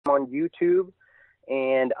on YouTube,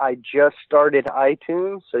 and I just started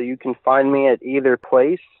iTunes, so you can find me at either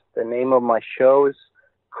place. The name of my show is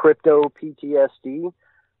Crypto PTSD.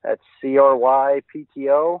 That's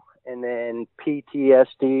CRYPTO, and then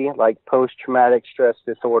PTSD, like post-traumatic stress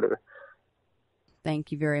disorder.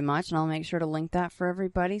 Thank you very much, and I'll make sure to link that for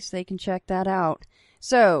everybody so they can check that out.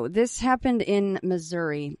 So this happened in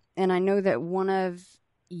Missouri, and I know that one of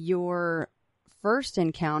your first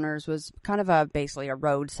encounters was kind of basically a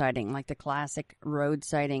road sighting, like the classic road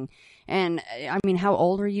sighting. And I mean, how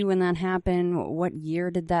old were you when that happened? What year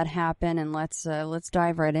did that happen? And let's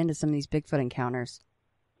dive right into some of these Bigfoot encounters.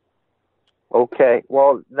 Okay,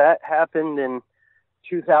 well, that happened in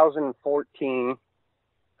 2014.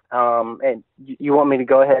 And you want me to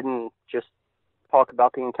go ahead and just talk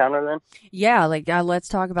about the encounter then? Yeah, like let's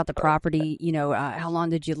talk about the property. You know, how long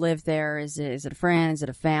did you live there? Is it a friend? Is it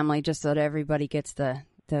a family? Just so that everybody gets the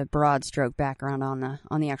broad stroke background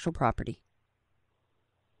on the actual property.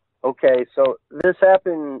 Okay, so this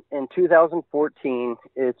happened in 2014.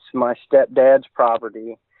 It's my stepdad's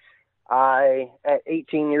property. I, at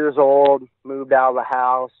 18 years old, moved out of the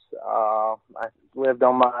house. I lived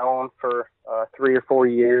on my own for 3 or 4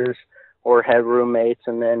 years, or had roommates,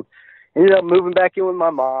 and then ended up moving back in with my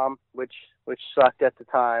mom, which sucked at the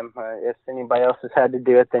time. If anybody else has had to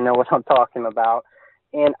do it, they know what I'm talking about.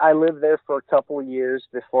 And I lived there for a couple of years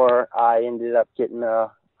before I ended up getting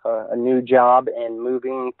a new job and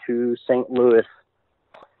moving to St. Louis.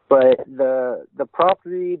 But the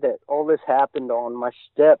property that all this happened on, my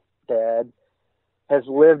stepdad has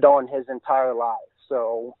lived on his entire life.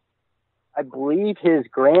 So I believe his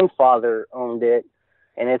grandfather owned it,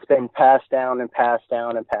 and it's been passed down and passed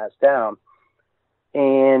down and passed down.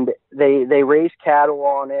 And they raise cattle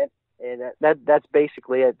on it, and that's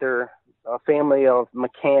basically it. They're a family of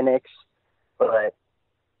mechanics, but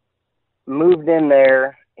moved in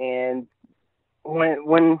there. And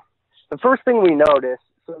when the first thing we noticed,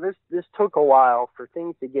 so this took a while for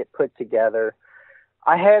things to get put together.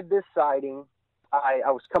 I had this sighting. I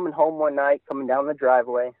was coming home one night, coming down the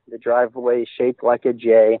driveway shaped like a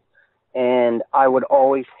J, and I would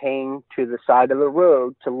always hang to the side of the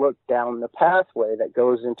road to look down the pathway that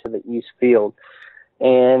goes into the east field.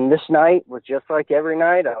 And this night was just like every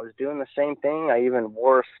night. I was doing the same thing. I even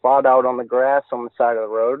wore a spot out on the grass on the side of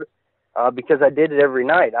the road because I did it every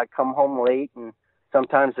night. I'd come home late, and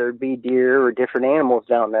sometimes there'd be deer or different animals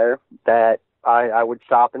down there that I would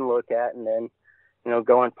stop and look at, and then,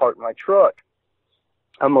 go and park my truck.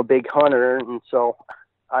 I'm a big hunter, and so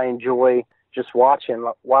I enjoy just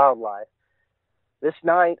watching wildlife. This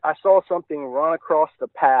night, I saw something run across the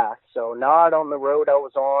path, so not on the road I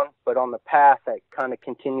was on, but on the path that kind of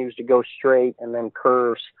continues to go straight and then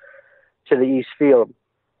curves to the east field.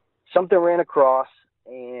 Something ran across,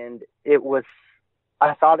 and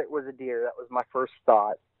I thought it was a deer. That was my first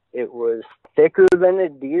thought. It was thicker than a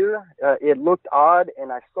deer. It looked odd,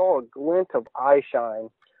 and I saw a glint of eye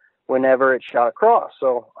shine whenever it shot across.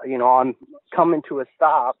 So, I'm coming to a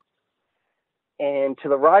stop, and to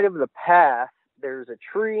the right of the path, there's a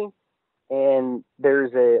tree, and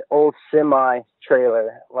there's a old semi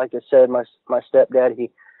trailer. Like I said, my stepdad,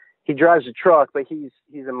 he drives a truck, but he's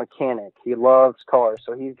a mechanic. He loves cars,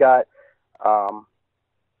 so he's got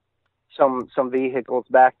some vehicles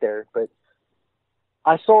back there. But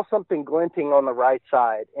I saw something glinting on the right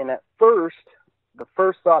side, and at first, the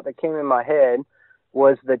first thought that came in my head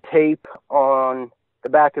was the tape on the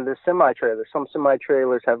back of the semi-trailer. Some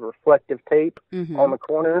semi-trailers have reflective tape on the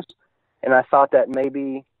corners, and I thought that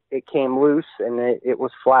maybe it came loose and it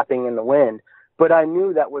was flapping in the wind. But I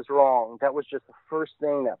knew that was wrong. That was just the first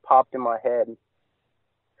thing that popped in my head.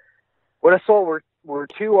 What I saw were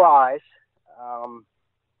two eyes.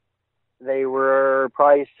 They were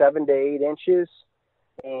probably 7 to 8 inches,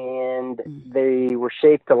 and they were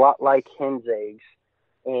shaped a lot like hen's eggs.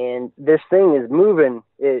 And this thing is moving,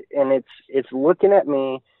 and it's looking at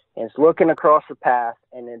me, and it's looking across the path,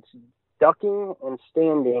 and it's ducking and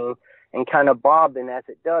standing and kind of bobbing as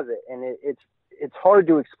it does it. And it's hard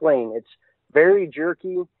to explain. It's very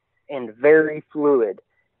jerky and very fluid.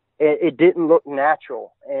 It didn't look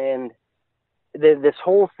natural. And this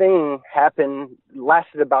whole thing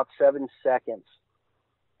lasted about 7 seconds.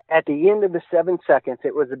 At the end of the 7 seconds,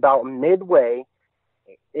 it was about midway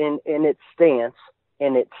in its stance,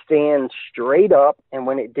 and it stands straight up, and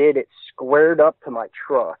when it did, it squared up to my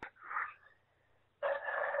truck.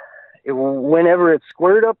 Whenever it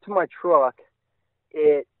squared up to my truck,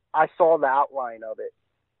 I saw the outline of it.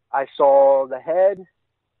 I saw the head,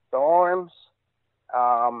 the arms,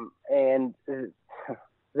 and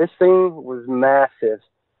this thing was massive.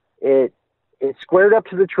 It it squared up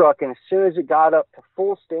to the truck, and as soon as it got up to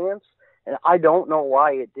full stance, and I don't know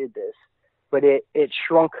why it did this, but it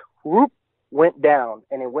shrunk, whoop, went down,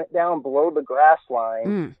 and it went down below the grass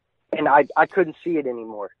line, and I couldn't see it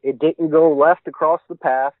anymore. It didn't go left across the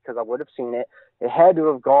path because I would have seen it. It had to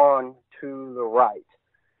have gone to the right.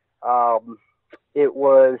 It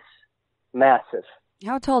was massive.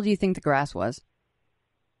 How tall do you think the grass was?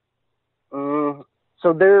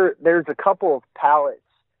 So there's a couple of pallets,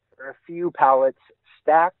 or a few pallets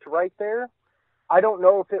stacked right there. I don't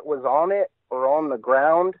know if it was on it or on the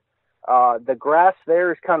ground. The grass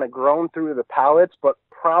there is kind of grown through the pallets, but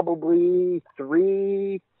probably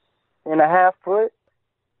 3.5 foot.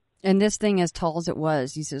 And this thing, as tall as it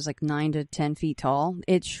was, you said it was like 9 to 10 feet tall.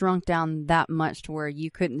 It shrunk down that much to where you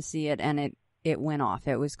couldn't see it, and it went off.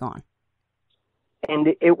 It was gone. And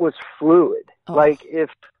it was fluid. Oh. Like if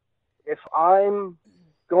I'm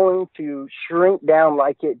going to shrink down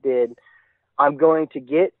like it did, I'm going to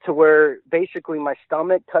get to where basically my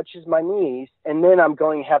stomach touches my knees, and then I'm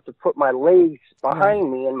going to have to put my legs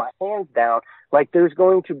behind me and my hands down. Like there's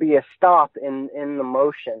going to be a stop in the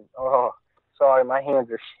motion. Oh, sorry, my hands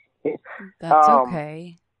are shaking. That's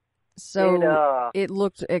okay. So it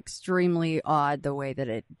looked extremely odd the way that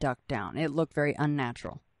it ducked down. It looked very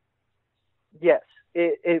unnatural. Yes,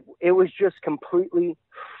 it was just completely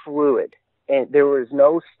fluid, and there was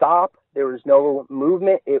no stop. There was no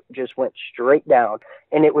movement. It just went straight down,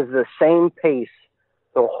 and it was the same pace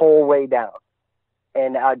the whole way down.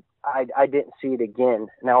 And I didn't see it again.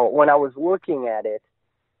 Now, when I was looking at it,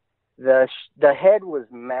 the head was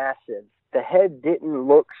massive. The head didn't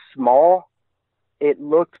look small. It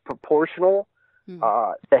looked proportional.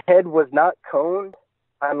 The head was not coned.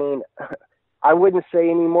 I mean, I wouldn't say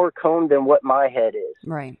any more coned than what my head is.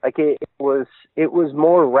 Right. Like it was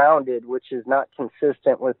more rounded, which is not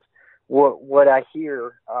consistent with what I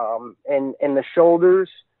hear. And the shoulders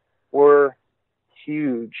were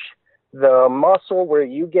huge. The muscle where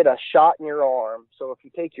you get a shot in your arm, so if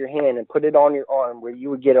you take your hand and put it on your arm where you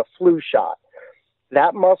would get a flu shot,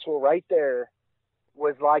 that muscle right there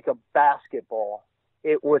was like a basketball.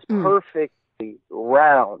 It was perfectly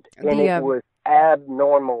round, and it was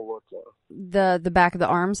abnormal looking. The back of the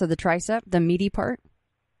arm, so the tricep, the meaty part?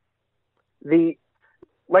 If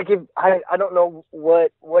I don't know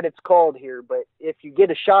what it's called here, but if you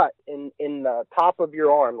get a shot in the top of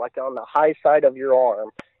your arm, like on the high side of your arm,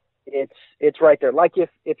 it's right there. Like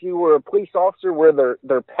if you were a police officer, where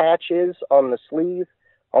their patch is on the sleeve,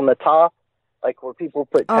 on the top, like where people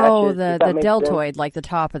put patches. Oh, the deltoid, like the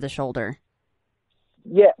top of the shoulder.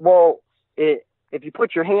 Yeah, well, if you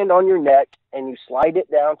put your hand on your neck and you slide it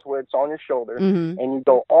down to where it's on your shoulder, and you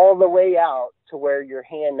go all the way out to where your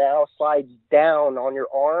hand now slides down on your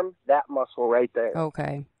arm, that muscle right there.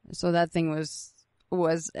 Okay, so that thing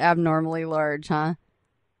was abnormally large, huh?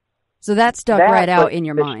 So that stuck right out in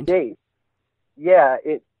your mind. Shape. Yeah,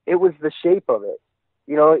 it was the shape of it.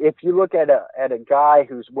 You know, if you look at a guy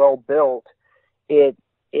who's well built,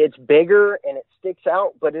 it's bigger and it sticks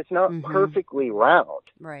out, but it's not perfectly round.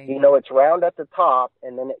 Right. You know, it's round at the top,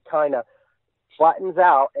 and then it kind of flattens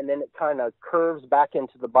out, and then it kind of curves back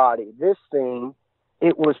into the body. This thing,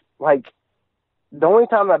 it was like the only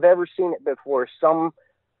time I've ever seen it before, some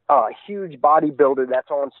huge bodybuilder that's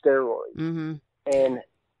on steroids. And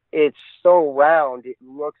it's so round, it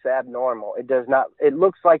looks abnormal. It does not. It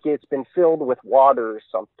looks like it's been filled with water or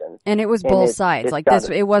something. And it was both sides. Like this,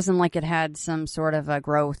 it wasn't like it had some sort of a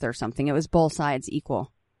growth or something. It was both sides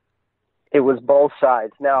equal. It was both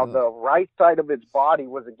sides. Now, the right side of its body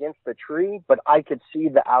was against the tree, but I could see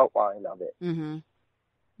the outline of it.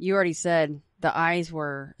 You already said the eyes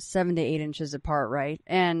were 7 to 8 inches apart, right?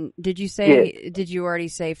 And did you already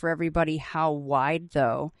say for everybody how wide,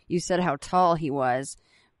 though? You said how tall he was.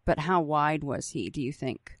 But how wide was he, do you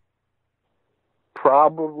think?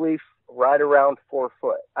 Probably right around 4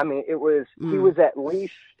 foot. I mean, he was at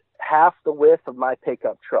least half the width of my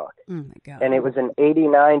pickup truck. Oh, my God. And it was an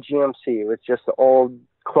 89 GMC. It was just the old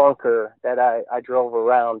clunker that I drove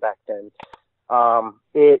around back then.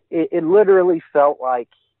 It literally felt like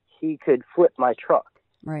he could flip my truck.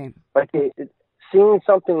 Right. Like seeing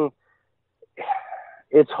something,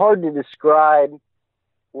 it's hard to describe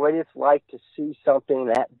what it's like to see something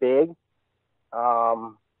that big.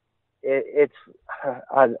 I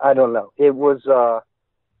don't know. It was,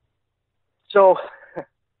 so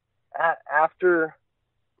after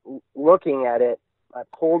looking at it, I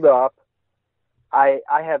pulled up. I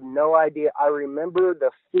have no idea. I remember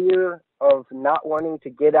the fear of not wanting to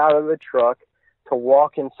get out of the truck to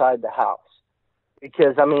walk inside the house.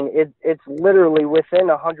 Because, I mean, it's literally within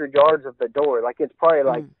 100 yards of the door. Like, it's probably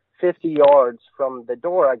like 50 yards from the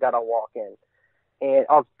door I got to walk in. and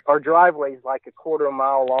our driveway is like a quarter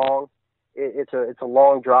mile long. It's a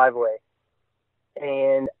long driveway.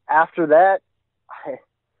 And after that,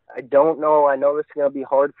 I don't know. I know this is going to be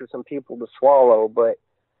hard for some people to swallow, but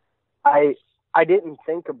I didn't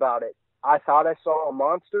think about it. I thought I saw a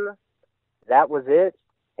monster. That was it.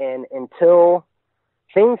 And until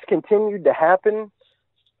things continued to happen,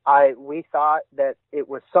 we thought that it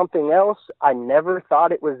was something else. I never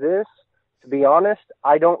thought it was this. To be honest,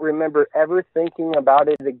 I don't remember ever thinking about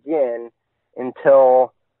it again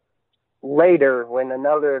until later when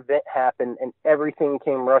another event happened and everything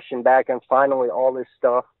came rushing back and finally all this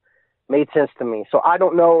stuff made sense to me. So I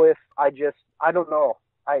don't know if I don't know.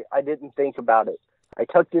 I didn't think about it. I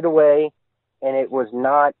tucked it away and it was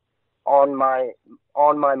not on my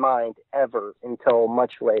mind ever until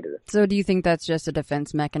much later. So do you think that's just a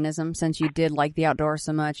defense mechanism, since you did like the outdoors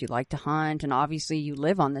so much, you like to hunt, and obviously you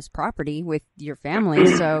live on this property with your family,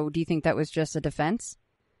 so do you think that was just a defense?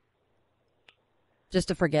 Just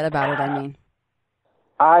to forget about it, I mean.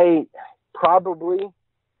 I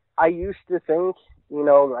used to think,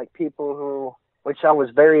 like people which I was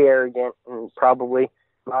very arrogant, and probably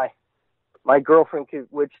my girlfriend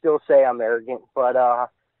would still say I'm arrogant, but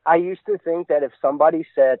I used to think that if somebody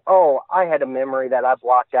said, "Oh, I had a memory that I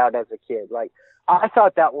blocked out as a kid," like I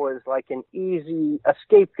thought that was like an easy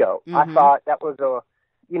scapegoat. Mm-hmm. I thought that was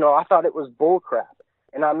I thought it was bull crap.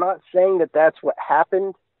 And I'm not saying that that's what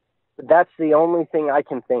happened, but that's the only thing I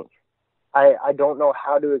can think. I don't know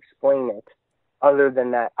how to explain it other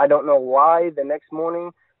than that. I don't know why the next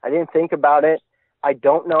morning I didn't think about it. I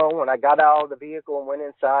don't know when I got out of the vehicle and went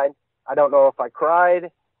inside. I don't know if I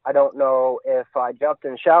cried. I don't know if I jumped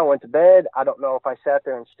in the shower and went to bed. I don't know if I sat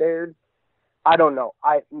there and stared. I don't know.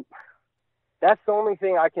 That's the only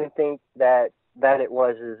thing I can think that it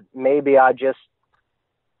was, is maybe I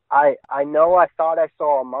know I thought I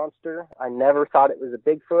saw a monster. I never thought it was a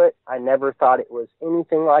Bigfoot. I never thought it was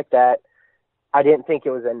anything like that. I didn't think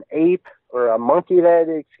it was an ape or a monkey that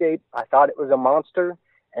had escaped. I thought it was a monster,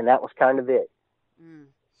 and that was kind of it. Mm.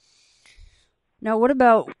 Now, what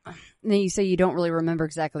about, you say you don't really remember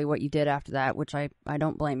exactly what you did after that, which I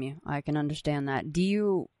don't blame you. I can understand that. Do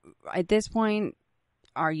you, at this point,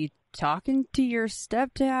 are you talking to your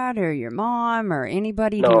stepdad or your mom or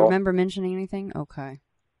anybody? No. Do you remember mentioning anything? Okay.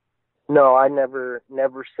 No, I never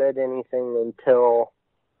said anything until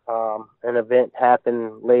an event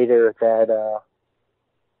happened later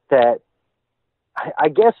that I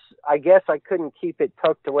guess I couldn't keep it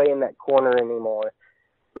tucked away in that corner anymore.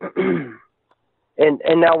 And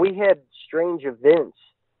now we had strange events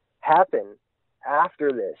happen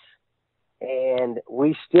after this, and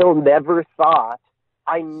we still never thought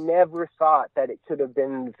that it could have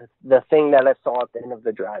been the thing that I saw at the end of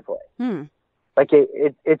the driveway. Like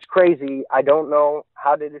it's crazy. I don't know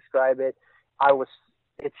how to describe it.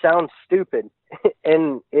 It sounds stupid,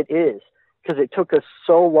 and it is, because it took us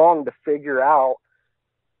so long to figure out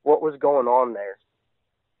what was going on there.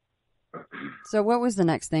 So what was the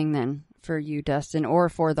next thing then for you, Dustin, or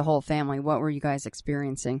for the whole family? What were you guys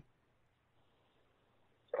experiencing?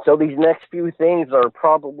 So these next few things are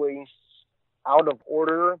probably out of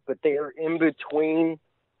order, but they are in between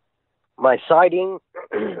my sighting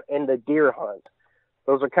and the deer hunt.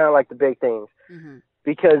 Those are kind of like the big things. Mm-hmm.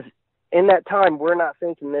 Because in that time, we're not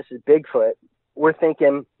thinking this is Bigfoot. We're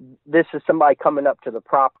thinking this is somebody coming up to the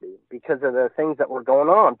property because of the things that were going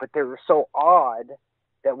on. But they were so odd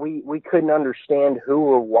that we couldn't understand who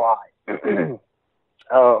or why.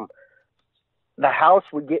 The house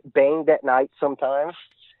would get banged at night sometimes.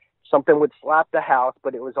 Something would slap the house,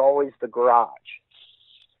 but it was always the garage.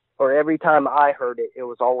 Or every time I heard it, it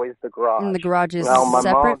was always the garage. And the garage is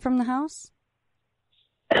separate from the house?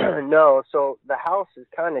 No, so the house is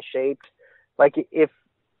kind of shaped like if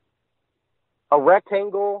a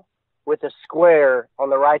rectangle with a square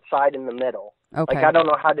on the right side in the middle. Okay. Like, I don't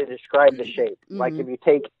know how to describe the shape. Mm-hmm. Like, if you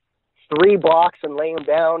take 3 blocks and lay them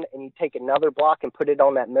down, and you take another block and put it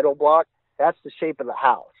on that middle block, that's the shape of the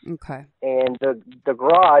house. Okay. And the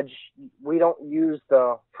garage, we don't use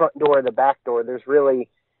the front door or the back door. There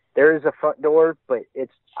is a front door, but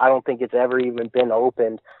I don't think it's ever even been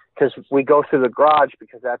opened, because we go through the garage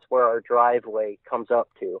because that's where our driveway comes up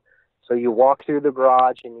to. So you walk through the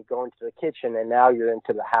garage and you go into the kitchen, and now you're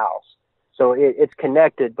into the house. So it's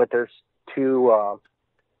connected, but there's two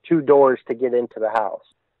doors to get into the house.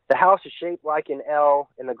 The house is shaped like an L,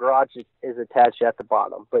 and the garage is attached at the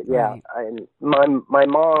bottom. But yeah, right. And my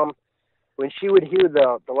mom, when she would hear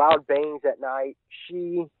the loud bangs at night,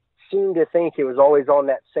 she seemed to think it was always on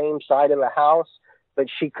that same side of the house, but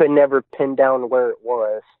she could never pin down where it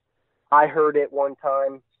was. I heard it one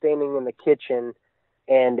time standing in the kitchen,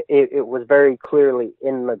 and it was very clearly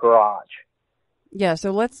in the garage. Yeah,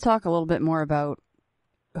 so let's talk a little bit more about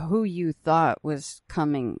who you thought was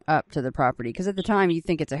coming up to the property, because at the time you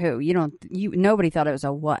think it's a who. Nobody thought it was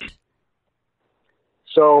a what.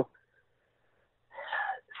 So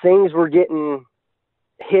things were getting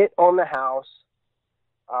hit on the house.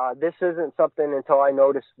 This isn't something until I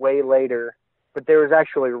noticed way later, but there was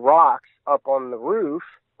actually rocks up on the roof,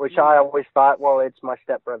 which I always thought, well, it's my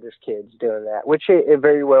stepbrother's kids doing that, which it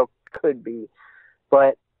very well could be.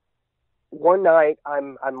 But one night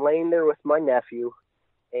I'm laying there with my nephew,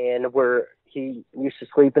 and he used to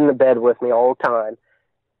sleep in the bed with me all the time.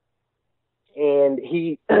 And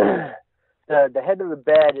the head of the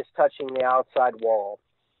bed is touching the outside wall.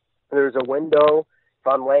 There's a window. If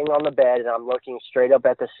I'm laying on the bed and I'm looking straight up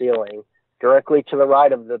at the ceiling, directly to the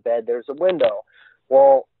right of the bed, there's a window.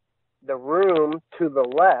 Well, the room to the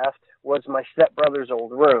left was my stepbrother's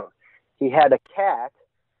old room. He had a cat.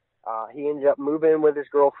 He ended up moving in with his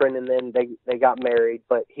girlfriend, and then they got married.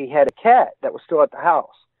 But he had a cat that was still at the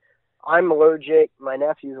house. I'm allergic. My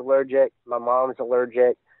nephew's allergic. My mom's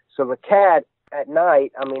allergic. So the cat at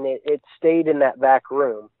night, it stayed in that back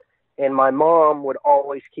room. And my mom would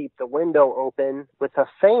always keep the window open with a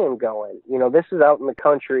fan going. This is out in the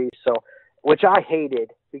country, so which I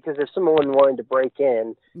hated, because if someone wanted to break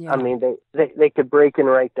in, yeah. They could break in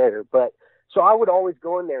right there. But so I would always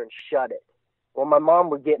go in there and shut it. Well, my mom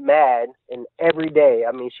would get mad, and every day,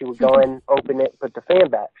 she would go in, open it, put the fan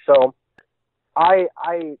back. So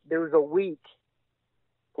there was a week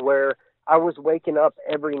where I was waking up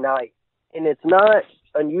every night, and it's not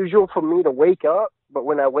unusual for me to wake up, but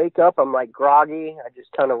when I wake up, I'm like groggy. I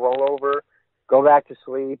just kind of roll over, go back to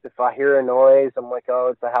sleep. If I hear a noise, I'm like, oh,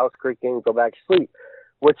 it's the house creaking, go back to sleep.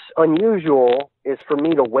 What's unusual is for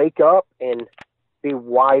me to wake up and be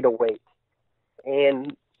wide awake.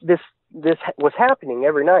 And this was happening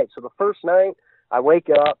every night. So the first night I wake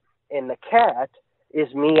up and the cat is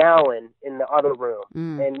meowing in the other room.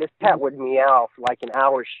 And this cat would meow for like an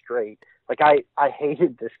hour straight. Like I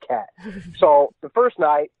hated this cat. So the first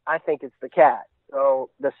night I think it's the cat. So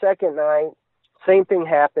the second night, same thing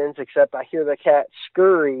happens, except I hear the cat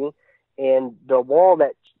scurry, and the wall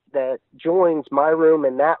that joins my room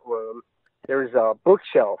and that room, there's a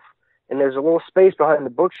bookshelf, and there's a little space behind the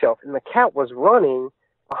bookshelf, and the cat was running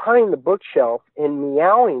behind the bookshelf and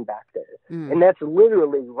meowing back there. And that's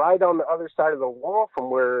literally right on the other side of the wall from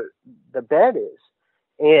where the bed is.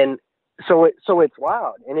 And so it's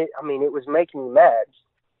loud, and it was making me mad.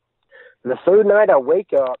 The third night I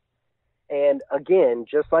wake up, and again,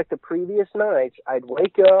 just like the previous nights, I'd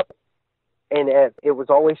wake up and it was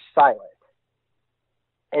always silent.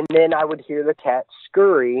 And then I would hear the cat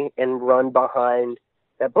scurry and run behind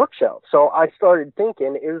that bookshelf. So I started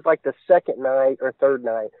thinking, it was like the second night or third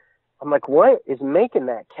night. I'm like, what is making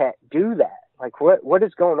that cat do that? Like, what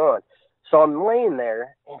is going on? So I'm laying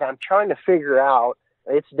there and I'm trying to figure out,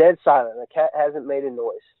 it's dead silent. The cat hasn't made a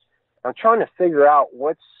noise. I'm trying to figure out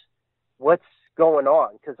what's going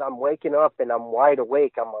on, because I'm waking up and I'm wide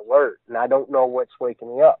awake. I'm alert, and I don't know what's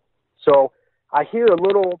waking me up. So I hear a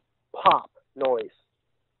little pop noise,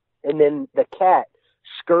 and then the cat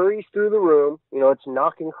scurries through the room. It's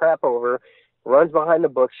knocking crap over, runs behind the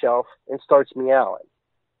bookshelf, and starts meowing.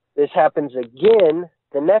 This happens again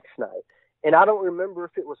the next night, and I don't remember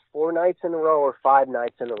if it was 4 nights in a row or 5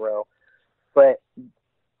 nights in a row, but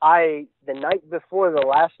the night before the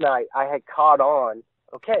last night, I had caught on,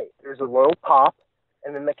 okay, there's a little pop,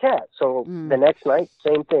 and then the cat. So the next night,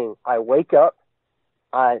 same thing. I wake up,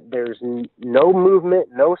 there's no movement,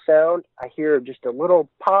 no sound. I hear just a little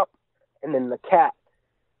pop, and then the cat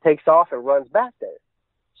takes off and runs back there.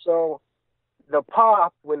 So the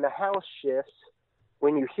pop, when the house shifts,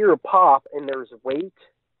 when you hear a pop and there's weight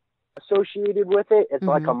associated with it, it's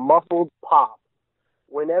like a muffled pop.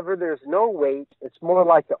 Whenever there's no weight, it's more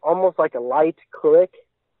like almost like a light click,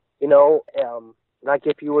 like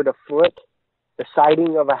if you were to flick the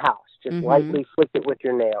siding of a house, just lightly flick it with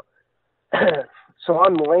your nail. So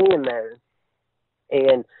I'm laying there,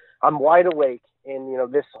 and I'm wide awake,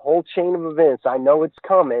 and, this whole chain of events, I know it's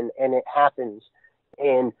coming, and it happens.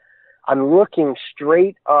 And I'm looking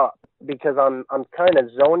straight up because I'm kind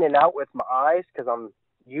of zoning out with my eyes because I'm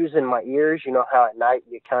using my ears. You know how at night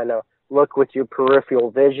you kind of look with your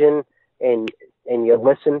peripheral vision and you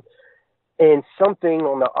listen. And something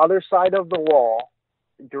on the other side of the wall,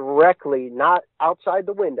 directly, not outside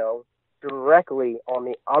the window, directly on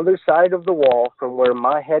the other side of the wall from where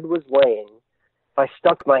my head was laying, if I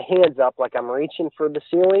stuck my hands up like I'm reaching for the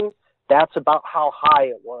ceiling, that's about how high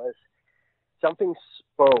it was. Something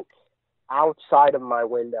spoke outside of my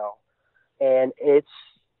window, and it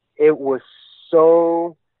was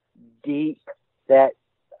so deep that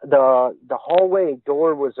the hallway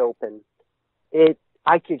door was open.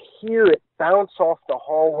 I could hear it bounce off the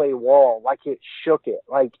hallway wall, like it shook it.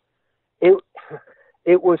 Like it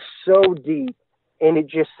was so deep, and it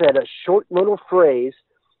just said a short little phrase,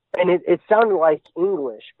 and it sounded like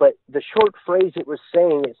English, but the short phrase it was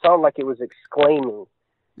saying, it sounded like it was exclaiming.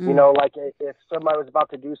 You know, like if somebody was about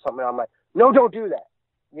to do something, I'm like, no, don't do that.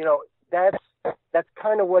 You know, that's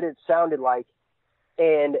kind of what it sounded like.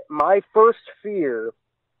 And my first fear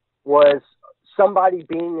was somebody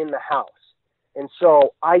being in the house. And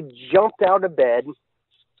so I jumped out of bed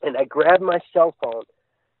and I grabbed my cell phone,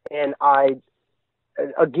 and I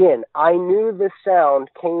knew the sound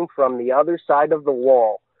came from the other side of the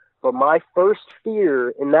wall. But my first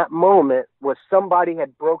fear in that moment was somebody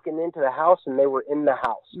had broken into the house and they were in the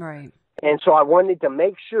house. Right. And so I wanted to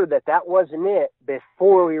make sure that that wasn't it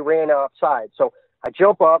before we ran outside. So I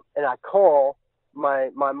jump up and I call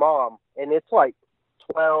my mom, and it's like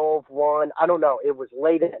 12, 1, I don't know. It was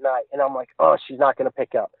late at night, and I'm like, oh, she's not going to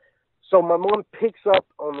pick up. So my mom picks up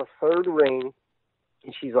on the third ring,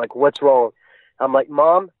 and she's like, what's wrong? I'm like,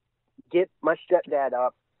 Mom, get my stepdad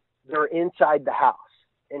up. They're inside the house.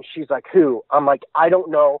 And she's like, who? I'm like, I don't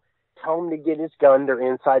know. Tell him to get his gun. They're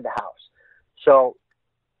inside the house. So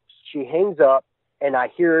she hangs up, and I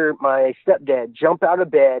hear my stepdad jump out of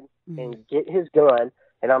bed and get his gun.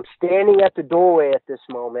 And I'm standing at the doorway at this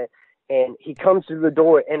moment, and he comes through the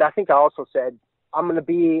door. And I think I also said, I'm going to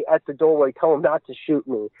be at the doorway. Tell him not to shoot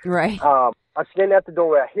me. Right. I'm standing at the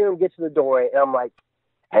doorway. I hear him get to the doorway, and I'm like,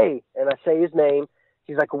 hey, and I say his name.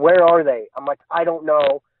 He's like, where are they? I'm like, I don't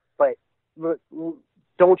know, but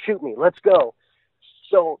don't shoot me. Let's go.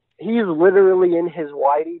 So he's literally in his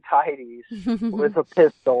whitey tighties with a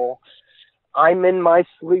pistol. I'm in my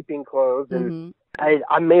sleeping clothes, and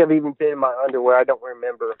I may have even been in my underwear. I don't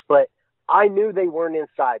remember, but I knew they weren't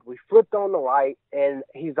inside. We flipped on the light, and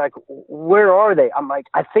he's like, where are they? I'm like,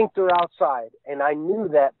 I think they're outside. And I knew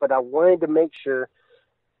that, but I wanted to make sure.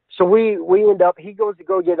 So we end up, he goes to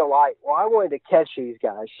go get a light. Well, I wanted to catch these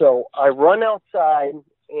guys. So I run outside,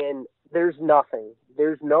 and there's nothing.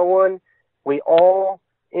 There's no one. We all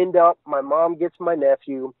end up, my mom gets my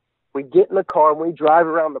nephew. We get in the car, and we drive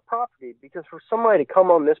around the property, because for somebody to come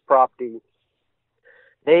on this property,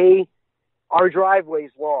 our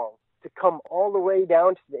driveway's long. To come all the way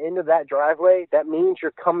down to the end of that driveway, that means you're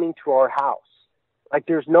coming to our house. Like,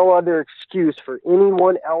 there's no other excuse for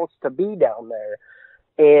anyone else to be down there.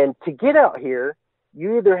 And to get out here,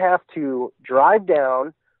 you either have to drive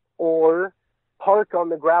down or park on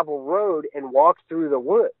the gravel road and walk through the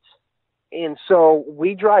woods. And so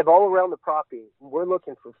we drive all around the property. We're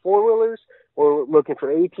looking for four-wheelers. We're looking for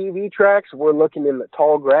ATV tracks. We're looking in the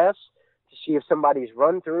tall grass to see if somebody's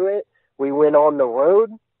run through it. We went on the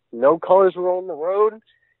road. No cars were on the road.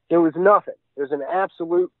 There was nothing. It was an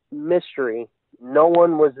absolute mystery. No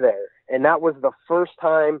one was there. And that was the first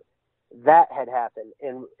time that had happened.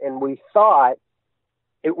 And we thought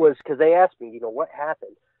it was because they asked me, what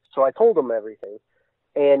happened? So I told them everything.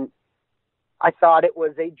 And I thought it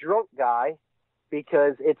was a drunk guy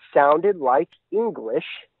because it sounded like English,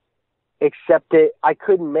 except that I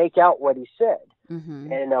couldn't make out what he said.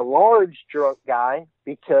 Mm-hmm. And a large drunk guy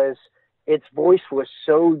because its voice was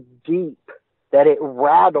so deep that it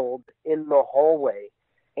rattled in the hallway.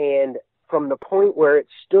 And from the point where it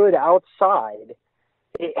stood outside,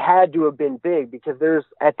 it had to have been big because there's,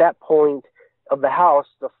 at that point of the house,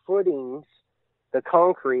 the footings, the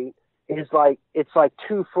concrete is like, it's like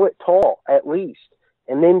 2 foot tall at least.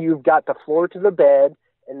 And then you've got the floor to the bed,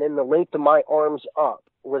 and then the length of my arms up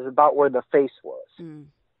was about where the face was.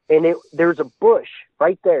 And there's a bush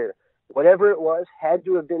right there. Whatever it was had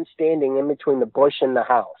to have been standing in between the bush and the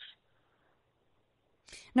house.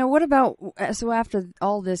 Now, what about, so after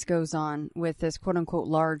all this goes on with this quote-unquote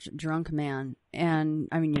large drunk man, and,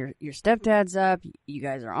 I mean, your stepdad's up, you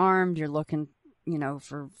guys are armed, you're looking,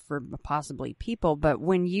 for possibly people, but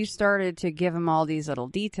when you started to give him all these little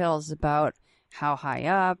details about how high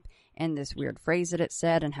up, and this weird phrase that it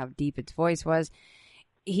said, and how deep its voice was,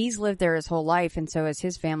 he's lived there his whole life, and so is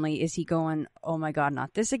his family. Is he going, oh my God,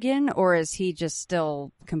 not this again? Or is he just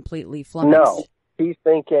still completely flummoxed? No, he's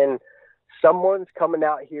thinking someone's coming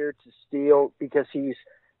out here to steal, because he's,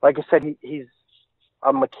 like I said, he's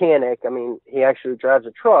a mechanic. I mean, he actually drives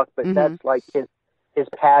a truck, but that's like his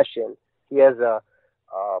passion. He has a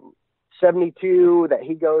 72 that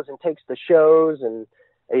he goes and takes the shows, and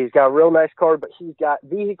he's got a real nice car, but he's got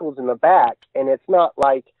vehicles in the back, and it's not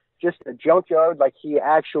like just a junkyard. Like, he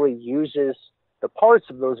actually uses the parts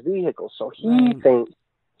of those vehicles. So he thinks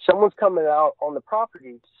someone's coming out on the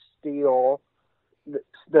property to steal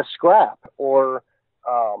the scrap, or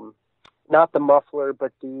not the muffler,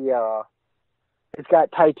 but it's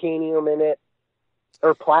got titanium in it,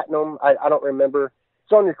 or platinum. I don't remember.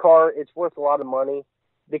 It's on your car. It's worth a lot of money.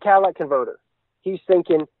 The catalytic converter. He's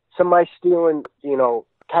thinking somebody's stealing,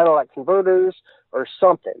 catalytic converters or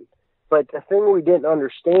something. But the thing we didn't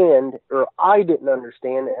understand, or I didn't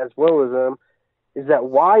understand as well as them, is that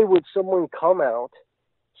why would someone come out,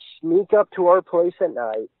 sneak up to our place at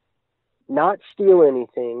night, not steal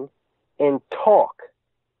anything, and talk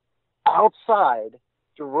outside,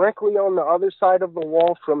 directly on the other side of the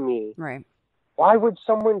wall from me? Right. Why would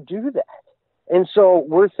someone do that? And so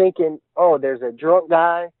we're thinking, oh, there's a drunk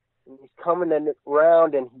guy, and he's coming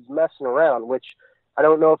around and he's messing around, which I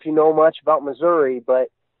don't know if you know much about Missouri, but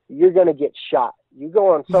you're going to get shot. You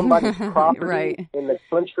go on somebody's property right. in the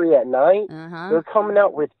country at night, they're coming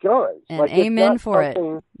out with guns. And amen for it.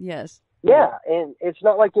 Yes. Yeah, and it's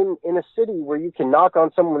not like in a city where you can knock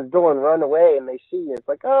on someone's door and run away and they see you. It's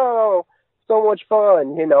like, oh, so much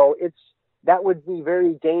fun. That would be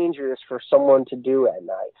very dangerous for someone to do at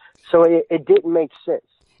night. So it didn't make sense.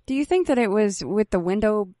 Do you think that it was with the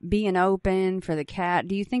window being open for the cat?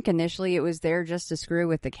 Do you think initially it was there just to screw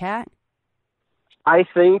with the cat? I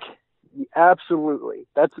think absolutely.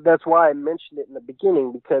 That's why I mentioned it in the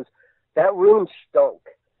beginning, because that room stunk.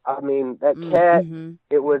 I mean, that cat,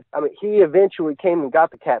 he eventually came and got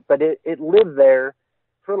the cat, but it lived there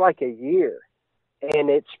for like a year, and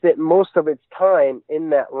it spent most of its time in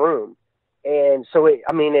that room. And so it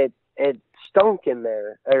stunk in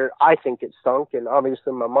there, or I think it stunk, and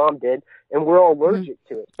obviously my mom did, and we're all allergic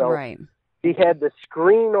to it. So right. He had the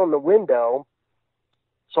screen on the window.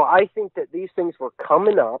 So I think that these things were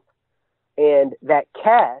coming up, and that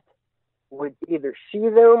cat would either see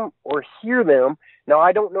them or hear them. Now,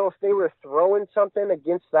 I don't know if they were throwing something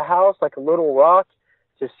against the house, like a little rock,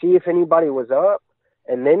 to see if anybody was up,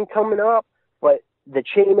 and then coming up. But the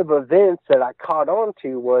chain of events that I caught on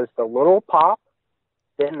to was the little pop,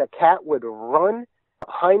 then the cat would run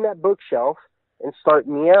behind that bookshelf and start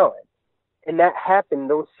meowing. And that happened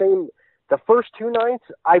the first 2 nights,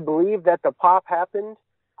 I believe that the pop happened.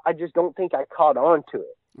 I just don't think I caught on to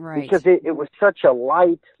it. Right. Because it was such a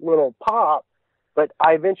light little pop, but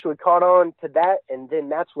I eventually caught on to that, and then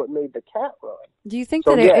that's what made the cat run. Do you think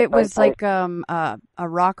it was like a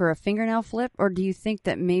rock or a fingernail flip, or do you think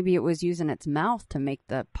that maybe it was using its mouth to make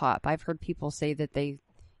the pop? I've heard people say that they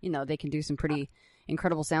can do some pretty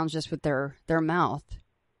incredible sounds just with their mouth.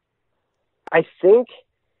 I think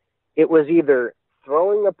it was either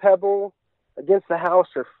throwing a pebble against the house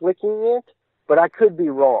or flicking it, but I could be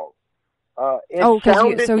wrong.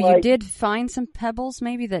 You did find some pebbles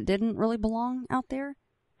maybe that didn't really belong out there?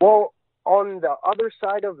 Well, on the other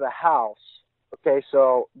side of the house, okay,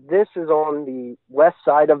 so this is on the west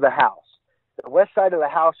side of the house. The west side of the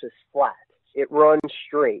house is flat. It runs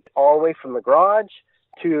straight all the way from the garage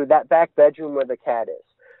to that back bedroom where the cat is.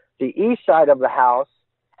 The east side of the house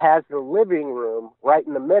has the living room right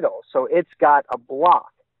in the middle, so it's got a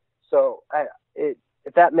block. So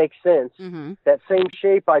if that makes sense, that same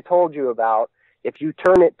shape I told you about, if you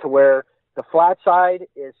turn it to where the flat side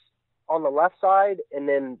is on the left side, and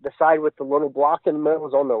then the side with the little block in the middle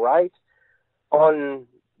is on the right, on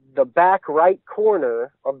the back right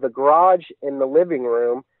corner of the garage and the living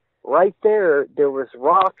room, right there was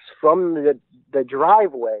rocks from the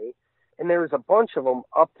driveway, and there was a bunch of them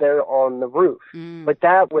up there on the roof. But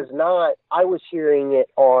that was not, I was hearing it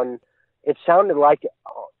it sounded like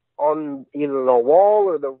on either the wall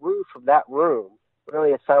or the roof of that room.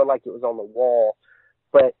 Really, it sounded like it was on the wall.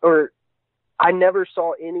 Or I never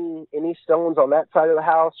saw any stones on that side of the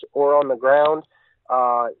house or on the ground.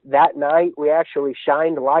 That night, we actually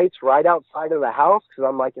shined lights right outside of the house, because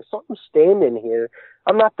I'm like, if something's standing here,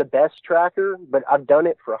 I'm not the best tracker, but I've done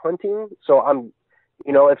it for hunting. So I'm,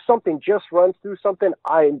 if something just runs through something,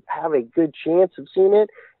 I have a good chance of seeing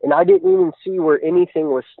it. And I didn't even see where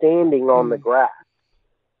anything was standing on the grass.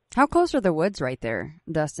 How close are the woods right there,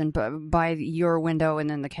 Dustin, by your window and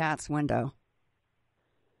then the cat's window?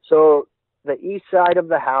 So the east side of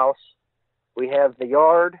the house, we have the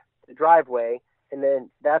yard, the driveway, and then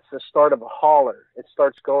that's the start of a holler. It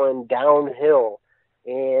starts going downhill.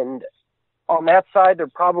 And on that side, they're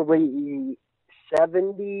probably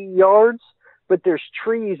 70 yards, but there's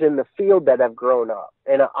trees in the field that have grown up.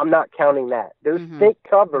 And I'm not counting that. There's thick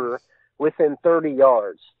cover within 30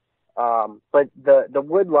 yards. But the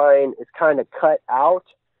wood line is kind of cut out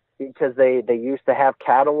because they used to have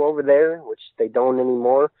cattle over there, which they don't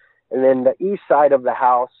anymore. And then the east side of the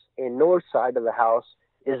house and north side of the house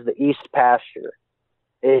is the east pasture.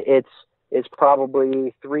 It's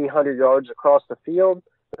probably 300 yards across the field,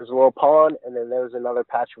 there's a little pond, and then there's another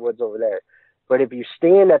patch of woods over there. But if you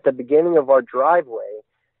stand at the beginning of our driveway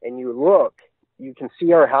and you look, you can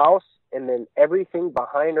see our house, and then everything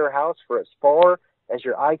behind our house for as far as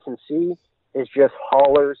your eye can see is just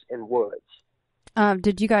hollers and woods.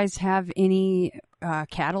 Did you guys have any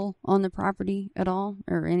cattle on the property at all,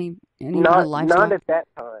 or any livestock? Not at that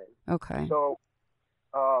time. Okay. So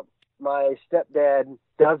my stepdad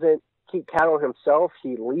doesn't keep cattle himself.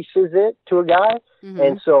 He leases it to a guy. Mm-hmm.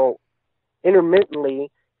 And so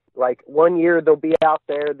intermittently, like 1 year they'll be out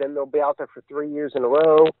there, then they'll be out there for 3 years in a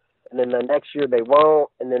row, and then the next year they won't,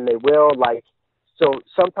 and then they will. Like, so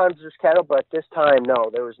sometimes there's cattle, but this time,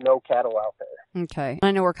 no, there was no cattle out there. Okay.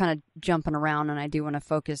 I know we're kind of jumping around, and I do want to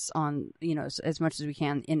focus on, as much as we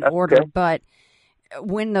can in order, okay. But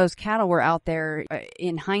when those cattle were out there,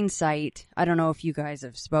 in hindsight, I don't know if you guys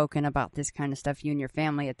have spoken about this kind of stuff, you and your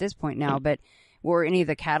family at this point now, but were any of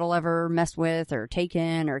the cattle ever messed with or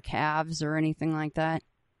taken, or calves or anything like that?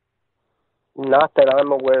 Not that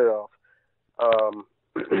I'm aware of.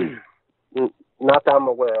 Not that I'm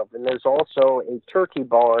aware of. And there's also a turkey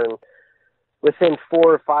barn within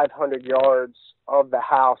 400 or 500 yards of the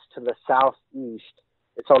house to the southeast.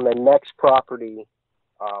 It's on the next property.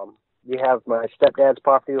 You have my stepdad's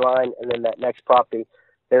property line, and then that next property,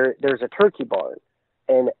 there's a turkey barn.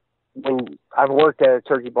 And when I've worked at a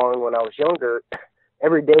turkey barn when I was younger,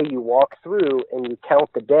 every day you walk through and you count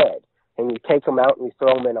the dead, and you take them out and you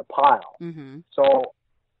throw them in a pile. Mm-hmm. So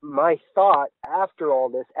my thought after all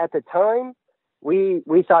this, at the time, we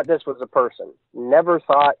thought this was a person. Never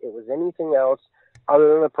thought it was anything else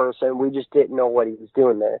other than a person. We just didn't know what he was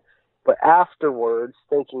doing there. But afterwards,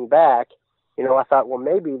 thinking back, I thought, well,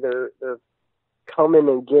 maybe they're coming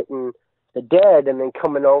and getting the dead and then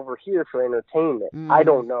coming over here for entertainment. Mm. I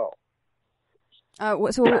don't know.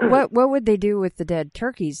 So what would they do with the dead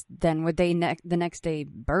turkeys then? Would they the next day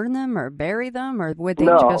burn them or bury them, or would they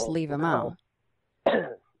just leave them out?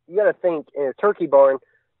 You got to think, in a turkey barn,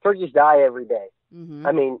 turkeys die every day. Mm-hmm.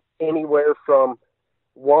 I mean, anywhere from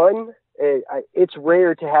one, it's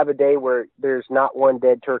rare to have a day where there's not one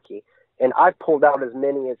dead turkey. And I've pulled out as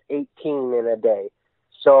many as 18 in a day.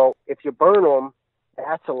 So if you burn them,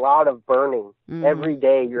 that's a lot of burning. Mm-hmm. Every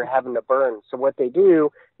day you're having to burn. So what they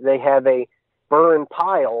do, they have a burn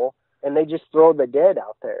pile, and they just throw the dead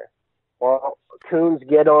out there. Well, coons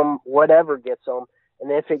get them, whatever gets them.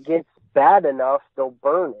 And if it gets bad enough, they'll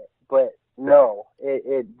burn it. But no,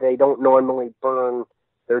 they don't normally burn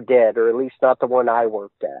their dead, or at least not the one I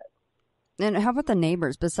worked at. And how about the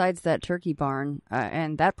neighbors? Besides that turkey barn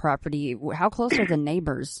and that property, how close are the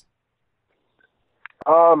neighbors?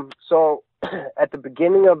 So at the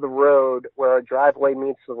beginning of the road where our driveway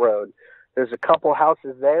meets the road, there's a couple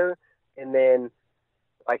houses there, and then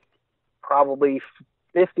like probably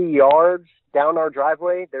 50 yards down our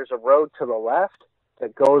driveway, there's a road to the left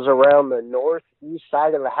that goes around the northeast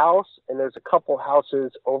side of the house, and there's a couple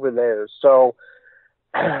houses over there. So,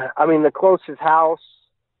 I mean, the closest house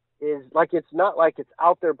is like, it's not like it's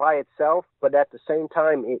out there by itself, but at the same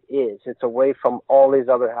time it is. It's away from all these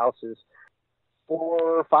other houses. 400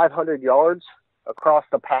 or 500 yards across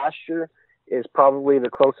the pasture is probably the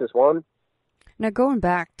closest one. Now, going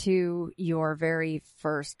back to your very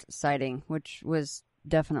first sighting, which was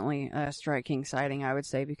definitely a striking sighting, I would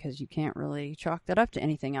say, because you can't really chalk that up to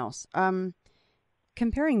anything else.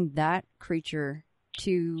 Comparing that creature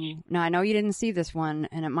to, now I know you didn't see this one,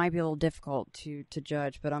 and it might be a little difficult to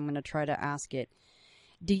judge, but I'm going to try to ask it.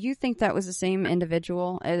 Do you think that was the same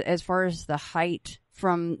individual as far as the height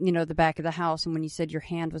from, the back of the house, and when you said your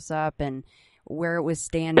hand was up and where it was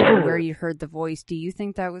standing, where you heard the voice, do you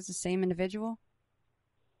think that was the same individual?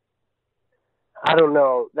 I don't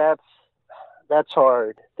know. That's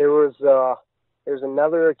hard. There's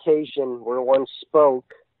another occasion where one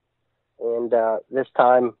spoke, and this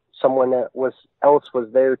time someone else was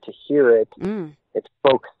there to hear it. Mm. It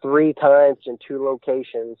spoke 3 times in 2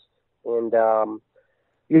 locations, and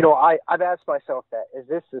I've asked myself that: is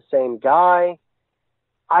this the same guy?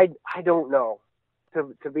 I don't know.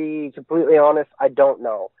 To be completely honest, I don't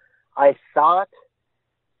know. I thought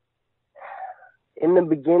in the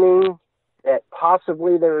beginning that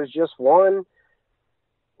possibly there was just one.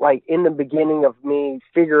 Like in the beginning of me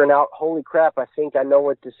figuring out, holy crap, I think I know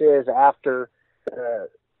what this is after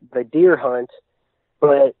the deer hunt.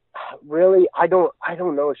 But really, I don't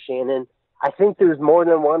know, Shannon. I think there's more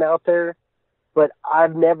than one out there, but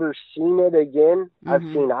I've never seen it again. Mm-hmm. I've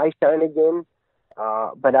seen Einstein again,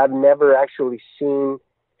 but I've never actually seen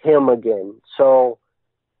him again. So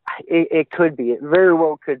it could be. It very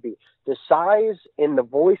well could be. The size and the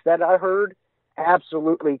voice that I heard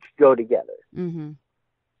absolutely could go together. Mm-hmm.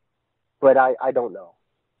 But I don't know.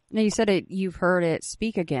 Now, you said you've heard it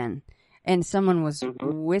speak again, and someone was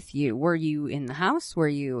with you. Were you in the house? Were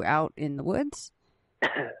you out in the woods?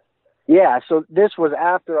 Yeah, so this was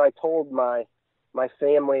after I told my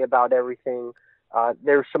family about everything.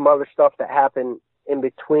 There's some other stuff that happened in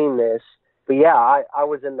between this. But yeah, I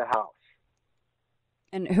was in the house.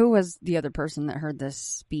 And who was the other person that heard this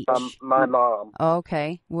speech? My mom. Oh,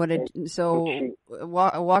 okay. Walk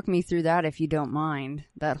me through that if you don't mind,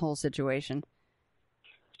 that whole situation.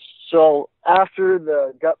 So after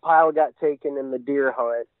the gut pile got taken in the deer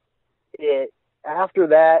hunt, after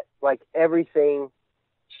that, like, everything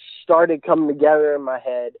started coming together in my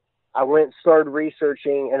head. I went and started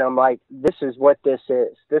researching, and I'm like, this is what this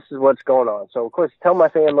is. This is what's going on. So, of course, tell my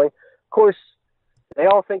family. Of course, they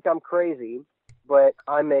all think I'm crazy, but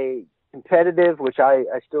I'm a competitive, which I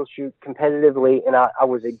still shoot competitively, and I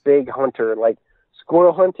was a big hunter. Like,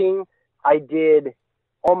 squirrel hunting, I did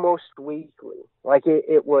almost weekly. Like,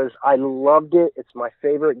 it was, I loved it. It's my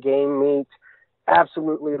favorite game meat.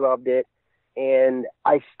 Absolutely loved it. And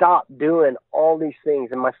I stopped doing all these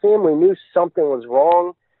things, and my family knew something was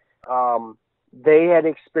wrong. They had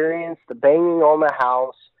experienced the banging on the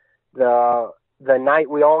house, the night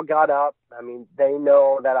we all got up. I mean, they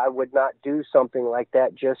know that I would not do something like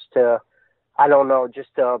that just to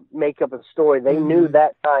make up a story. They knew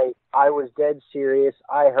that night I was dead serious.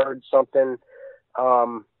 I heard something.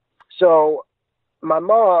 So my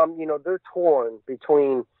mom, they're torn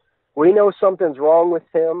between, we know something's wrong with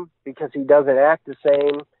him because he doesn't act the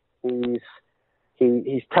same.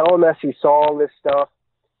 He's telling us he saw all this stuff.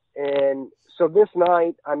 And so this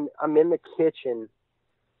night I'm in the kitchen.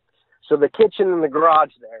 So the kitchen and the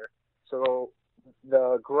garage there. So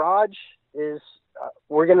the garage is,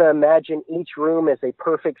 we're going to imagine each room as a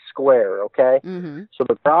perfect square. Okay. Mm-hmm. So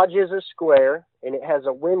the garage is a square, and it has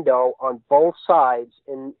a window on both sides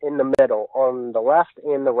in the middle, on the left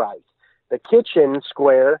and the right. The kitchen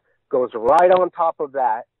square goes right on top of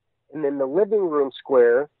that, and then the living room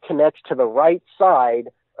square connects to the right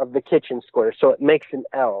side of the kitchen square, so it makes an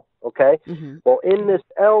L, okay? Mm-hmm. Well, in this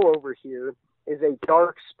L over here is a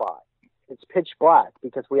dark spot. It's pitch black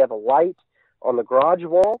because we have a light on the garage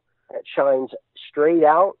wall that shines straight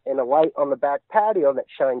out and a light on the back patio that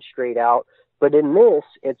shines straight out, but in this,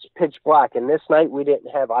 it's pitch black, and this night we didn't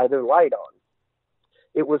have either light on.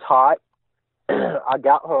 It was hot. I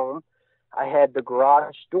got home. I had the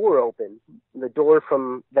garage door open, the door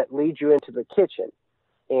that leads you into the kitchen.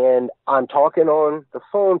 And I'm talking on the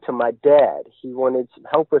phone to my dad. He wanted some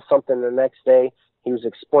help with something the next day. He was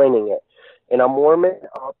explaining it. And I'm warming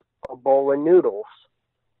up a bowl of noodles.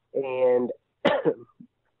 And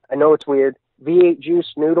I know it's weird. V8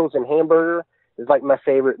 juice, noodles, and hamburger is like my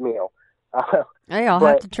favorite meal. Hey, I'll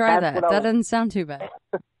have to try that. That doesn't sound too bad.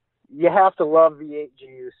 You have to love V8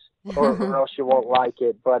 juice or else you won't like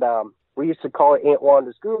it. But we used to call it Aunt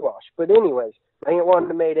Wanda's goulash. But anyways, Aunt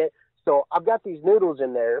Wanda made it. So I've got these noodles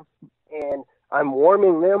in there, and I'm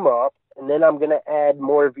warming them up, and then I'm going to add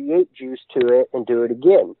more V8 juice to it and do it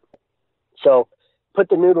again. So put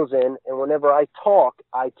the noodles in, and whenever I talk,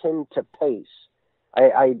 I tend to pace.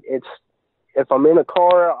 If I'm in a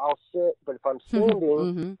car, I'll sit, but if I'm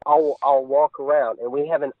standing, I'll walk around. And we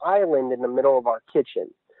have an island in the middle of our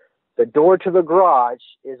kitchen. The door to the garage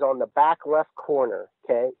is on the back left corner,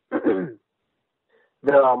 okay?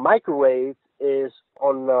 The microwave is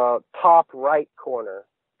on the top right corner.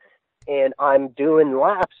 And I'm doing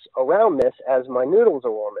laps around this as my noodles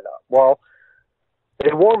are warming up. Well,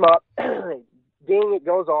 they warm up, ding, it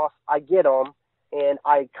goes off, I get them, and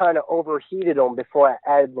I kind of overheated them before I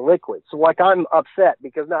added the liquid. So, like, I'm upset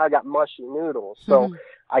because now I got mushy noodles. So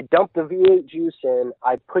I dump the V8 juice in,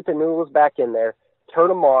 I put the noodles back in there, turn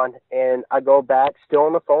them on, and I go back, still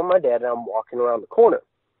on the phone with my dad, and I'm walking around the corner.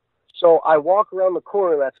 So I walk around the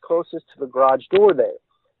corner that's closest to the garage door there.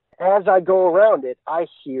 As I go around it, I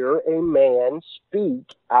hear a man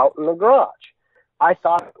speak out in the garage. I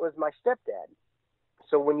thought it was my stepdad.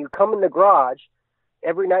 So when you come in the garage,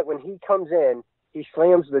 every night when he comes in, he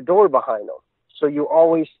slams the door behind him. So you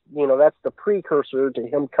always, that's the precursor to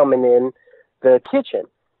him coming in the kitchen.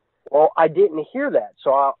 Well, I didn't hear that.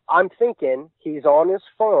 So I'm thinking he's on his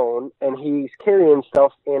phone and he's carrying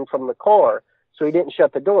stuff in from the car. So he didn't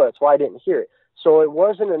shut the door. That's why I didn't hear it. So it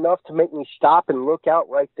wasn't enough to make me stop and look out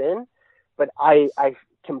right then. But I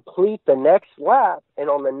complete the next lap. And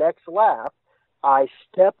on the next lap, I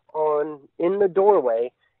step in the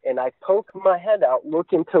doorway and I poke my head out,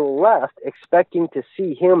 looking to the left, expecting to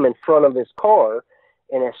see him in front of his car.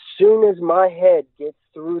 And as soon as my head gets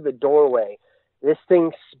through the doorway, this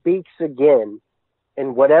thing speaks again.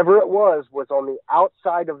 And whatever it was on the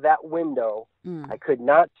outside of that window. I could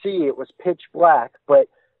not see. It was pitch black. But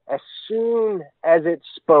As soon as it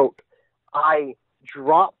spoke, I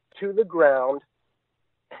dropped to the ground.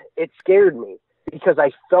 It scared me because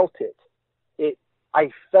I felt it.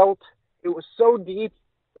 I felt it was so deep,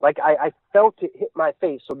 like I felt it hit my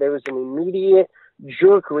face. So there was an immediate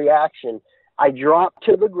jerk reaction. I dropped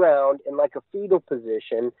to the ground in like a fetal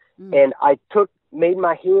position, and I made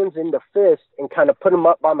my hands into fists and kind of put them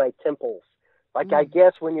up by my temples. Like I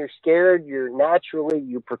guess when you're scared,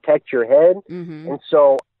 you protect your head. And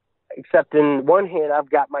so, except in one hand, I've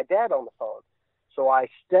got my dad on the phone. So I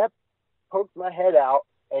poked my head out,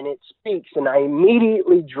 and it speaks, and I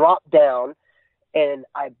immediately drop down, and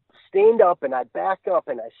I stand up, and I back up,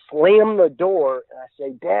 and I slam the door, and I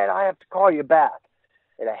say, Dad, I have to call you back.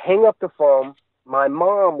 And I hang up the phone. My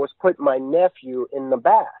mom was putting my nephew in the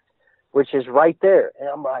bath, which is right there. And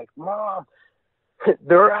I'm like, Mom,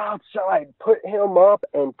 they're outside. Put him up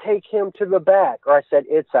and take him to the back. Or I said,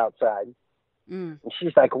 it's outside. And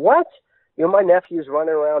she's like, what? You know, my nephew's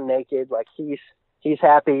running around naked, like he's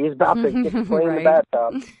happy. He's about to get to play in the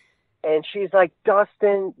bathtub. And she's like,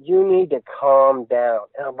 Dustin, you need to calm down.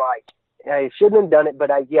 And I'm like, I shouldn't have done it, but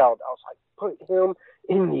I yelled. I was like, put him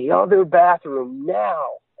in the other bathroom now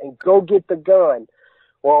and go get the gun.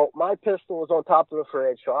 Well, my pistol was on top of the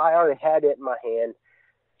fridge, so I already had it in my hand.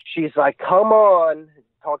 She's like, come on,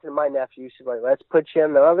 talking to my nephew. She's like, let's put you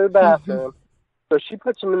in the other bathroom. So she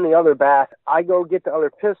puts him in the other bath. I go get the other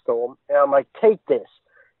pistol, and I'm like, take this.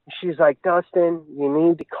 She's like, Dustin, you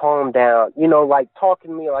need to calm down. You know, like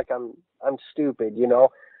talking to me like I'm stupid, you know.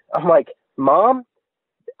 I'm like, Mom,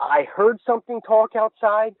 I heard something talk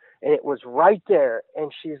outside, and it was right there.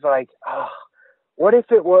 And she's like, what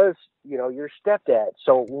if it was, you know, your stepdad?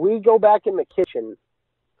 So we go back in the kitchen,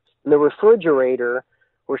 and the refrigerator,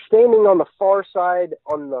 we're standing on the far side,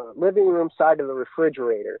 on the living room side of the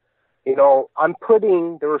refrigerator. You know, I'm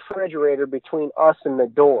putting the refrigerator between us and the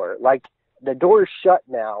door. Like, the door is shut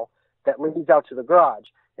now that leads out to the garage.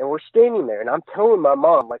 And we're standing there, and I'm telling my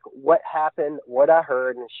mom, like, what happened, what I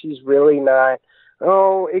heard, and she's really not,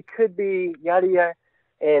 oh, it could be, yada, yada.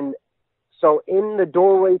 And so in the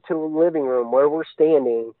doorway to the living room where we're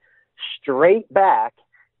standing, straight back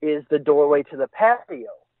is the doorway to the patio.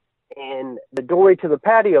 And the doorway to the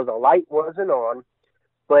patio, the light wasn't on,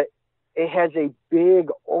 but it has a big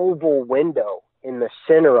oval window in the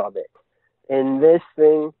center of it. And this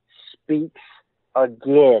thing speaks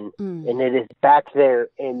again, and it is back there.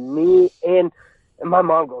 And my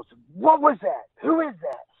mom goes, what was that? Who is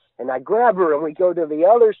that? And I grab her, and we go to the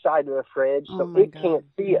other side of the fridge so it can't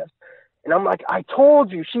see us. And I'm like, I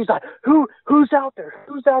told you. She's like, who's out there?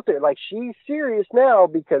 Who's out there? Like, she's serious now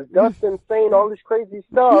because Dustin's saying all this crazy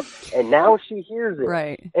stuff, and now she hears it.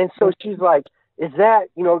 Right. And so she's like, is that,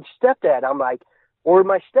 you know, stepdad? I'm like, or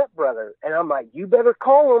my stepbrother? And I'm like, you better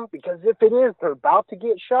call him, because if it is, they're about to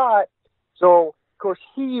get shot. So, of course,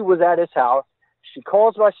 he was at his house. She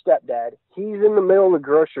calls my stepdad. He's in the middle of the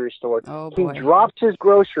grocery store. Oh, he boy. drops his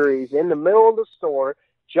groceries in the middle of the store,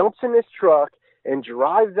 jumps in his truck, and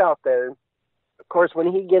drives out there. Of course,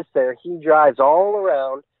 when he gets there, he drives all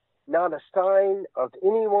around, not a sign of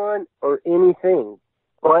anyone or anything.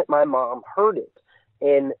 But my mom heard it.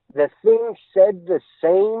 And the thing said the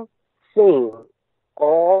same thing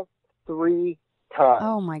all 3 times.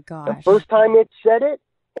 Oh, my gosh. The first time it said it,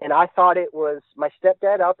 and I thought it was my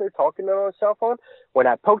stepdad out there talking on his cell phone. When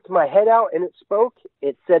I poked my head out and it spoke,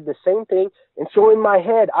 it said the same thing. And so in my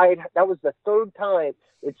head, that was the 3rd time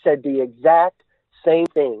it said the exact same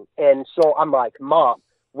thing. And so I'm like, Mom,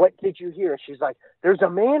 what did you hear? And she's like, there's a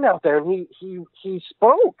man out there, and he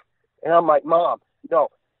spoke. And I'm like, Mom, no.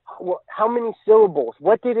 How many syllables?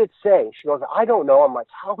 What did it say? She goes, I don't know. I'm like,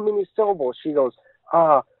 how many syllables? She goes,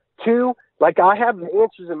 2. Like, I have the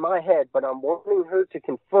answers in my head, but I'm wanting her to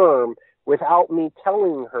confirm without me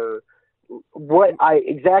telling her what I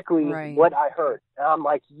heard. And I'm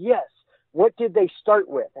like, yes. What did they start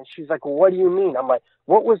with? And she's like, well, what do you mean? I'm like,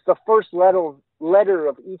 what was the first letter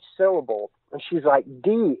of each syllable? And she's like,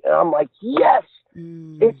 D. And I'm like, yes.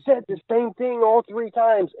 It said the same thing all 3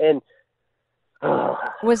 times. And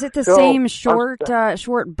was it the same short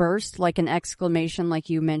burst, like an exclamation, like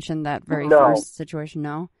you mentioned that very first situation?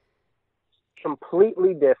 No.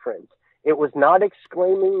 Completely different. It was not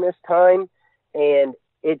exclaiming this time, and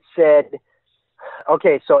it said,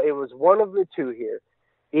 okay, so it was one of the two here.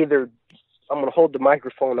 Either, I'm going to hold the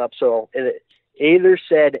microphone up, so it either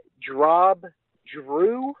said drob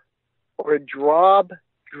drew or drob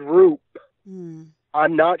droop.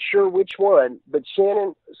 I'm not sure which one, but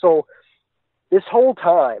Shannon, so this whole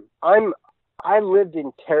time, I lived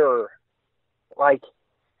in terror. Like,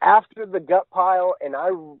 after the gut pile and I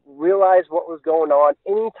realized what was going on,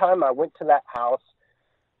 anytime I went to that house,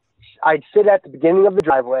 I'd sit at the beginning of the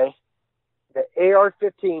driveway, the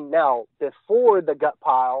AR-15. Now, before the gut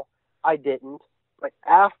pile, I didn't. But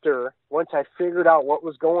after, once I figured out what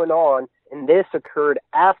was going on, and this occurred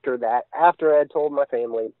after that, after I had told my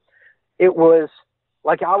family, it was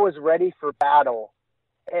like I was ready for battle.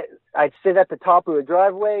 I'd sit at the top of the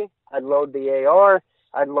driveway. I'd load the AR.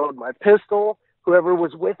 I'd load my pistol. Whoever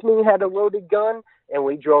was with me had a loaded gun, and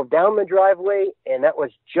we drove down the driveway, and that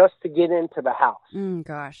was just to get into the house.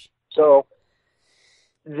 Gosh. So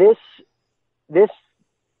this,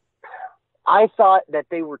 I thought that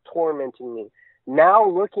they were tormenting me. Now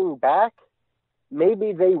looking back,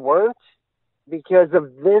 maybe they weren't, because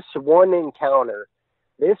of this one encounter,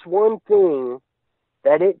 this one thing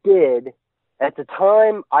that it did. At the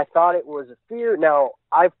time, I thought it was a fear. Now,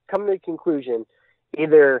 I've come to the conclusion,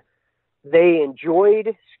 either they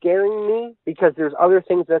enjoyed scaring me, because there's other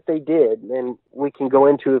things that they did, and we can go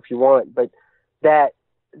into if you want, but that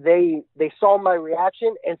they saw my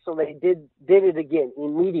reaction, and so they did it again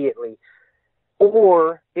immediately.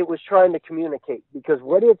 Or it was trying to communicate, because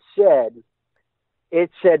what it said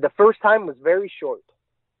the first time was very short.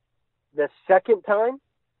 The second time,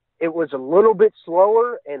 it was a little bit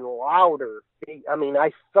slower and louder. I mean,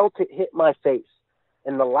 I felt it hit my face.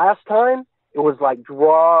 And the last time, it was like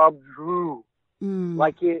draw, drew.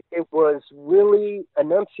 Like it was really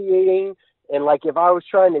enunciating. And like if I was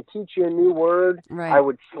trying to teach you a new word, right, I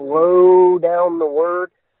would slow down the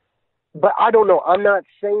word. But I don't know. I'm not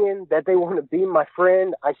saying that they want to be my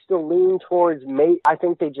friend. I still lean towards mate. I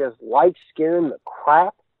think they just like scaring the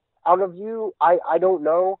crap out of you. I don't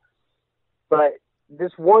know. But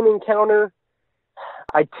this one encounter,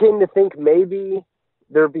 I tend to think maybe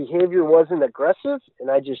their behavior wasn't aggressive,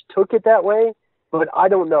 and I just took it that way. But I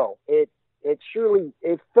don't know. It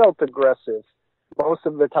felt aggressive most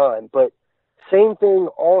of the time. But same thing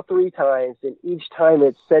all three times, and each time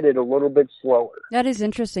it said it a little bit slower. That is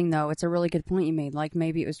interesting, though. It's a really good point you made. Like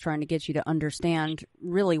maybe it was trying to get you to understand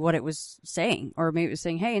really what it was saying, or maybe it was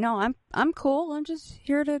saying, "Hey, no, I'm cool. I'm just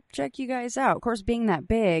here to check you guys out." Of course, being that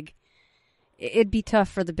big, it'd be tough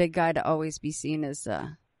for the big guy to always be seen as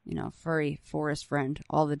furry forest friend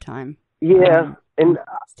all the time. Yeah, and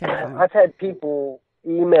I've had people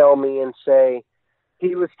email me and say,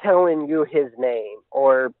 he was telling you his name,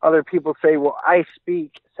 or other people say, well, I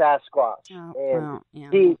speak Sasquatch.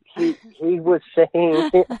 He was saying,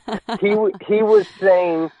 he was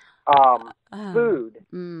saying,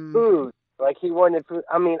 food, like he wanted food.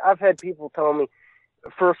 I mean, I've had people tell me,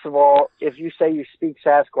 first of all, if you say you speak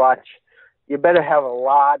Sasquatch, you better have a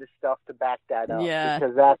lot of stuff to back that up,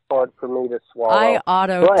 because that's hard for me to swallow. I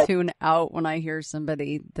auto-tune out when I hear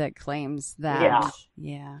somebody that claims that.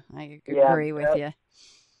 Yeah, I agree with you.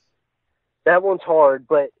 That one's hard,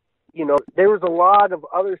 but, there was a lot of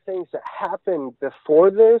other things that happened before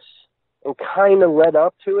this and kind of led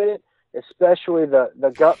up to it, especially the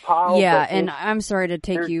gut pile. Yeah, and I'm sorry to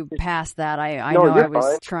take you past that. I know I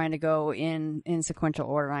was trying to go in sequential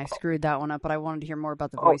order, and I screwed that one up, but I wanted to hear more about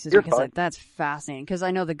the voices, because that's fascinating, because I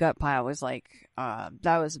know the gut pile was like,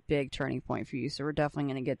 that was a big turning point for you, so we're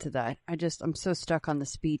definitely going to get to that. I'm so stuck on the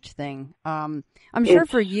speech thing. I'm sure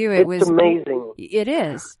for you it was amazing. It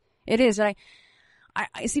is.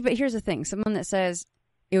 I see, but here's the thing. Someone that says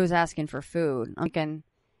it was asking for food, I'm thinking,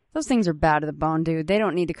 those things are bad to the bone, dude. They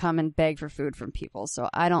don't need to come and beg for food from people. So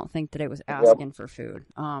I don't think that it was asking for food,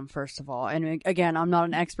 first of all. And again, I'm not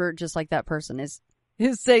an expert, just like that person is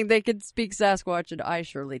saying they could speak Sasquatch, and I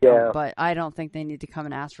surely don't. But I don't think they need to come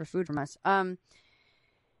and ask for food from us.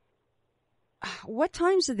 What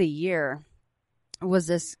times of the year was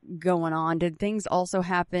this going on? Did things also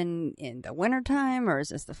happen in the wintertime, or is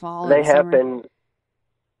this the fall? They happen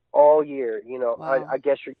all year. Wow. I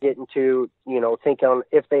guess you're getting to, think on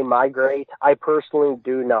if they migrate. I personally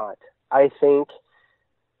do not. I think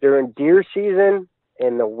during deer season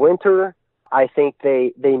in the winter, I think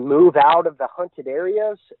they move out of the hunted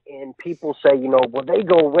areas, and people say, well, they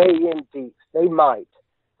go way in deep. They might.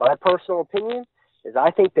 My personal opinion is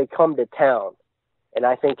I think they come to town. And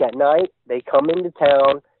I think at night they come into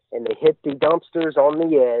town and they hit the dumpsters on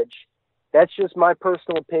the edge. That's just my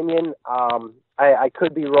personal opinion. I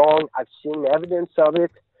could be wrong. I've seen evidence of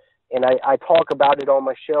it, and I talk about it on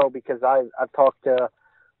my show, because I've talked to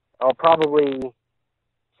probably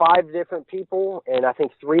 5 different people, and I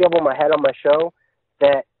think 3 of them I had on my show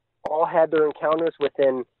that all had their encounters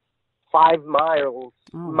within 5 miles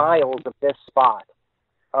of this spot.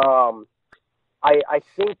 I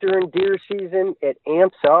think during deer season it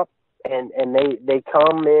amps up, and they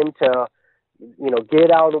come in to,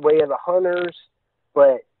 get out of the way of the hunters.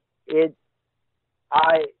 But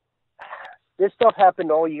this stuff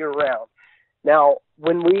happened all year round. Now,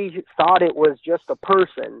 when we thought it was just a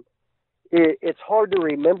person, it's hard to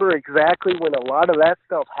remember exactly when a lot of that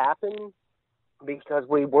stuff happened because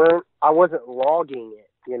I wasn't logging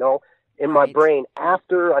it, in my brain.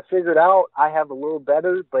 After I figured out, I have a little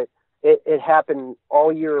better, but it happened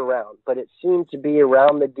all year around. But it seemed to be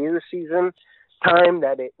around the deer season time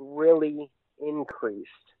that it really increased.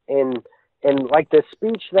 And like the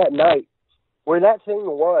speech that night, where that thing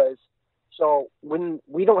was, so when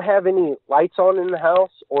we don't have any lights on in the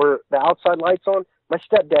house or the outside lights on, my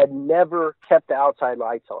stepdad never kept the outside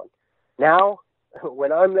lights on. Now,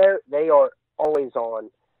 when I'm there, they are always on.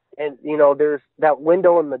 And, there's that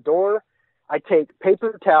window in the door. I take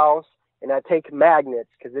paper towels and I take magnets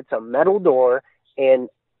because it's a metal door. And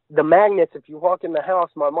the magnets, if you walk in the house,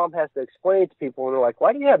 my mom has to explain it to people. And they're like,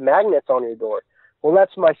 why do you have magnets on your door? Well,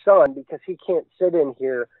 that's my son because he can't sit in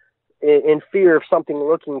here in fear of something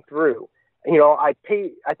looking through. I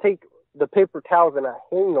take the paper towels and I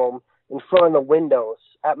hang them in front of the windows.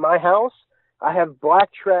 At my house, I have black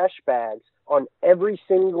trash bags on every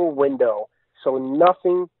single window so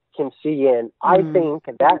nothing can see in. I think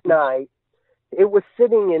that night it was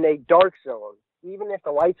sitting in a dark zone. Even if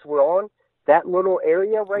the lights were on, that little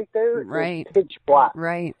area right there is pitch black.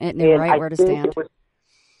 Right. It knew right where to stand.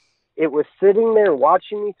 It was sitting there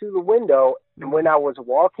watching me through the window. And when I was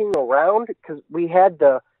walking around, because we had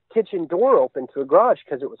the kitchen door open to the garage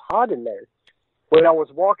because it was hot in there. When I was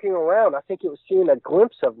walking around, I think it was seeing a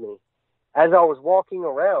glimpse of me as I was walking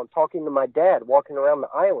around, talking to my dad, walking around the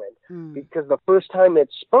island. Because the first time it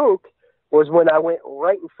spoke was when I went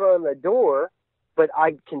right in front of the door, but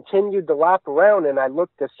I continued to lap around and I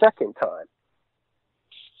looked the second time.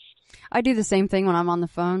 I do the same thing when I'm on the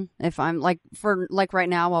phone. If I'm like right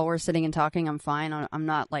now while we're sitting and talking, I'm fine. I'm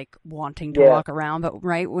not like wanting to walk around, but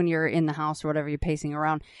right when you're in the house or whatever, you're pacing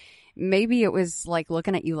around. Maybe it was like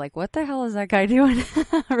looking at you like, what the hell is that guy doing?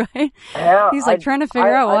 Right? Yeah, he's like trying to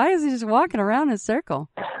figure out why is he just walking around in a circle?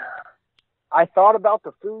 I thought about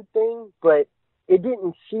the food thing, but it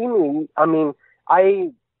didn't see me. I mean,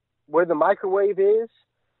 where the microwave is,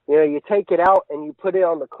 you take it out and you put it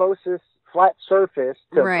on the closest flat surface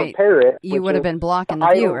to prepare it. You would have been blocking the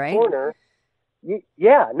view, right? Corner.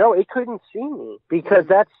 No, it couldn't see me because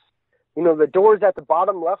that's, the door's at the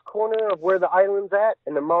bottom left corner of where the island's at,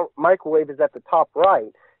 and the microwave is at the top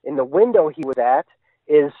right. And the window he was at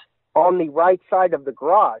is on the right side of the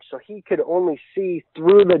garage, so he could only see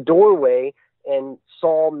through the doorway and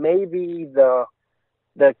saw maybe the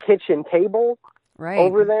kitchen table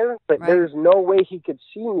over there, but there's no way he could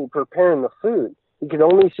see me preparing the food. He could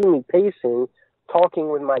only see me pacing,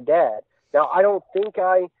 talking with my dad. Now, I don't think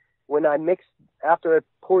after I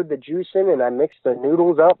poured the juice in and I mixed the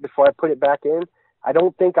noodles up before I put it back in, I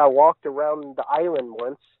don't think I walked around the island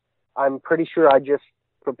once. I'm pretty sure I just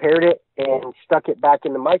prepared it and stuck it back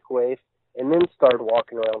in the microwave and then started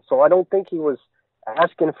walking around. So I don't think he was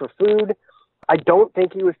asking for food. I don't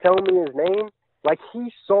think he was telling me his name. Like,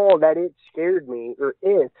 he saw that it scared me, or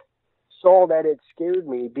it saw that it scared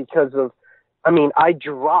me because of, I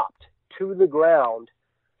dropped to the ground,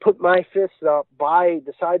 put my fists up by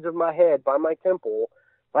the sides of my head, by my temple,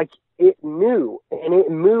 like it knew, and it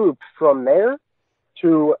moved from there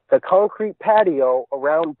to the concrete patio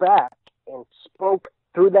around back and spoke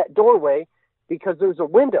through that doorway because there's a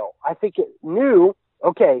window. I think it knew,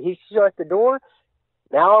 okay, he shut the door.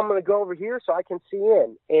 Now I'm going to go over here so I can see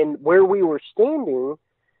in. And where we were standing,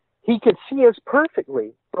 he could see us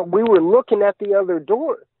perfectly, but we were looking at the other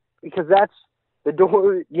door because that's the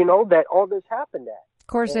door, that all this happened at. Of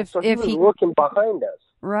course, and if he was looking behind us.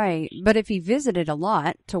 Right. But if he visited a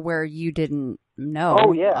lot to where you didn't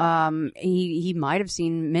know, he might have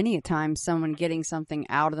seen many a time someone getting something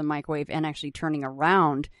out of the microwave and actually turning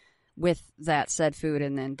around with that said food,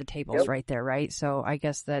 and then the table's right there, right? So I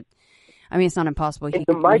guess that, it's not impossible.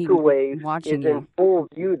 The microwave watching is in full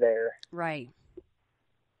view there. Right.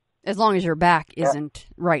 As long as your back isn't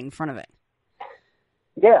right in front of it.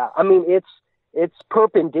 Yeah, it's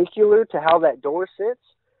perpendicular to how that door sits.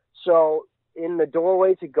 So in the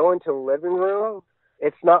doorway to go into the living room,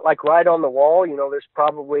 it's not like right on the wall. There's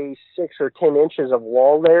probably 6 or 10 inches of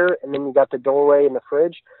wall there, and then you got the doorway and the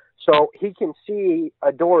fridge. So he can see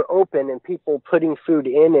a door open and people putting food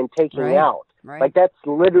in and taking out. Right. Like, that's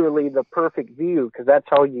literally the perfect view because that's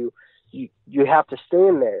how you have to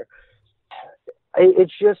stand there.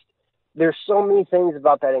 It's just, there's so many things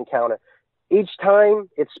about that encounter. Each time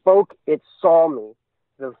it spoke, it saw me.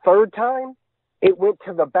 The third time, it went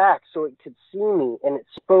to the back so it could see me, and it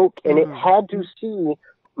spoke, and it had to see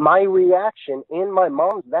my reaction and my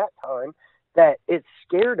mom's that time that it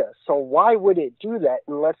scared us. So why would it do that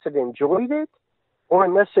unless it enjoyed it? or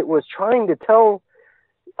unless it was trying to tell,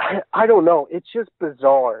 I don't know. It's just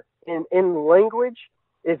bizarre. In language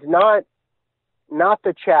is not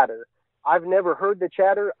the chatter. I've never heard the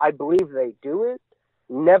chatter. I believe they do it.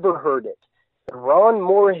 Never heard it. Ron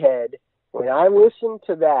Moorhead, when I listen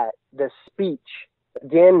to that, the speech,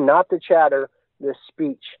 again, not the chatter, the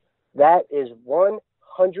speech, that is 100%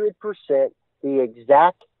 the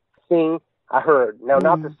exact thing I heard. Now,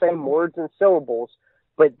 not the same words and syllables,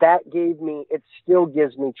 but that it still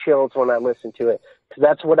gives me chills when I listen to it. Because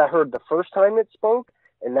that's what I heard the first time it spoke,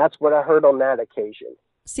 and that's what I heard on that occasion.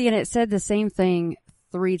 See, and it said the same thing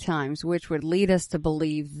 3 times, which would lead us to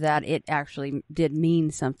believe that it actually did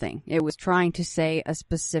mean something. It was trying to say a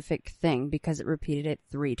specific thing because it repeated it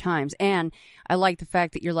 3 times. And I like the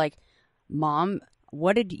fact that you're like, Mom,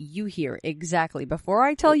 what did you hear exactly? Before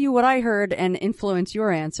I tell you what I heard and influence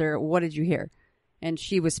your answer, what did you hear? And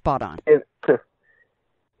she was spot on.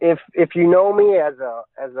 If you know me as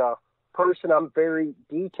a person, I'm very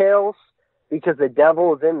details, because the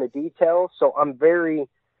devil is in the details. So I'm very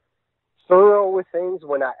thorough with things.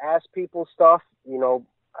 When I ask people stuff,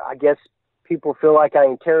 I guess people feel like I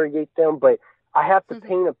interrogate them, but I have to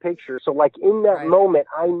paint a picture. So like in that moment,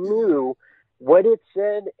 I knew what it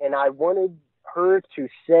said, and I wanted her to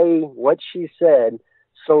say what she said,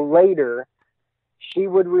 so later she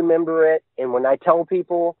would remember it. And when I tell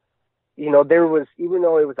people, there was, even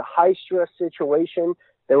though it was a high stress situation,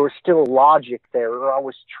 there was still logic there, or I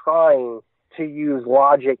was trying to use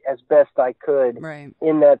logic as best I could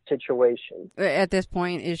in that situation. At this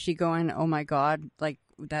point, is she going, oh my God, like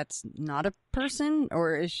that's not a person?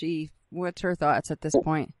 Or is she, what's her thoughts at this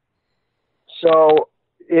point? So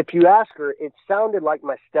if you ask her, it sounded like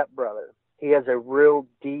my stepbrother. He has a real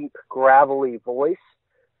deep, gravelly voice,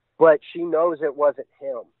 but she knows it wasn't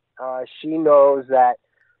him. She knows that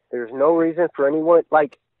there's no reason for anyone,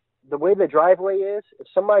 like the way the driveway is, if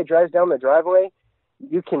somebody drives down the driveway,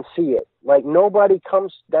 you can see it. Like nobody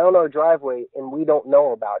comes down our driveway and we don't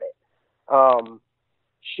know about it.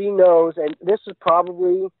 She knows, and this is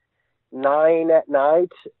probably 9 at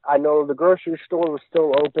night. I know the grocery store was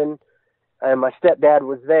still open and my stepdad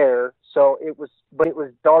was there. So it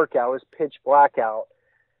was dark out. It was pitch black out.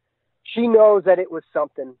 She knows that it was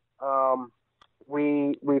something.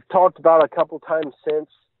 We've talked about it a couple times since,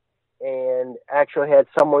 and actually had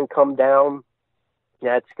someone come down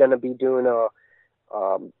that's going to be doing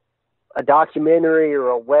a documentary or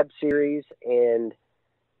a web series. And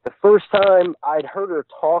the first time I'd heard her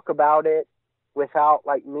talk about it without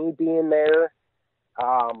like me being there,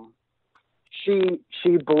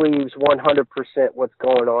 she believes 100% what's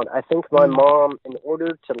going on. I think my mom, in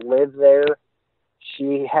order to live there,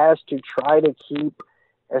 she has to try to keep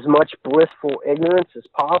as much blissful ignorance as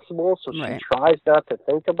possible. So she tries not to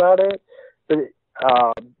think about it. But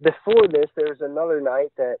before this, there's another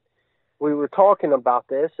night that we were talking about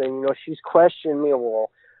this, and, she's questioning me,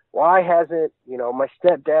 well, why hasn't, my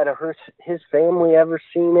stepdad or his family ever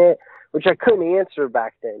seen it? Which I couldn't answer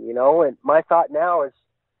back then, and my thought now is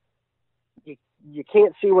you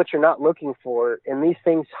can't see what you're not looking for, and these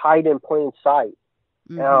things hide in plain sight.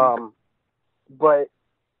 But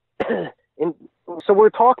and so we're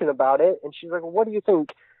talking about it, and she's like, well, what do you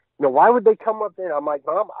think? Why would they come up there? I'm like,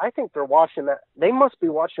 Mom, I think they're watching that. They must be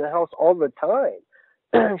watching the house all the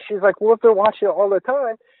time. She's like, well, if they're watching it all the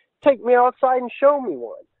time, take me outside and show me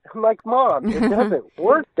one. I'm like, Mom, it doesn't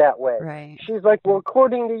work that way. Right. She's like, well,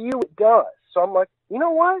 according to you, it does. So I'm like, you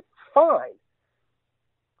know what? Fine.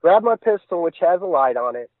 Grab my pistol, which has a light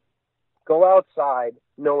on it, go outside,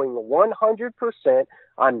 knowing 100%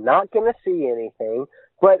 I'm not going to see anything.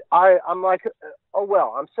 But I'm like, oh,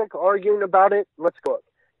 well, I'm sick of arguing about it. Let's go.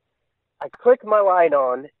 I click my light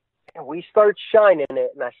on, and we start shining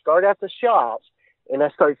it, and I start at the shots, and I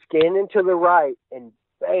start scanning to the right, and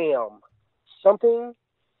bam, something.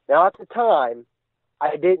 Now, at the time,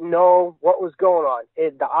 I didn't know what was going on.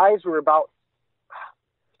 The eyes were about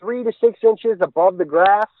 3 to 6 inches above the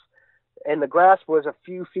grass, and the grass was a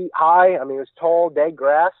few feet high. I mean, it was tall, dead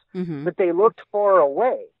grass, but they looked far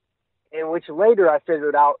away, in which later I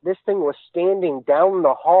figured out this thing was standing down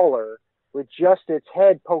the holler with just its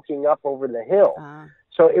head poking up over the hill.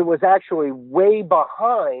 So it was actually way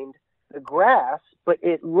behind the grass, but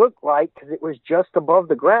it looked like, because it was just above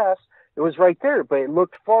the grass, it was right there, but it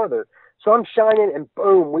looked farther. So I'm shining, and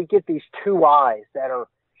boom, we get these 2 eyes that are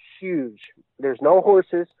huge. There's no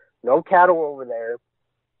horses, no cattle over there.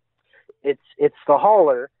 It's the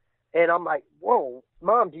holler, and I'm like, whoa,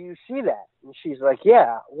 Mom, do you see that? And she's like,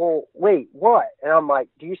 yeah. Well, wait, what? And I'm like,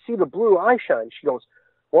 do you see the blue eye shine? She goes,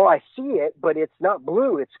 well, I see it, but it's not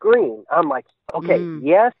blue, it's green. I'm like, okay,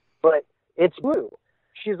 yes, but it's blue.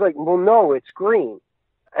 she's like, well, no, it's green.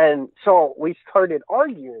 And so we started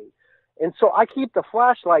arguing. And so I keep the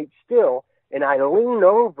flashlight still, and I lean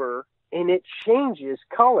over, and it changes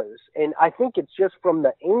colors. And I think it's just from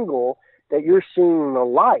the angle that you're seeing the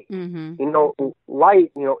light. Mm-hmm. You know,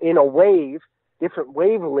 light, you know, in a wave, different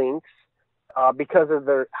wavelengths, because of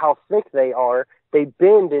how thick they are, they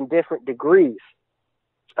bend in different degrees.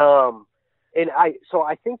 And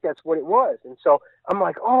I think that's what it was. And so I'm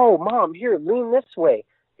like, oh, Mom, here, lean this way.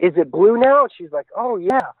 Is it blue now? And she's like, oh,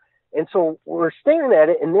 yeah. And so we're staring at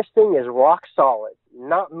it, and this thing is rock solid,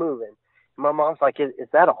 not moving. My mom's like, is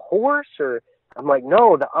that a horse? Or I'm like,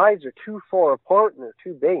 no, the eyes are too far apart and they're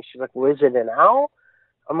too big. She's like, well, is it an owl?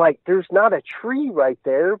 I'm like, there's not a tree right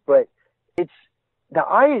there, but the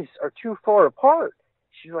eyes are too far apart.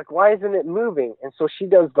 She's like, why isn't it moving? And so she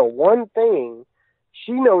does the one thing.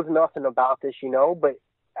 She knows nothing about this, you know, but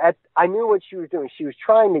I knew what she was doing. She was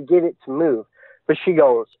trying to get it to move. But she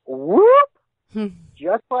goes, whoop,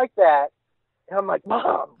 just like that. And I'm like,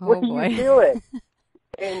 Mom, what are you doing?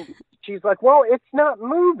 And she's like, well, it's not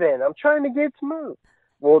moving. I'm trying to get it to move.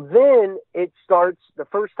 Well, then it starts, the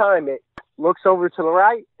first time it looks over to the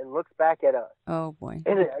right and looks back at us. Oh, boy.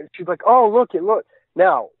 And she's like, oh, look.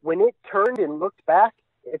 Now, when it turned and looked back,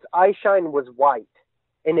 its eye shine was white.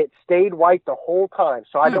 And it stayed white the whole time.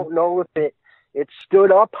 So I don't know if it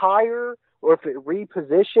stood up higher or if it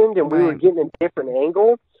repositioned and we were getting a different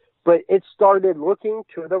angle. But it started looking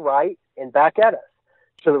to the right and back at us,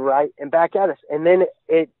 to the right and back at us. And then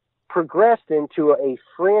it progressed into a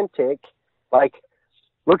frantic, like,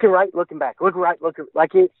 looking right, looking back, looking right, looking,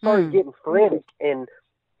 like it started getting frantic. And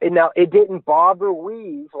now it didn't bob or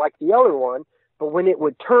weave like the other one, but when it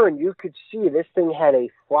would turn, you could see this thing had a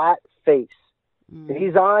flat face.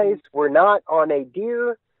 These eyes were not on a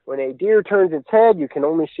deer. When a deer turns its head, you can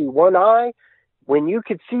only see one eye. When you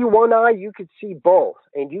could see one eye, you could see both.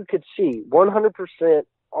 And you could see 100%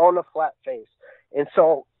 on a flat face. And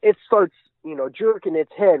so it starts, you know, jerking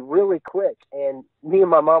its head really quick. And me and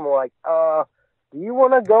my mom were like, do you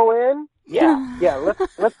want to go in? Yeah,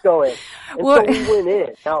 let's go in. And so we went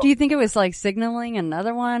in. Now, do you think it was like signaling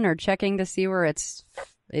another one or checking to see where its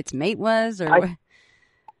mate was? Or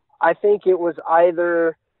I think it was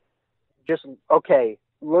either just, okay,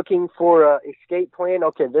 looking for a escape plan.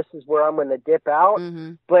 Okay, this is where I'm going to dip out.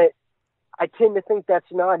 Mm-hmm. But I tend to think that's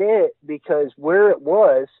not it, because where it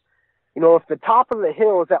was, you know, if the top of the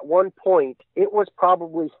hill is at one point, it was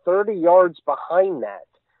probably 30 yards behind that.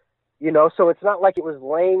 You know, so it's not like it was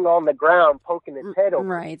laying on the ground poking its head over.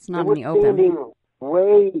 Right, it's not in the open.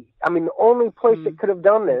 I mean, the only place it could have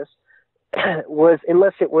done this was,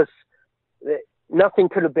 unless it was, nothing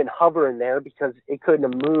could have been hovering there, because it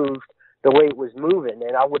couldn't have moved the way it was moving.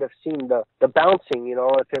 And I would have seen the bouncing, you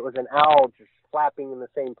know, if it was an owl just flapping in the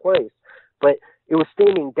same place. But it was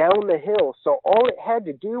standing down the hill, so all it had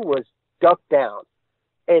to do was duck down.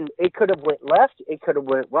 And it could have went left, it could have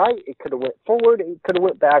went right, it could have went forward, it could have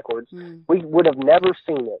went backwards. We would have never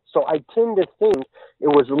seen it. So I tend to think it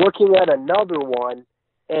was looking at another one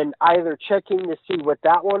and either checking to see what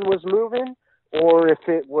that one was moving, or if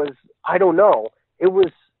it was, I don't know.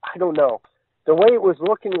 I don't know. The way it was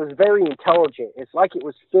looking was very intelligent. It's like it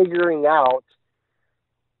was figuring out.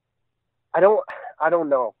 I don't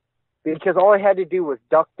know. Because all I had to do was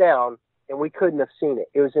duck down, and we couldn't have seen it.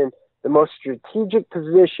 It was in the most strategic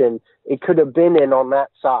position it could have been in on that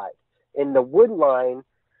side. And the wood line,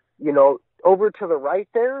 you know, over to the right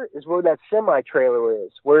there is where that semi-trailer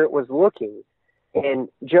is, where it was looking. And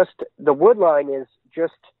just the wood line is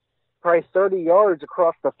just probably 30 yards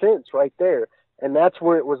across the fence right there. And that's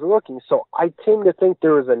where it was looking. So I tend to think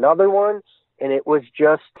there was another one, and it was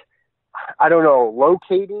just, I don't know,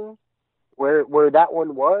 locating where that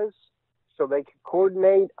one was so they could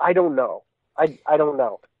coordinate. I don't know. I don't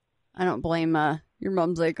know. I don't blame your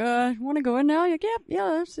mom's like, want to go in now? You're like, yeah,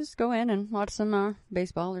 let's just go in and watch some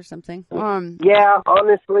baseball or something. Yeah,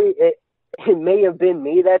 honestly, it may have been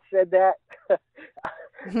me that said that.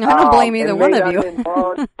 I don't blame either one of you.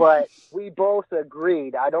 Wrong, but we both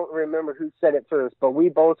agreed. I don't remember who said it first, but we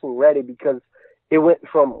both were ready, because it went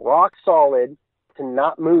from rock solid to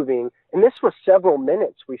not moving. And this was several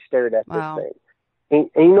minutes we stared at this thing. And,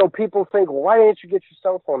 you know, people think, well, why didn't you get your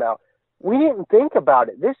cell phone out? We didn't think about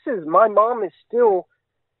it. My mom is still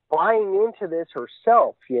buying into this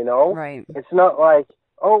herself, you know? Right. It's not like,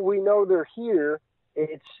 oh, we know they're here.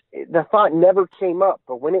 The thought never came up,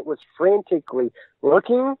 but when it was frantically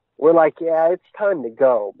looking, we're like, yeah, it's time to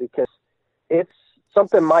go, because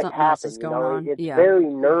something might happen. You know, it's very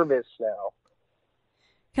nervous now.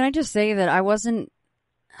 Can I just say that I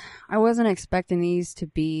I wasn't expecting these to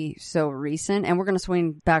be so recent, and we're going to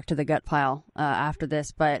swing back to the gut pile after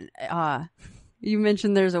this, but you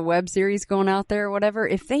mentioned there's a web series going out there or whatever.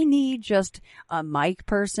 If they need just a mic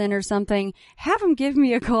person or something, have them give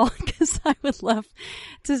me a call, because I would love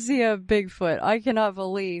to see a Bigfoot. I cannot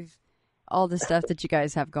believe all the stuff that you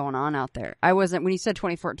guys have going on out there. When you said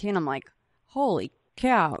 2014, I'm like, holy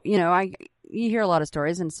cow. You know, you hear a lot of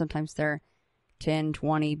stories, and sometimes they're 10,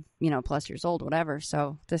 20, plus years old, whatever.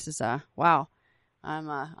 So this is wow.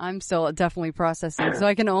 I'm still definitely processing. So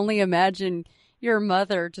I can only imagine your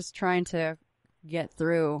mother just trying to get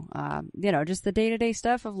through, just the day-to-day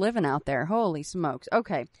stuff of living out there. Holy smokes.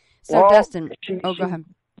 Okay. So Dustin, go ahead.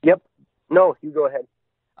 Yep. No, you go ahead.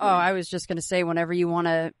 Oh, I was just going to say, whenever you want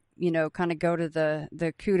to, kind of go to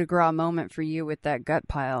the coup de grace moment for you with that gut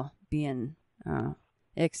pile being,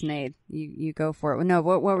 ixnayed, you go for it. No,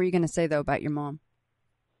 what were you going to say though about your mom?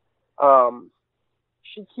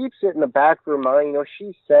 She keeps it in the back of her mind.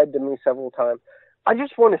 She said to me several times, I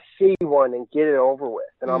just want to see one and get it over with.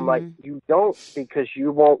 And I'm like, you don't, because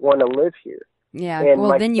you won't want to live here. Yeah. And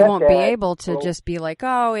well, then you won't be able to just be like,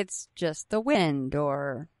 oh, it's just the wind,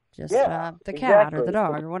 or just the cat or the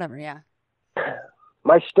dog or whatever. Yeah.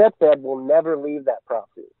 My stepdad will never leave that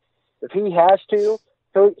property. If he has to,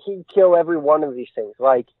 he'd kill every one of these things.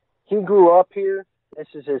 Like, he grew up here. This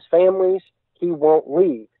is his family's. He won't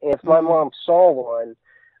leave. And if my mom saw one,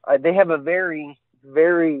 they have a very,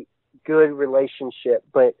 very good relationship.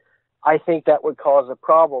 But I think that would cause a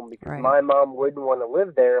problem, because my mom wouldn't want to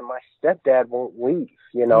live there, and my stepdad won't leave,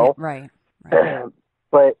 Yeah, right.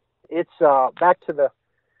 But it's back to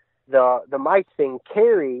the Mike thing.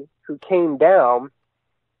 Kerry, who came down,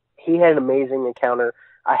 he had an amazing encounter.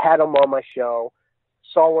 I had him on my show.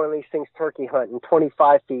 Saw one of these things turkey hunting,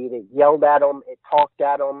 25 feet. It yelled at him. It talked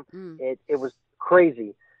at him. It was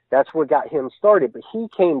crazy. That's what got him started. But he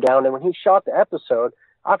came down, and when he shot the episode,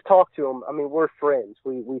 I've talked to him. I mean, we're friends.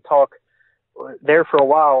 We talk there for a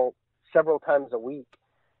while, several times a week.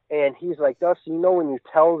 And he's like, Dusty, when you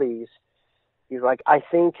tell these, he's like, I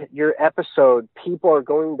think your episode, people are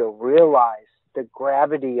going to realize the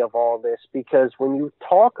gravity of all this, because when you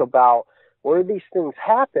talk about where these things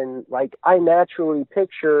happen, like, I naturally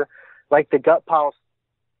picture, like, the gut pile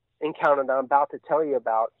encounter that I'm about to tell you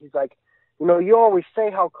about. He's like, you always say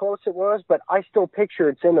how close it was, but I still picture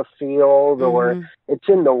it's in a field or it's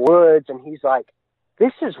in the woods. And he's like,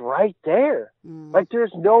 this is right there. Like,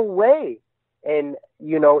 there's no way. And,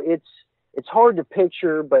 it's hard to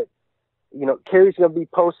picture, but, Carrie's going to be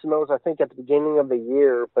posting those, I think, at the beginning of the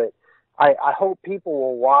year. But I hope people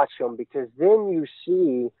will watch them, because then you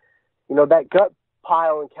see, that gut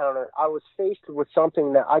pile encounter, I was faced with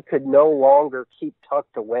something that I could no longer keep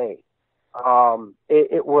tucked away.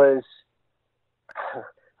 It was,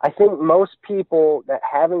 I think most people that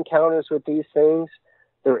have encounters with these things,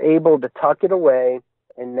 they're able to tuck it away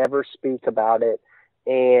and never speak about it.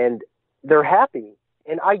 And they're happy.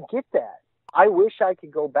 And I get that. I wish I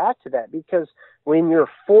could go back to that, because when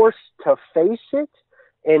you're forced to face it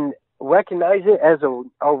and recognize it as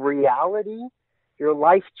a reality, your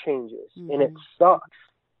life changes. And it sucks,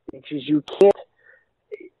 because you can't,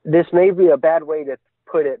 this may be a bad way to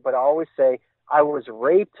put it, but I always say, I was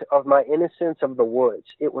raped of my innocence of the woods.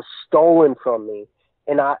 It was stolen from me.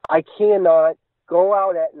 And I cannot go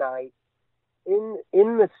out at night in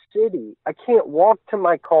the city. I can't walk to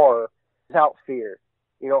my car without fear.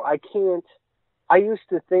 I can't. I used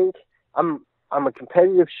to think I'm a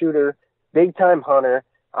competitive shooter, big time hunter.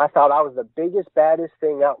 I thought I was the biggest, baddest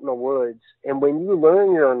thing out in the woods. And when you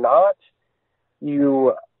learn you're not,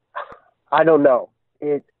 I don't know.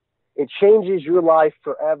 It changes your life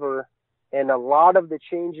forever. And a lot of the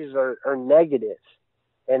changes are negative.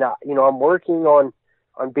 And, I'm working on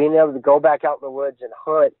being able to go back out in the woods and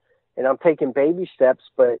hunt, and I'm taking baby steps,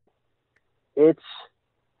 but it's,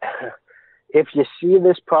 if you see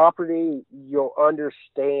this property, you'll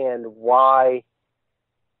understand why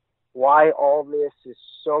all this is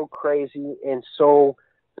so crazy and so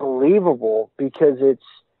believable, because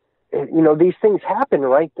these things happen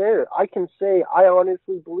right there. I can say, I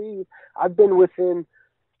honestly believe I've been within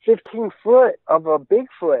 15 foot of a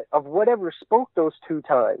Bigfoot, of whatever spoke those 2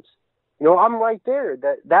 times. I'm right there.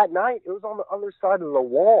 That night, it was on the other side of the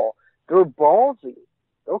wall. They're ballsy.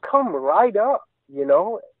 They'll come right up,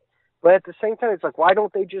 But at the same time, it's like, why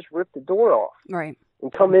don't they just rip the door off? Right.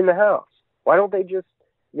 And come in the house? Why don't they just,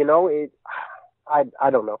 I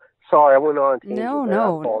don't know. Sorry, I went on a tangent.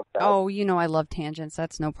 No. Oh, I love tangents.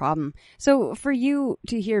 That's no problem. So for you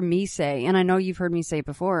to hear me say, and I know you've heard me say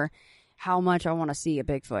before, how much I want to see a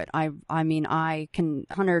Bigfoot. I mean, I can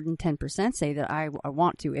 110% say that I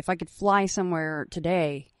want to. If I could fly somewhere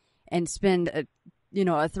today and spend,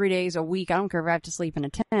 3 days, a week, I don't care if I have to sleep in a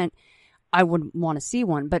tent, I wouldn't want to see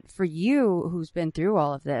one. But for you, who's been through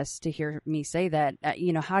all of this, to hear me say that,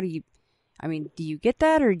 how do you, do you get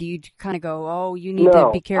that, or do you kind of go, oh, you need to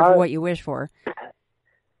be careful what you wish for?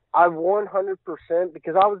 I 100%,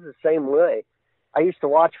 because I was the same way. I used to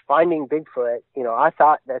watch Finding Bigfoot. I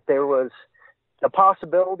thought that there was the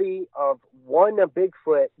possibility of a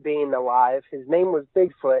Bigfoot being alive. His name was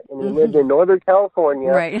Bigfoot, and he lived in Northern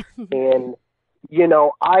California. Right. And,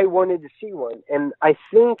 I wanted to see one. And I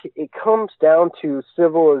think it comes down to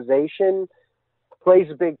civilization plays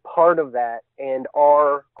a big part of that, and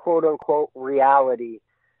our quote-unquote reality,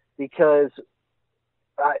 because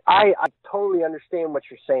I totally understand what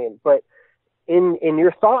you're saying, but in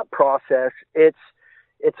your thought process,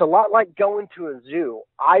 it's a lot like going to a zoo.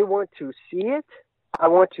 I want to see it, I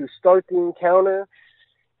want to start the encounter,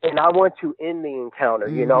 and I want to end the encounter.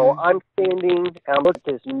 I'm standing and I look at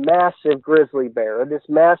this massive grizzly bear, this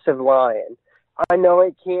massive lion. I know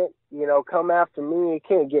it can't, come after me. It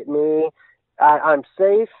can't get me. I'm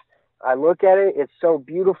safe. I look at it. It's so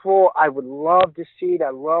beautiful. I would love to see it.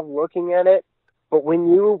 I love looking at it. But when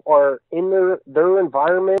you are in their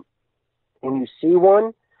environment and you see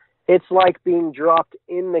one, it's like being dropped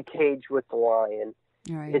in the cage with the lion.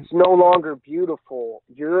 Right. It's no longer beautiful.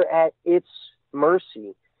 You're at its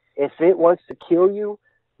mercy. If it wants to kill you,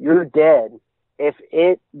 you're dead. If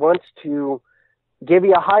it wants to give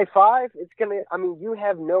you a high five, you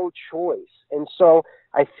have no choice. And so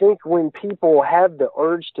I think when people have the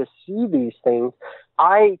urge to see these things,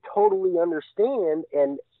 I totally understand.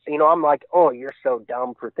 And, I'm like, oh, you're so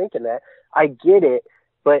dumb for thinking that. I get it.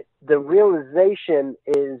 But the realization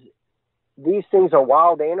is these things are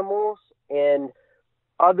wild animals, and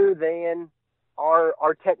other than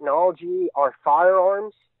our technology, our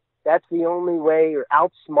firearms, that's the only way, or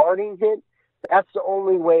outsmarting it, that's the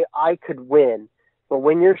only way I could win. But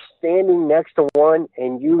when you're standing next to one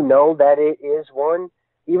and you know that it is one,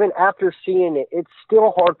 even after seeing it, it's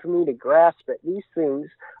still hard for me to grasp that these things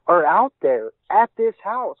are out there at this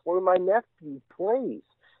house where my nephew plays.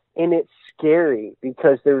 And it's scary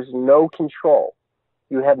because there's no control.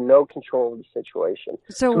 You have no control of the situation.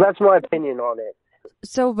 So that's my opinion on it.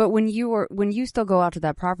 So, but when you still go out to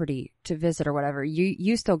that property to visit or whatever,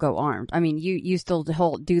 you still go armed. You still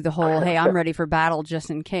do the whole, hey, I'm ready for battle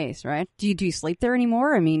just in case, right? Do you sleep there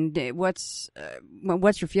anymore? What's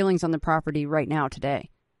your feelings on the property right now today?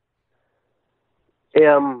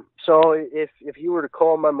 So if you were to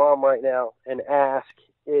call my mom right now and ask,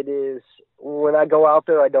 it is, when I go out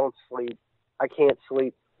there, I don't sleep. I can't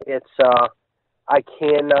sleep. It's, I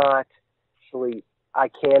cannot sleep. I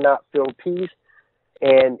cannot feel peace.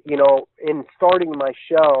 And, in starting my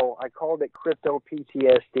show, I called it crypto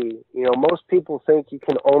PTSD. Most people think you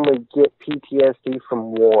can only get PTSD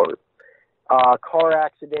from war, car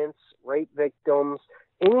accidents, rape victims,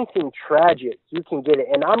 anything tragic, you can get it.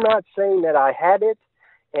 And I'm not saying that I had it,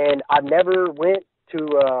 and I never went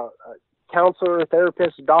to a counselor, a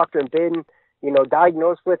therapist, a doctor, and been,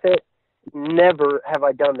 diagnosed with it. Never have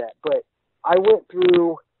I done that. But I went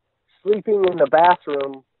through sleeping in the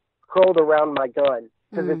bathroom, curled around my gun,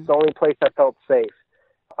 because it's the only place I felt safe.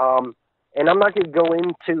 And I'm not going to go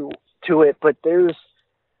into it, but there's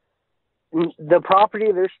the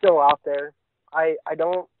property. They're still out there. I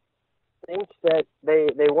don't think that they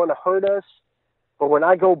want to hurt us, but when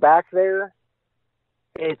I go back there,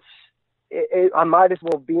 I might as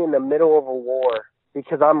well be in the middle of a war,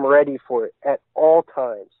 because I'm ready for it at all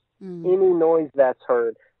times. Any noise that's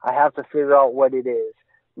heard, I have to figure out what it is.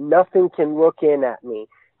 Nothing can look in at me.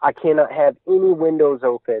 I cannot have any windows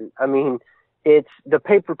open. It's the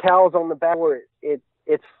paper towels on the back where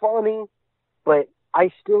it's funny, but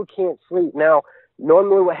I still can't sleep. Now,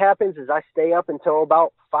 normally what happens is I stay up until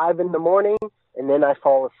about 5 a.m, and then I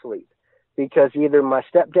fall asleep, because either my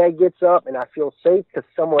stepdad gets up and I feel safe because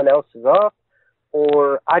someone else is up,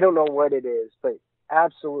 or I don't know what it is. But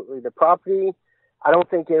absolutely, the property, I don't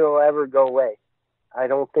think it'll ever go away. I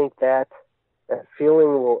don't think that feeling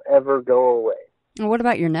will ever go away. What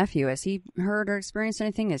about your nephew? Has he heard or experienced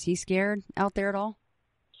anything? Is he scared out there at all?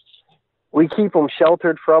 We keep him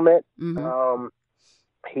sheltered from it.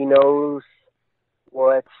 He knows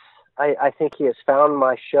I think he has found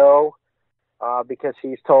my show, because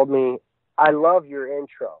he's told me, I love your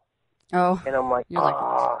intro. Oh. And I'm like, you're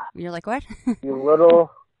like, what? You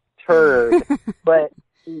little turd. But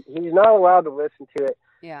he's not allowed to listen to it.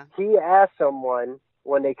 Yeah. He asked someone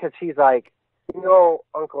one day, because he's like,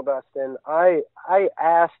 Uncle Dustin, I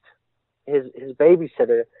asked his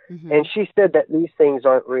babysitter, and she said that these things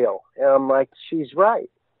aren't real. And I'm like, she's right.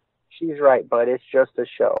 She's right, but it's just a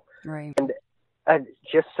show. Right. And And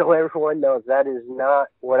just so everyone knows, that is not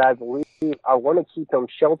what I believe. I want to keep them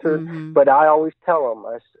sheltered, but I always tell them,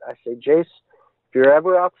 I say, Jace, if you're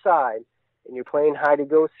ever outside and you're playing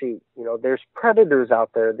hide-and-go-seek, there's predators out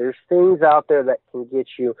there. There's things out there that can get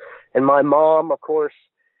you. And my mom, of course,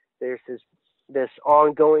 there's this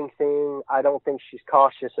ongoing thing. I don't think she's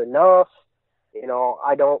cautious enough.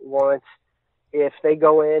 I don't want, if they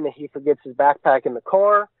go in and he forgets his backpack in the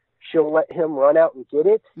car, she'll let him run out and get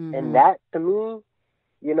it. And that, to me,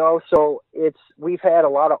 so we've had a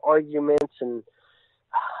lot of arguments, and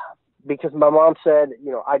because my mom said,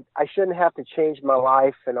 I shouldn't have to change my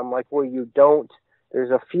life. And I'm like, well, you don't.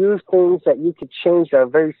 There's a few things that you could change that are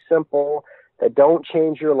very simple, that don't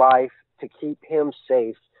change your life, to keep him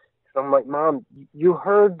safe. So I'm like, Mom, you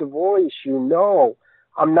heard the voice,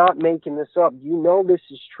 I'm not making this up. This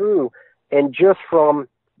is true. And just from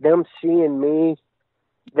them seeing me,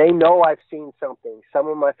 they know I've seen something. Some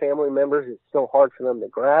of my family members, it's still hard for them to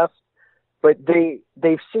grasp, but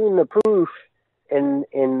they've seen the proof in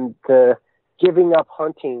the giving up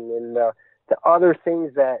hunting and the other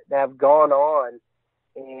things that have gone on.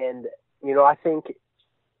 And, I think,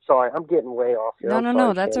 sorry, I'm getting way off here.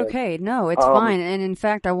 No, that's okay. No, it's fine. And in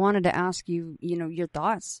fact, I wanted to ask you, your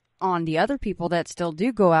thoughts on the other people that still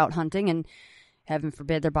do go out hunting, and heaven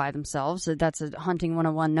forbid they're by themselves. So that's a hunting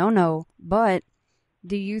 101 no. But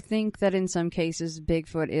do you think that in some cases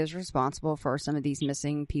Bigfoot is responsible for some of these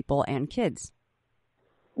missing people and kids?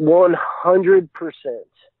 100%.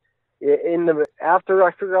 After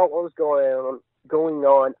I figured out what was going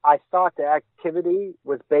on, I thought the activity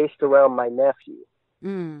was based around my nephew.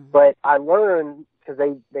 But I learned, because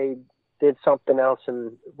they did something else,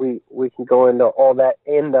 and we can go into all that,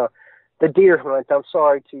 and the deer hunt. I'm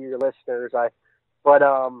sorry to your listeners, but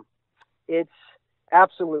it's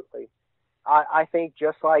absolutely. I think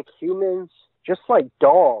just like humans, just like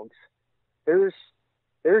dogs, there's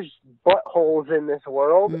buttholes in this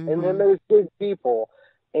world, and then there's good people.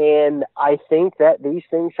 And I think that these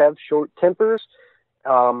things have short tempers.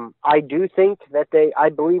 I do think that I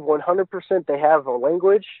believe 100% they have a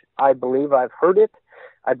language. I believe I've heard it.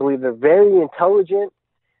 I believe they're very intelligent.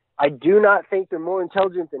 I do not think they're more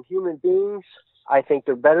intelligent than human beings. I think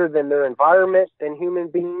they're better than their environment than human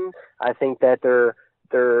beings. I think that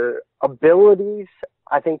their abilities,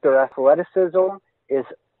 I think their athleticism is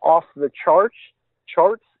off the charts,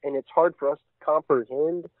 and it's hard for us to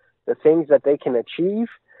comprehend the things that they can achieve,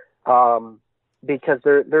 because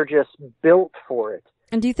they're just built for it.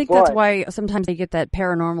 And do you think that's why sometimes they get that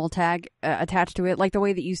paranormal tag attached to it? Like the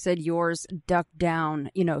way that you said yours ducked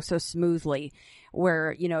down, so smoothly,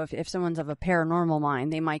 where, if someone's of a paranormal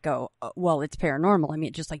mind, they might go, well, it's paranormal. I mean,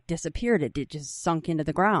 it just disappeared. It just sunk into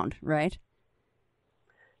the ground, right?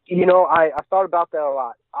 I've thought about that a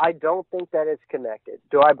lot. I don't think that it's connected.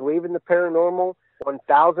 Do I believe in the paranormal?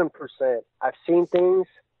 1,000%. I've seen things.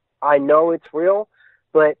 I know it's real,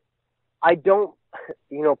 but I don't,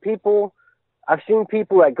 I've seen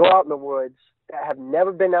people that go out in the woods that have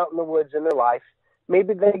never been out in the woods in their life.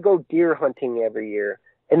 Maybe they go deer hunting every year,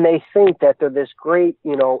 and they think that they're this great,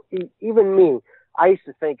 even me, I used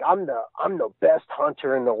to think I'm the best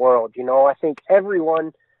hunter in the world. I think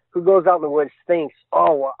everyone who goes out in the woods thinks,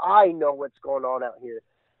 oh, well, I know what's going on out here.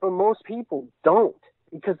 But most people don't,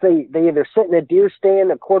 because they either sit in a deer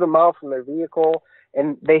stand a quarter mile from their vehicle,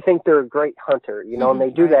 and they think they're a great hunter, and they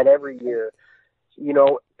do that every year.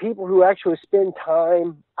 People who actually spend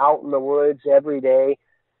time out in the woods every day,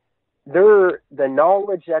 the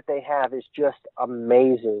knowledge that they have is just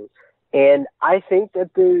amazing. And I think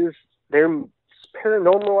that there's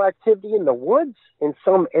paranormal activity in the woods in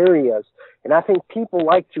some areas. And I think people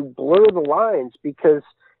like to blur the lines, because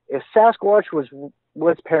if Sasquatch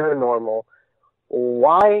was paranormal,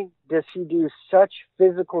 why does he do such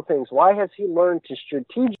physical things? Why has he learned to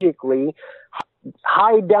strategically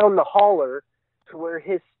hide down the holler to where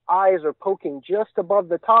his eyes are poking just above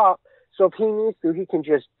the top, so if he needs to, he can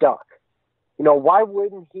just duck? Why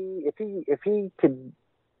wouldn't he, if he could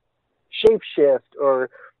shapeshift or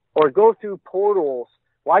go through portals,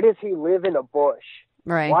 why does he live in a bush?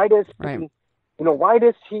 Right. Why does he, why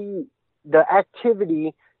does he, the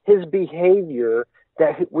activity, his behavior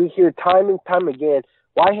that we hear time and time again,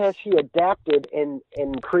 why has he adapted and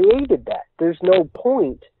created that? There's no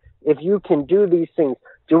point if you can do these things.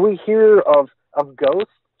 Do we hear of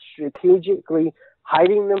ghosts strategically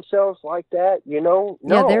hiding themselves like that? No.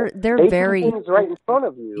 Yeah, they're very, do things right in front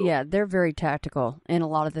of you. Yeah, they're very tactical in a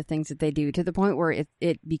lot of the things that they do, to the point where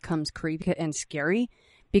it becomes creepy and scary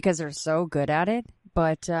because they're so good at it.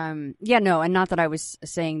 But and not that I was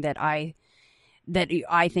saying that I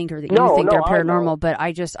think or that you think they're paranormal, but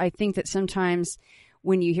I think that sometimes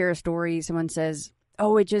when you hear a story, someone says,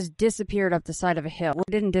 oh, it just disappeared up the side of a hill. Well,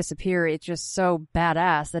 it didn't disappear. It's just so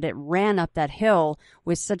badass that it ran up that hill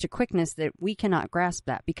with such a quickness that we cannot grasp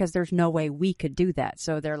that because there's no way we could do that.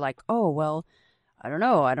 So they're like, oh, well, I don't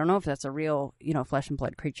know. I don't know if that's a real, flesh and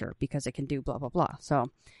blood creature because it can do blah, blah, blah. So,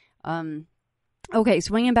 okay,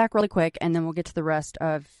 swinging back really quick, and then we'll get to the rest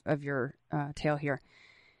of your tale here.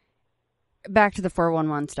 Back to the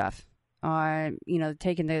 411 stuff.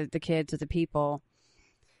 Taking the kids or the people.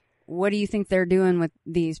 What do you think they're doing with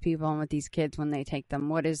these people and with these kids when they take them?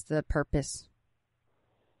 What is the purpose?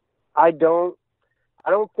 I don't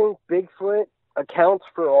think Bigfoot accounts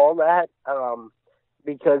for all that,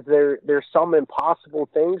 because there's some impossible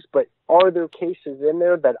things, but are there cases in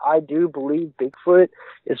there that I do believe Bigfoot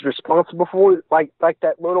is responsible for? Like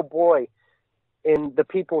that little boy, and the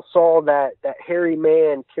people saw that hairy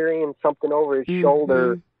man carrying something over his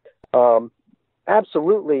shoulder.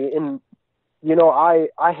 Absolutely. And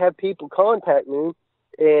I have people contact me,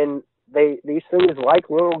 and these things like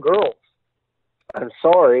little girls. I'm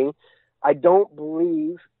sorry. I don't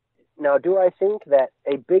believe. Now, do I think that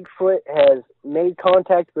a Bigfoot has made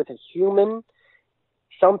contact with a human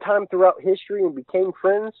sometime throughout history and became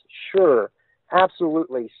friends? Sure.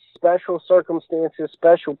 Absolutely. Special circumstances,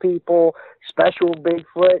 special people, special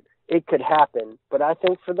Bigfoot, it could happen. But I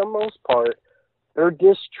think for the most part, their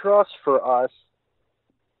distrust for us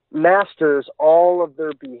masters all of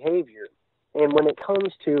their behavior. And when it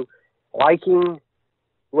comes to liking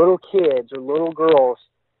little kids or little girls,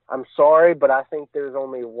 I'm sorry, but I think there's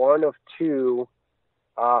only one of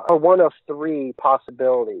three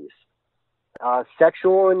possibilities.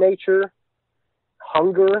 Sexual in nature,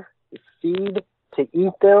 hunger, to feed, to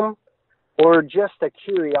eat them, or just a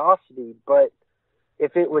curiosity. But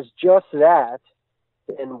if it was just that,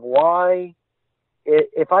 then why?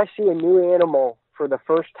 If I see a new animal for the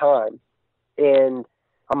first time and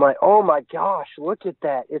I'm like, oh my gosh, look at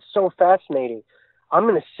that. It's so fascinating. I'm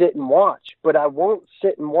going to sit and watch, but I won't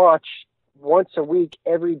sit and watch once a week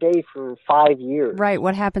every day for 5 years. Right.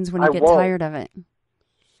 What happens when you get tired of it?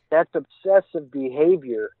 That's obsessive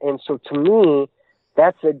behavior. And so to me,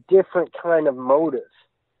 that's a different kind of motive.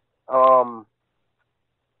 I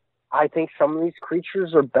think some of these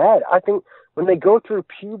creatures are bad. I think when they go through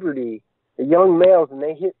puberty, the young males, and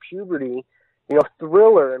they hit puberty,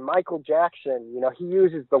 Thriller and Michael Jackson, he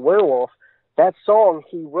uses the werewolf. That song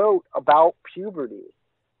he wrote about puberty.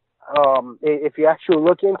 If you actually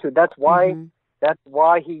look into it, that's why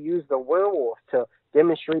he used the werewolf to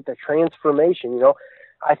demonstrate the transformation.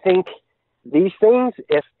 I think these things,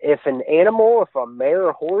 if an animal, if a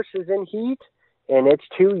mare horse is in heat and it's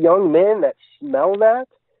two young men that smell that,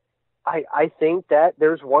 I think that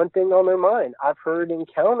there's one thing on their mind. I've heard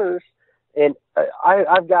encounters, and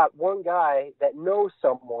I've got one guy that knows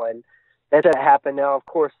someone that happened. Now, of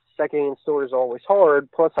course, secondhand story is always hard.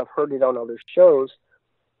 Plus, I've heard it on other shows.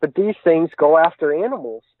 But these things go after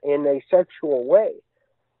animals in a sexual way.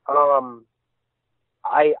 I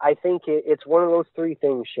think it's one of those three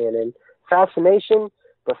things, Shannon. Fascination,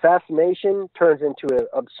 but fascination turns into an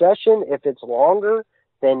obsession if it's longer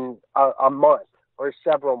than a month or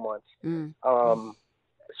several months.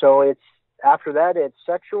 So it's after that, it's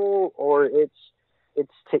sexual or it's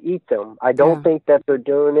to eat them. I don't think that they're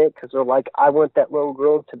doing it because they're like, I want that little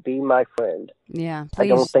girl to be my friend. Yeah, please. I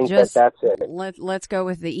don't think that's it. Let's go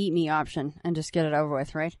with the eat me option and just get it over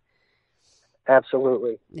with, right?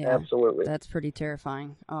 Absolutely. Yeah, absolutely. That's pretty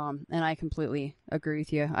terrifying. And I completely agree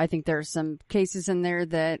with you. I think there's some cases in there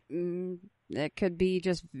that could be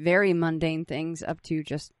just very mundane things up to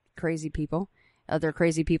just crazy people, other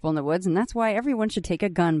crazy people in the woods. And that's why everyone should take a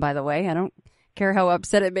gun, by the way. I don't care how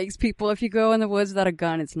upset it makes people. If you go in the woods without a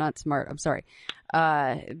gun, it's not smart. I'm sorry.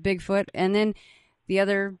 Bigfoot. And then the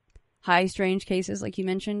other high strange cases, like you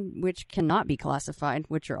mentioned, which cannot be classified,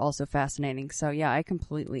 which are also fascinating. So yeah, I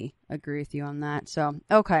completely agree with you on that. So,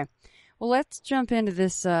 okay. Well, let's jump into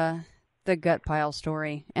this, the gut pile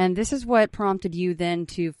story. And this is what prompted you then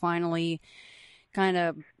to finally kind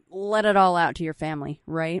of let it all out to your family,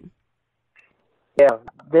 right? Yeah,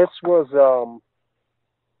 this was,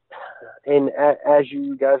 and as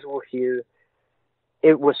you guys will hear,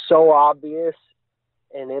 it was so obvious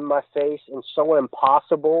and in my face and so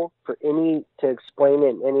impossible for to explain it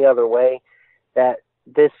in any other way that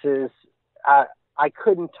this is, I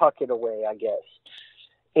couldn't tuck it away, I guess.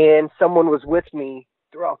 And someone was with me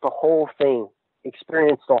throughout the whole thing,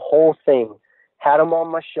 experienced the whole thing, had him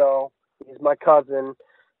on my show. He's my cousin.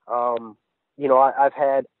 I've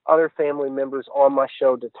had other family members on my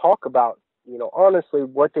show to talk about, honestly,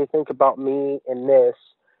 what they think about me and this.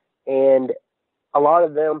 And a lot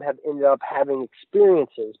of them have ended up having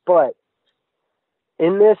experiences. But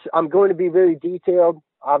In this, I'm going to be very detailed.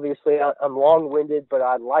 Obviously, I'm long-winded, but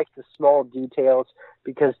I like the small details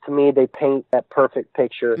because to me they paint that perfect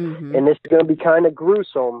picture. Mm-hmm. And this is going to be kind of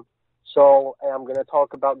gruesome, so I'm going to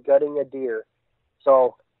talk about gutting a deer.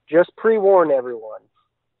 So just pre-warn everyone.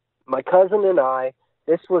 My cousin and I,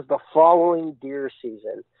 this was the following deer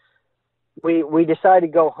season. We decided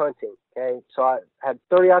to go hunting, okay? So I had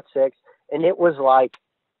 30-06, and it was like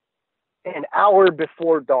an hour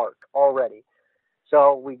before dark already.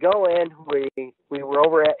 So we go in, we were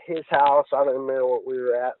over at his house. I don't remember what we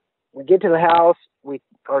were at. We get to the house, we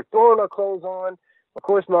are throwing our clothes on. Of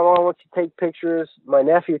course, my mom wants to take pictures. My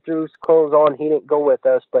nephew threw his clothes on. He didn't go with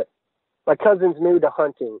us, but my cousin's new to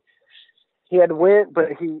hunting. He had went,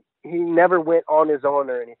 but he never went on his own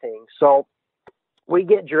or anything. So we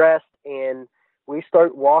get dressed and we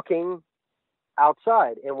start walking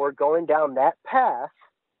outside, and we're going down that path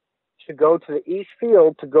to go to the east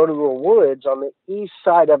field, to go to the woods on the east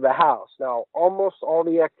side of the house. Now, almost all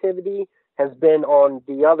the activity has been on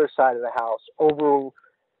the other side of the house, over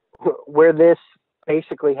where this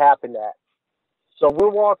basically happened at. So we're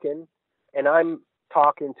walking, and I'm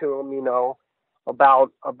talking to him,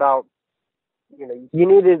 about, you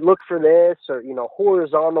need to look for this, or,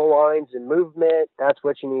 horizontal lines and movement. That's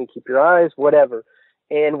what you need to keep your eyes, whatever.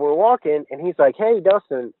 And we're walking, and he's like, hey,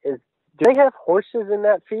 Dustin, do they have horses in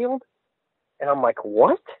that field? And I'm like,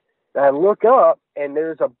 what? And I look up, and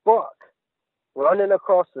there's a buck running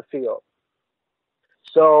across the field.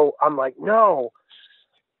 So I'm like, no.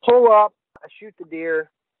 Pull up. I shoot the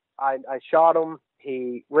deer. I shot him.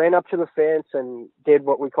 He ran up to the fence and did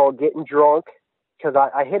what we call getting drunk, because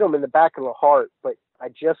I hit him in the back of the heart, but I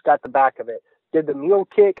just got the back of it. Did the mule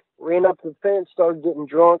kick, ran up to the fence, started getting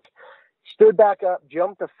drunk, stood back up,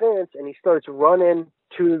 jumped the fence, and he starts running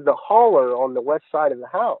to the holler on the west side of the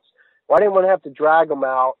house. Well, I didn't want to have to drag him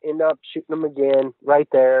out, end up shooting him again right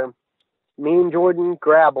there. Me and Jordan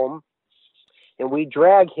grab him, and we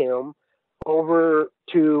drag him over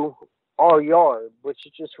to our yard, which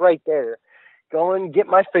is just right there. Go and get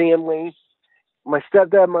my family, my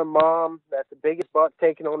stepdad, my mom, that's the biggest buck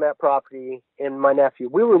taken on that property, and my nephew.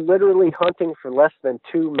 We were literally hunting for less than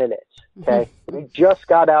 2 minutes, okay? We just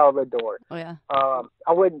got out of the door. Oh, yeah.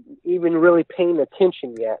 I wasn't even really paying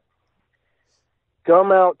attention yet.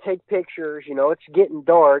 Come out, take pictures, it's getting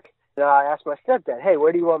dark. And I asked my stepdad, hey,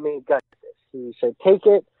 where do you want me to gut this? He said, take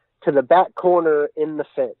it to the back corner in the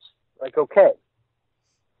fence. Like, okay.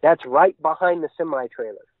 That's right behind the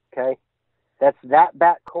semi-trailer, okay? That's that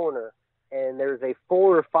back corner. And there's a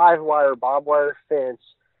 4 or 5 wire barbed wire fence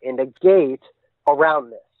and a gate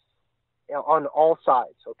around this on all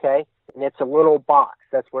sides, okay? And it's a little box.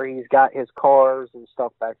 That's where he's got his cars and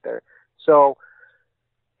stuff back there. So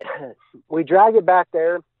we drag it back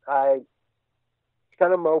there. I cut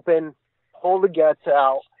them open, pull the guts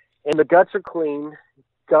out, and the guts are clean.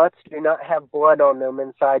 Guts do not have blood on them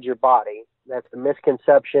inside your body. That's the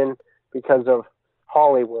misconception because of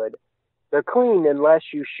Hollywood. They're clean unless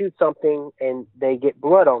you shoot something and they get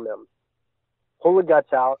blood on them. Pull the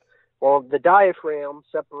guts out. Well, the diaphragm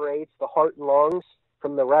separates the heart and lungs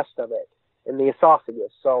from the rest of it, and the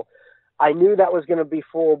esophagus. So I knew that was going to be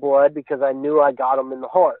full of blood because I knew I got them in the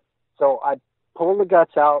heart. So I pulled the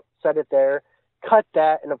guts out, set it there, cut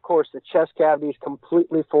that, and of course the chest cavity is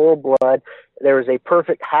completely full of blood. There was a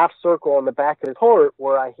perfect half circle on the back of his heart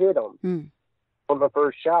where I hit him on the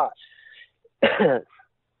first shot.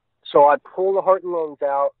 So I pull the heart and lungs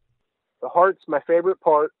out. The heart's my favorite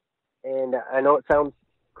part, and I know it sounds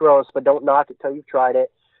gross, but don't knock it till you've tried it.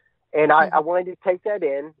 And I wanted to take that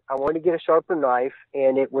in. I wanted to get a sharper knife,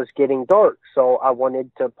 and it was getting dark. So I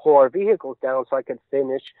wanted to pull our vehicles down so I could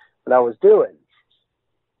finish what I was doing.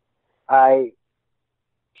 I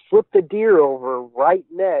flipped the deer over right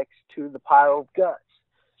next to the pile of guts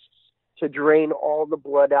to drain all the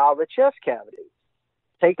blood out of the chest cavity.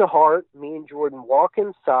 Take the heart. Me and Jordan walk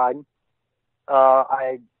inside.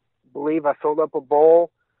 I believe I filled up a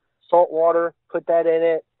bowl, salt water, put that in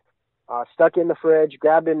it, stuck in the fridge,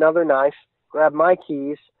 grabbed another knife, grabbed my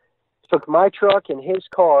keys, took my truck and his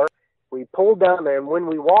car. We pulled down there, and when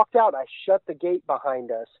we walked out, I shut the gate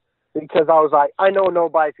behind us because I was like, I know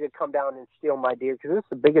nobody's going to come down and steal my deer because this is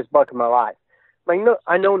the biggest buck of my life.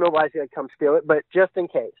 I know nobody's going to come steal it, but just in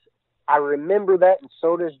case. I remember that, and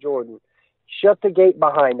so does Jordan. Shut the gate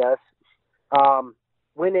behind us,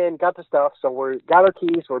 went in, got the stuff, so we got our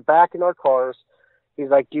keys, we're back in our cars. He's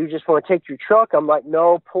like, do you just want to take your truck? I'm like,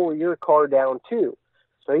 no, pull your car down too.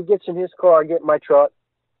 So he gets in his car, I get in my truck,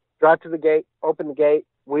 drive to the gate, open the gate,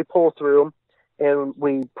 we pull through, and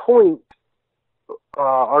we point,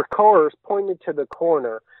 our cars pointed to the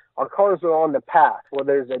corner. Our cars are on the path. Well,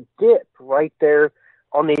 there's a dip right there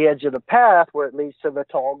on the edge of the path where it leads to the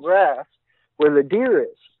tall grass where the deer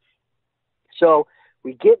is. So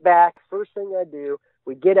we get back. First thing I do,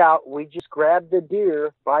 we get out. We just grab the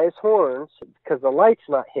deer by his horns because the light's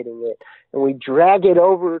not hitting it, and we drag it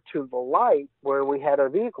over to the light where we had our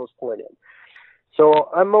vehicles pointed. So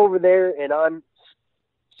I'm over there, and I'm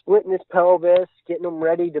splitting his pelvis, getting him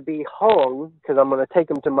ready to be hung because I'm going to take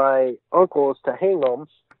him to my uncle's to hang him.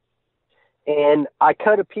 And I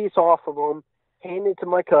cut a piece off of him, hand it to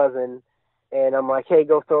my cousin, and I'm like, hey,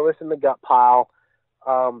 go throw this in the gut pile.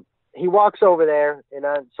 He walks over there, and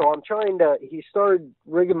I'm trying to,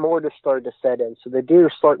 rigor mortis started to set in, so the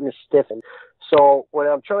deer's starting to stiffen. So when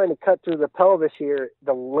I'm trying to cut through the pelvis here,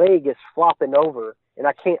 the leg is flopping over, and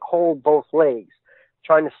I can't hold both legs.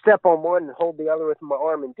 Trying to step on one and hold the other with my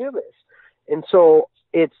arm and do this. And so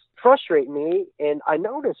it's frustrating me, and I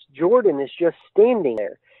notice Jordan is just standing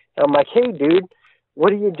there. And I'm like, hey, dude,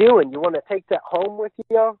 what are you doing? You want to take that home with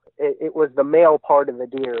you? It was the male part of the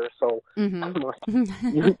deer. So I'm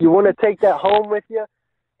like, you want to take that home with you?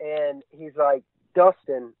 And he's like,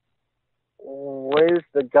 Dustin, where's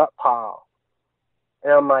the gut pile?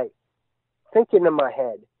 And I'm like, thinking in my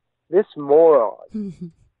head, this moron,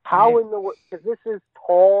 how in the world, because this is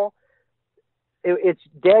tall, it's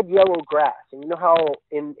dead yellow grass. And you know how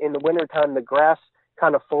in the wintertime the grass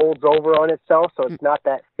kind of folds over on itself, so it's not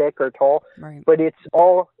that thick or tall, right. But it's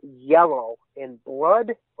all yellow, and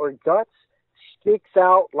blood or guts sticks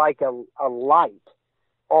out like a light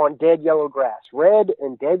on dead yellow grass. Red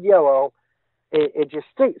and dead yellow, it just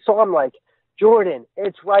sticks. So I'm like, Jordan,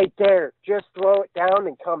 it's right there. Just throw it down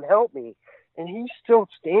and come help me. And he's still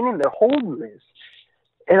standing there holding this.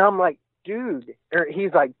 And I'm like, dude, or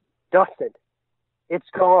he's like, Dustin, it's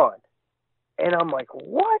gone. And I'm like,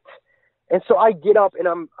 what? And so I get up, and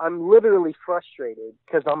I'm literally frustrated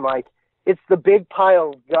because I'm like, it's the big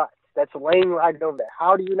pile of guts that's laying right over there.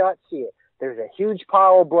 How do you not see it? There's a huge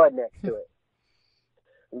pile of blood next to it.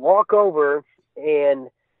 Walk over, and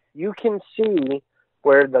you can see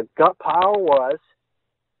where the gut pile was,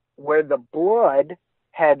 where the blood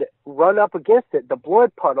had run up against it. The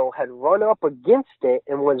blood puddle had run up against it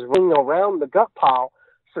and was running around the gut pile.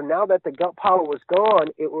 So now that the gut pile was gone,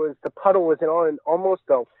 the puddle was on almost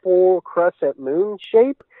a full crescent moon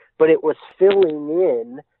shape, but it was filling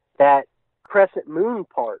in that crescent moon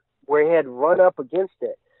part where it had run up against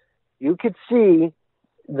it. You could see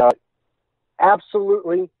that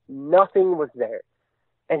absolutely nothing was there.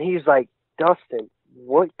 And he's like, Dustin,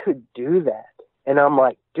 what could do that? And I'm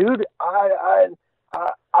like, dude, I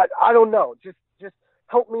don't know. Just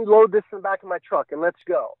help me load this in the back of my truck and let's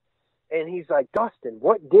go. And he's like, Dustin,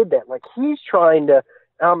 what did that? Like, he's trying to,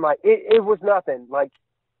 I'm like, it was nothing. Like,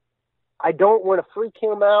 I don't want to freak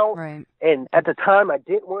him out. Right. And at the time, I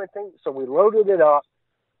didn't want to think. So we loaded it up.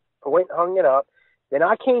 I went and hung it up. Then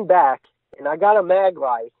I came back, and I got a mag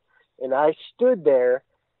light, and I stood there,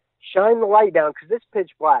 shined the light down, because it's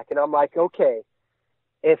pitch black. And I'm like, okay,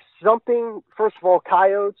 if something, first of all,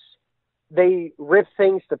 coyotes, they rip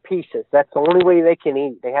things to pieces. That's the only way they can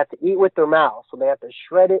eat. They have to eat with their mouth, so they have to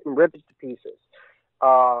shred it and rip it to pieces.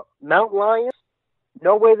 Mountain lions,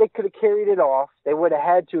 no way they could have carried it off. They would have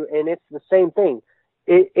had to, and it's the same thing.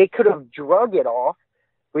 It could have drug it off.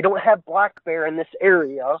 We don't have black bear in this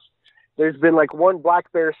area. There's been like one black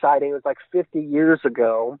bear sighting. It was like 50 years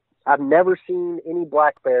ago. I've never seen any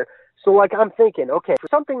black bear. So like I'm thinking, okay, for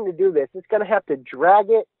something to do this, it's going to have to drag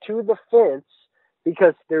it to the fence,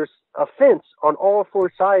 because there's a fence on all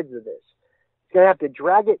four sides of this. It's going to have to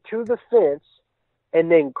drag it to the fence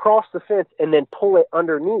and then cross the fence and then pull it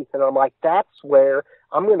underneath. And I'm like, that's where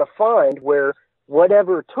I'm going to find where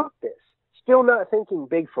whatever took this. Still not thinking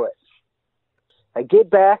Bigfoot. I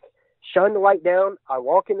get back, shine the light down, I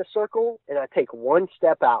walk in the circle, and I take one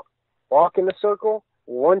step out. Walk in the circle,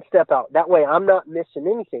 one step out. That way I'm not missing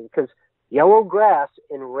anything, because yellow grass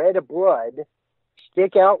and red blood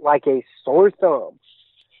stick out like a sore thumb.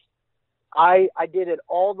 I did it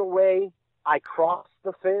all the way. I crossed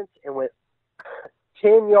the fence and went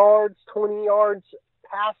 10 yards, 20 yards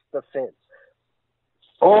past the fence,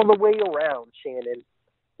 all the way around, Shannon.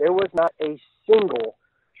 There was not a single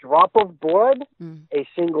drop of blood, a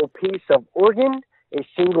single piece of organ, a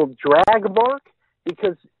single drag mark,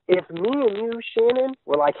 because if me and you, Shannon,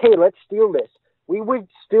 were like, hey, let's steal this, we would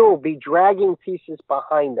still be dragging pieces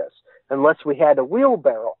behind us unless we had a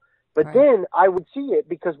wheelbarrow. But right. Then I would see it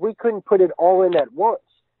because we couldn't put it all in at once,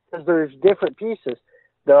 because there's different pieces.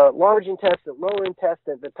 The large intestine, lower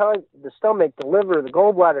intestine, the tongue, the stomach, the liver, the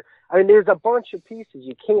gallbladder. I mean, there's a bunch of pieces.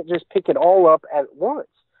 You can't just pick it all up at once.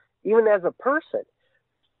 Even as a person,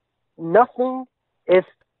 nothing, if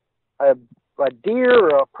a deer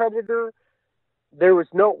or a predator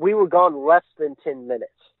we were gone less than 10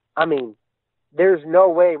 minutes. I mean, there's no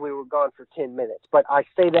way we were gone for 10 minutes, but I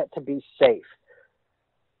say that to be safe.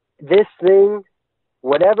 This thing,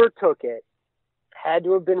 whatever took it, had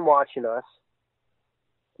to have been watching us,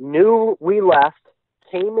 knew we left,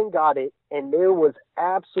 came and got it, and there was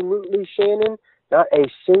absolutely, Shannon, not a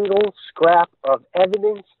single scrap of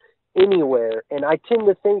evidence anywhere. And I tend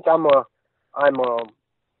to think I'm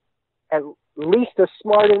at least a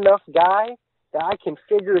smart enough guy that I can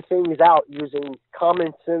figure things out using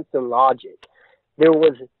common sense and logic. There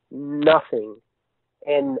was nothing.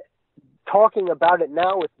 And talking about it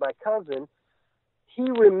now with my cousin, he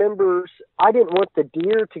remembers I didn't want the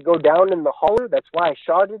deer to go down in the holler. That's why I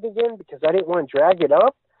shot it again, because I didn't want to drag it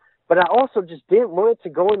up. But I also just didn't want it to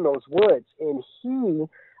go in those woods. And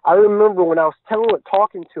I remember when I was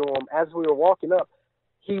talking to him as we were walking up,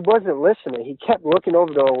 he wasn't listening. He kept looking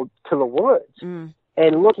over to the woods. Mm.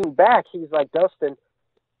 And looking back, he's like, Dustin,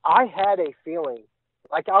 I had a feeling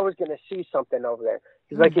like I was going to see something over there.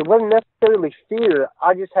 He's like, it wasn't necessarily fear.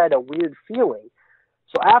 I just had a weird feeling.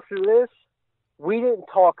 So after this, we didn't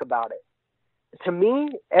talk about it. To me,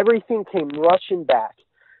 everything came rushing back.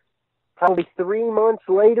 Probably 3 months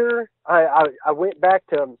later, I went back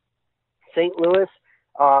to St. Louis,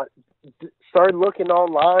 started looking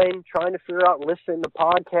online, trying to figure out, listening to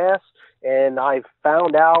podcasts, and I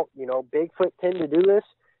found out, Bigfoot tend to do this.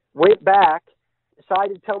 Went back,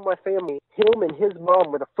 decided to tell my family. Him and his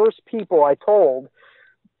mom were the first people I told.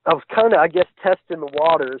 I was kind of, I guess, testing the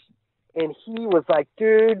waters, and he was like,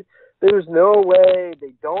 dude, there's no way,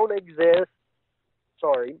 they don't exist.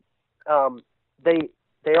 Sorry.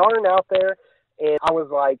 They aren't out there. And I was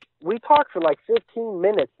like, we talked for like 15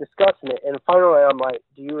 minutes discussing it. And finally, I'm like,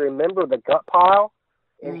 do you remember the gut pile?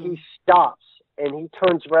 And he stops and he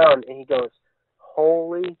turns around and he goes,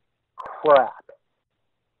 holy crap.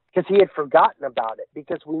 Because he had forgotten about it,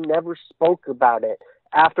 because we never spoke about it.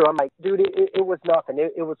 After, I'm like, dude, it was nothing.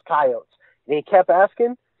 It was coyotes. And he kept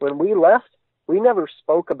asking. When we left, we never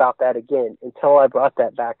spoke about that again until I brought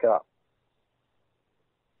that back up.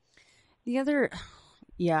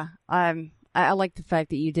 I like the fact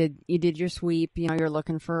that you did your sweep. You're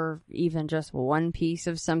looking for even just one piece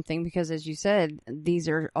of something, because as you said, these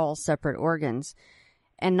are all separate organs.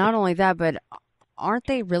 And not only that, but aren't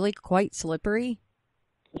they really quite slippery?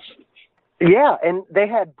 Yeah, and they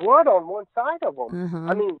had blood on one side of them. Mm-hmm.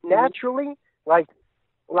 I mean, naturally, like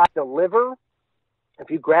the liver, if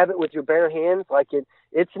you grab it with your bare hands,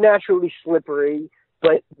 it's naturally slippery,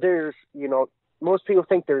 but there's, most people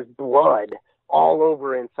think there's blood all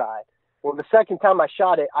over inside. Well, the second time I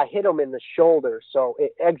shot it, I hit him in the shoulder, so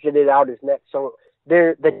it exited out his neck. So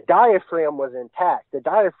the diaphragm was intact. The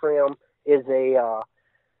diaphragm is a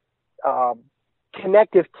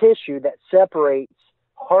connective tissue that separates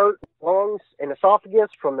heart, lungs, and esophagus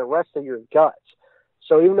from the rest of your guts.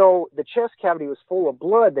 So even though the chest cavity was full of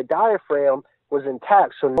blood, the diaphragm was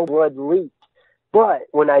intact, so no blood leaked. But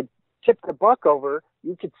when I tipped the buck over,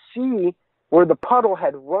 you could see where the puddle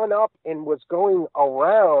had run up and was going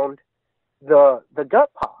around the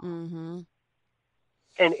gut pile. Mm-hmm.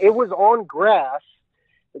 And it was on grass.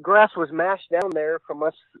 The grass was mashed down there from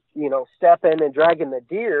us, stepping and dragging the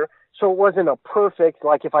deer. So it wasn't a perfect,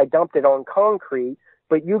 like if I dumped it on concrete,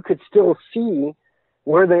 but you could still see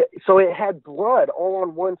so it had blood all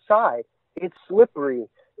on one side. It's slippery.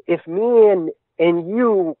 If me and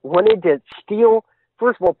you wanted to steal,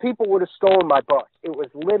 first of all, people would have stolen my buck. It was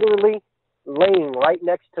literally laying right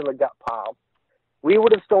next to the gut pile. We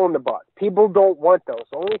would have stolen the buck. People don't want those.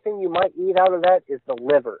 The only thing you might eat out of that is the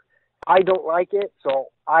liver. I don't like it, so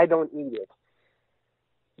I don't eat it.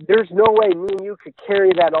 There's no way me and you could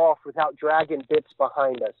carry that off without dragging bits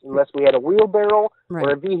behind us, unless we had a wheelbarrow or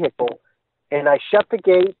a vehicle. And I shut the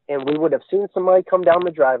gate, and we would have seen somebody come down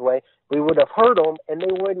the driveway. We would have heard them, and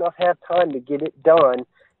they wouldn't have had time to get it done.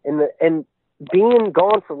 And being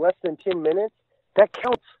gone for less than 10 minutes, that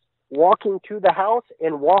counts walking to the house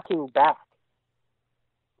and walking back.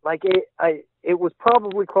 Like it was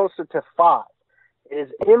probably closer to 5. It is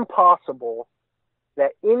impossible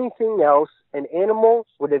that anything else, an animal,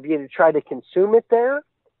 would have either tried to consume it there.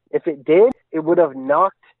 If it did, it would have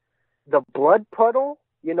knocked the blood puddle.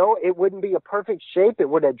 It wouldn't be a perfect shape. It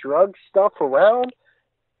would have drug stuff around.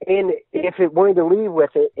 And if it wanted to leave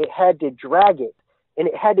with it, it had to drag it. And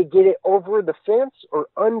it had to get it over the fence or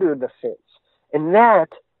under the fence. And that,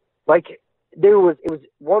 it was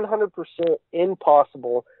 100%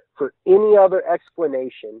 impossible for any other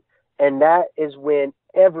explanation. And that is when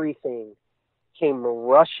everything came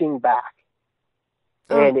rushing back.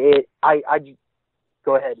 And I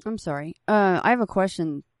go ahead. I'm sorry. I have a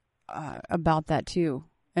question about that too.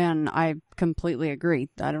 And I completely agree.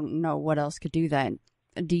 I don't know what else could do that.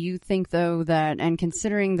 Do you think, though, that, and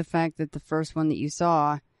considering the fact that the first one that you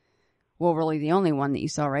saw, well, really the only one that you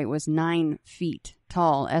saw, right, was 9 feet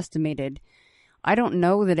tall, estimated, I don't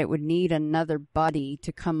know that it would need another body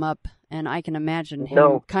to come up, and I can imagine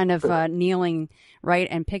him kind of kneeling, right,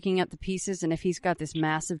 and picking up the pieces, and if he's got this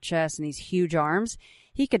massive chest and these huge arms,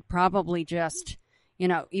 he could probably just,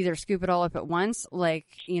 either scoop it all up at once, like,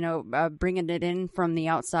 bringing it in from the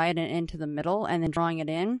outside and into the middle, and then drawing it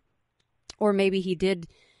in, or maybe he did,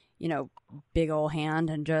 big old hand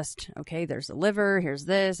and just, okay, there's the liver, here's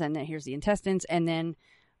this, and then here's the intestines, and then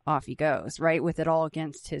off he goes, right, with it all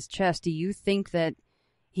against his chest. Do you think that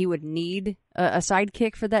he would need a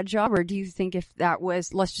sidekick for that job, or do you think if that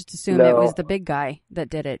was, let's just assume it was the big guy that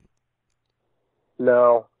did it?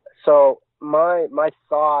 No. So my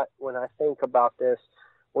thought when I think about this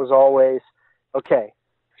was always, okay,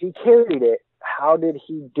 if he carried it, how did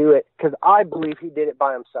he do it? Because I believe he did it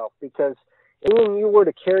by himself, because when you were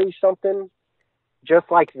to carry something, just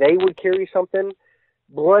like they would carry something,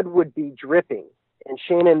 blood would be dripping. And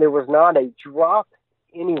Shannon, there was not a drop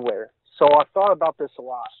anywhere. So I thought about this a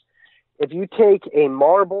lot. If you take a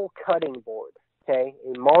marble cutting board, okay,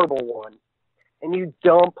 a marble one, and you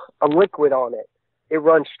dump a liquid on it, it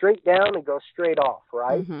runs straight down and goes straight off,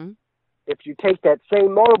 right? Mm-hmm. If you take that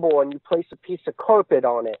same marble and you place a piece of carpet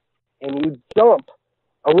on it and you dump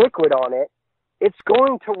a liquid on it, it's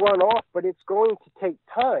going to run off, but it's going to take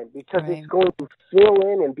time because it's going to fill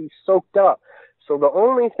in and be soaked up. So the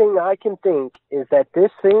only thing I can think is that this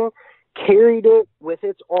thing carried it with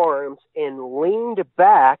its arms and leaned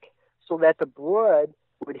back so that the blood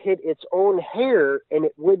would hit its own hair and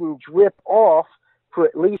it wouldn't drip off for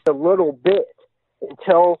at least a little bit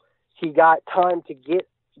until he got time to get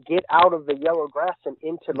out of the yellow grass and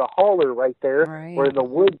into the holler right there where the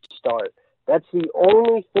woods start. That's the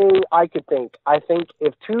only thing I could think. I think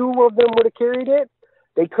if 2 of them would have carried it,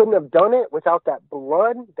 they couldn't have done it without that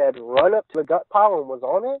blood that had run up to the gut pile and was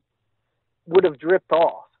on it, would have dripped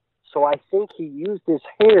off. So I think he used his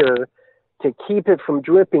hair to keep it from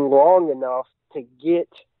dripping long enough to get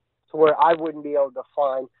to where I wouldn't be able to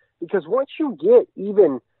find. Because once you get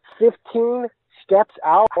even 15 steps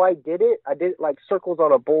out, how I did it like circles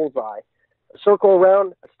on a bullseye. A circle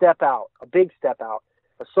around, a step out, a big step out.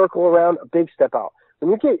 A circle around, a big step out.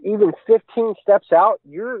 When you get even 15 steps out,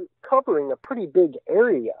 you're covering a pretty big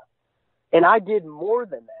area. And I did more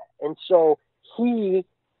than that. And so he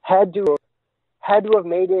had to have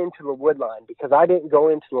made it into the wood line because I didn't go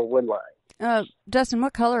into the wood line. Dustin,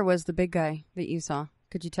 what color was the big guy that you saw?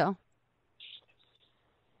 Could you tell?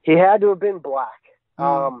 He had to have been black.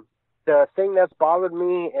 The thing that's bothered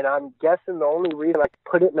me, and I'm guessing the only reason I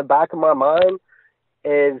put it in the back of my mind,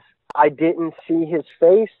 is I didn't see his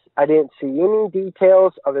face. I didn't see any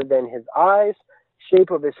details other than his eyes, shape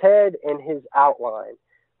of his head, and his outline.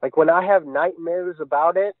 Like when I have nightmares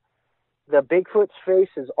about it, the Bigfoot's face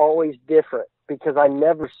is always different because I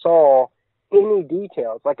never saw any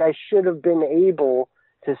details. Like I should have been able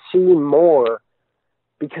to see more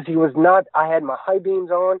because he was not, I had my high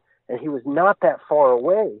beams on and he was not that far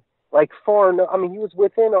away. Like I mean, he was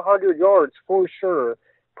within 100 yards for sure.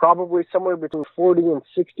 Probably somewhere between 40 and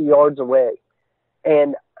 60 yards away.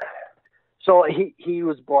 And so he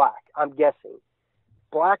was black, I'm guessing.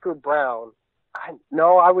 Black or brown?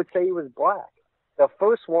 I would say he was black. The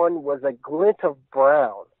first one was a glint of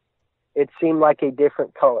brown. It seemed like a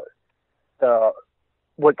different color.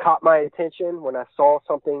 What caught my attention when I saw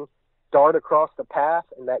something dart across the path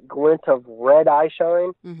and that glint of red eye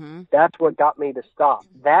shine, that's what got me to stop.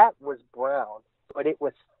 That was brown, but it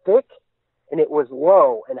was thick and it was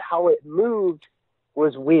low, and how it moved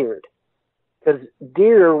was weird. Because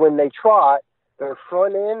deer, when they trot, their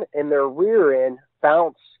front end and their rear end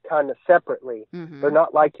bounce kind of separately. They're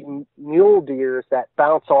not like mule deers that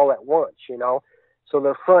bounce all at once, So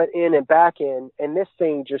their front end and back end, and this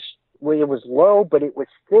thing it was low, but it was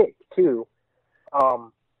thick too.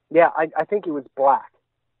 I think it was black.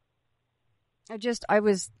 I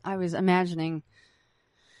was imagining,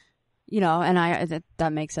 and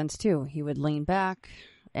that makes sense too. He would lean back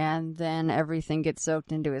and then everything gets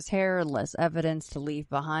soaked into his hair, less evidence to leave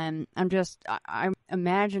behind. I'm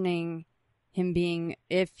imagining him being,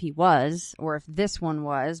 if he was, or if this one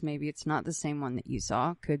was, maybe it's not the same one that you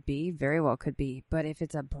saw, could be, very well could be, but if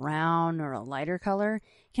it's a brown or a lighter color,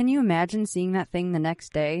 can you imagine seeing that thing the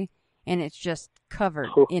next day and it's just covered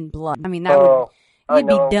in blood? I mean, you'd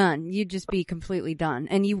be done. You'd just be completely done.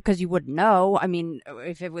 And because you wouldn't know, I mean,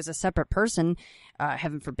 if it was a separate person,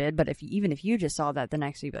 heaven forbid, but even if you just saw that the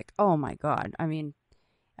next day, you'd be like, oh my God. I mean,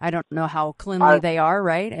 I don't know how cleanly they are,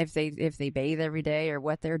 right? If they bathe every day or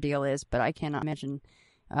what their deal is, but I cannot imagine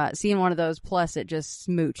seeing one of those. Plus, it just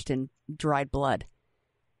smooched and dried blood.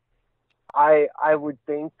 I would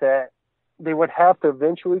think that they would have to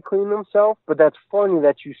eventually clean themselves, but that's funny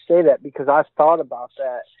that you say that because I've thought about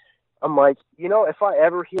that. I'm like, if I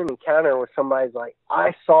ever hear an encounter where somebody's like,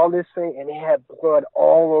 I saw this thing and it had blood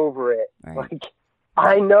all over it, right. Like,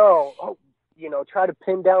 I know, try to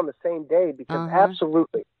pin down the same day because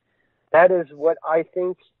absolutely, that is what I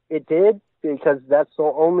think it did because that's the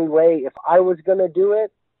only way if I was going to do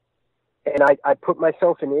it and I put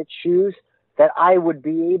myself in its shoes that I would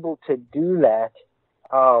be able to do that.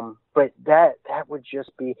 But that would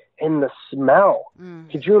just be in the smell.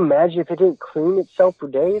 Could you imagine if it didn't clean itself for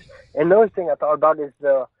days? And another thing I thought about is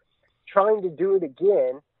the trying to do it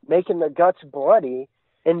again, making the guts bloody,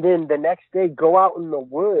 and then the next day go out in the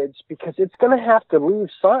woods because it's going to have to leave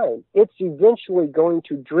sign. It's eventually going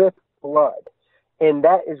to drip blood. And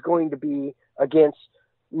that is going to be against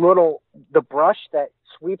the brush that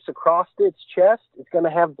sweeps across its chest. It's going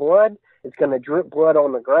to have blood. It's going to drip blood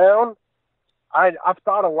on the ground. I've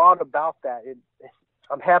thought a lot about that.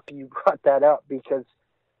 I'm happy you brought that up because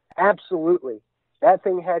absolutely, that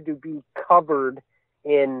thing had to be covered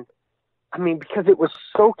because it was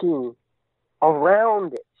soaking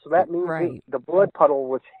around it. So that means the blood puddle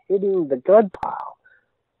was hitting the gut pile.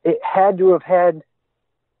 It had to have had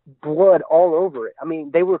blood all over it. I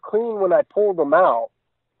mean, they were clean when I pulled them out.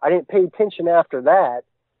 I didn't pay attention after that,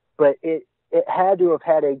 but it had to have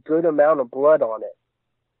had a good amount of blood on it.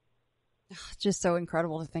 It's just so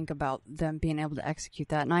incredible to think about them being able to execute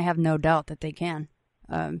that, and I have no doubt that they can.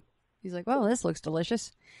 He's like, well, this looks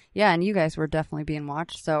delicious. Yeah, and you guys were definitely being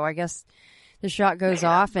watched, so I guess the shot goes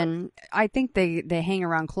off, and I think they hang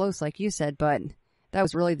around close, like you said, but that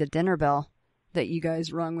was really the dinner bell that you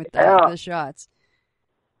guys rung with the shots.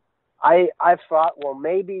 I thought, well,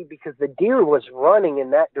 maybe because the deer was running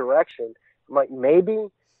in that direction, I'm like, maybe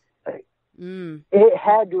it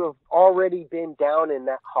had to have already been down in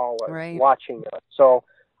that holler watching us. So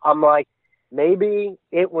I'm like, maybe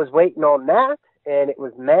it was waiting on that, and it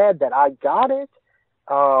was mad that I got it,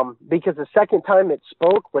 because the second time it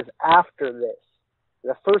spoke was after this.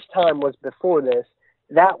 The first time was before this.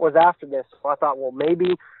 That was after this. So I thought, well,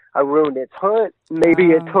 maybe I ruined its hunt.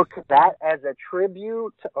 Maybe it took that as a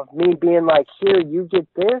tribute of me being like, here, you get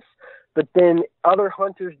this. But then other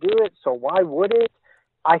hunters do it, so why would it?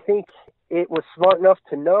 I think it was smart enough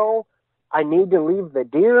to know I need to leave the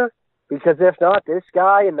deer, because if not, this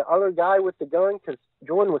guy and the other guy with the gun, because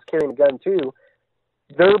Jordan was carrying a gun too,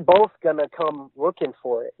 they're both going to come looking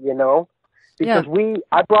for it, Because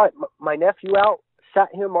I brought my nephew out,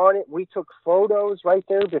 sat him on it. We took photos right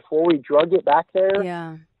there before we drug it back there.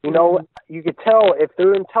 Yeah. You could tell if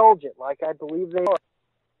they're intelligent, like I believe they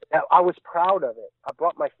are. I was proud of it. I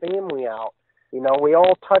brought my family out. We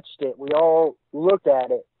all touched it. We all looked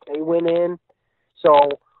at it. They went in.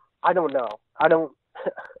 So I don't know.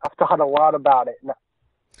 I've thought a lot about it.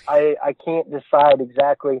 I can't decide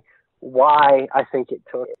exactly why I think it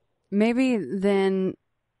took it. Maybe then,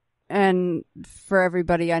 and for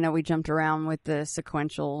everybody, I know we jumped around with the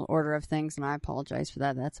sequential order of things, and I apologize for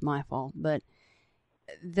that. That's my fault. But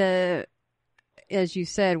as you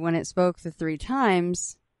said, when it spoke the 3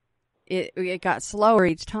 times, it got slower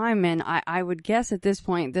each time, and I would guess at this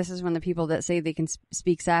point, this is when the people that say they can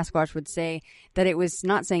speak Sasquatch would say that it was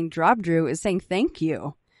not saying drop Drew, it was saying thank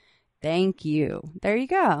you. Thank you. There you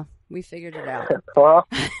go. We figured it out. well,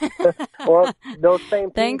 those same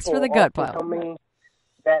people thanks for the gut pile. Tell me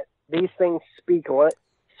that these things speak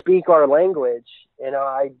our language, and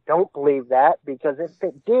I don't believe that, because if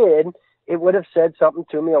it did, it would have said something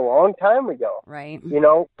to me a long time ago. Right.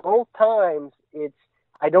 Both times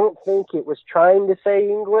I don't think it was trying to say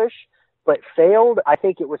English, but failed. I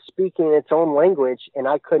think it was speaking its own language, and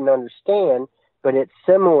I couldn't understand, but it's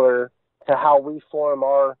similar to how we form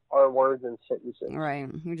our words and sentences. Right.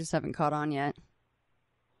 We just haven't caught on yet.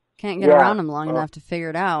 Can't get around them long enough to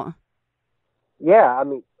figure it out. Yeah, I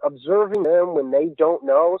mean, observing them when they don't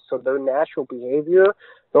know, so their natural behavior,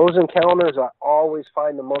 those encounters I always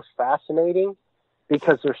find the most fascinating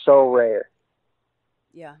because they're so rare.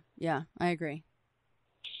 Yeah, I agree.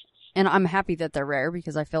 And I'm happy that they're rare,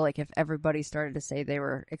 because I feel like if everybody started to say they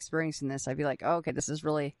were experiencing this, I'd be like, oh, okay, this is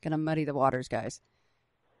really going to muddy the waters, guys.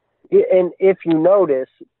 And if you notice,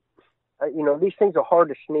 these things are hard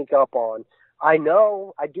to sneak up on. I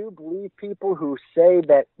do believe people who say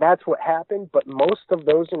that that's what happened, but most of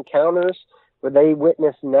those encounters where they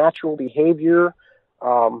witness natural behavior,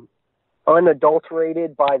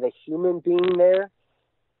 unadulterated by the human being there,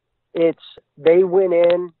 they went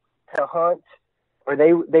in to hunt or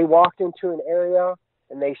they walked into an area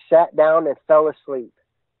and they sat down and fell asleep.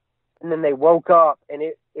 And then they woke up and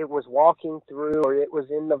it was walking through, or it was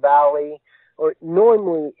in the valley, or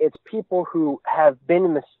normally it's people who have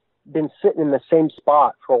been sitting in the same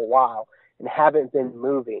spot for a while and haven't been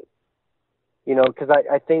moving. You know, because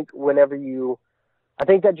I think I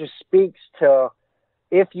think that just speaks to,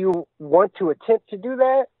 if you want to attempt to do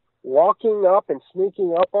that, walking up and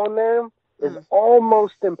sneaking up on them is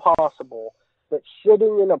almost impossible. But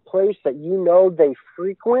sitting in a place that you know they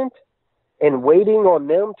frequent and waiting on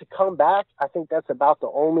them to come back, I think that's about the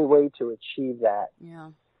only way to achieve that. Yeah.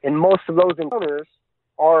 And most of those encounters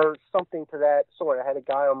are something to that sort. I had a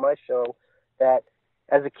guy on my show that,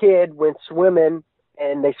 as a kid, went swimming,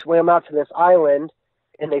 and they swam out to this island,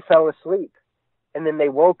 and they fell asleep. And then they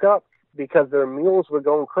woke up because their mules were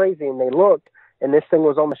going crazy, and they looked, and this thing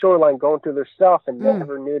was on the shoreline going through their stuff, and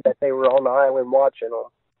never knew that they were on the island watching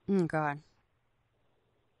them. Oh, God.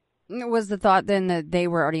 Was the thought then that they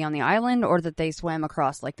were already on the island, or that they swam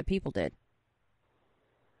across like the people did?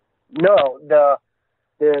 No,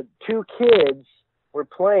 the two kids were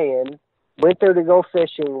playing, went there to go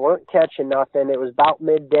fishing, weren't catching nothing. It was about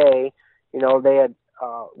midday. You know, they had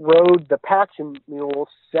rode the packing mules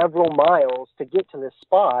several miles to get to this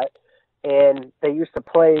spot, and they used to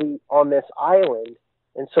play on this island.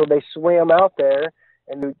 And so they swam out there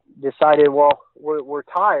and decided, well, we're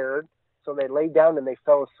tired. So they laid down and they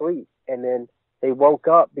fell asleep. And then they woke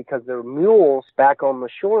up because their mules back on the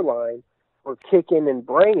shoreline were kicking and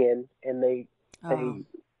braying, and they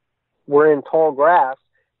were in tall grass.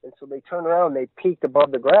 And so they turned around, they peeked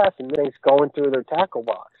above the grass, and things going through their tackle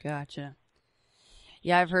box. Gotcha.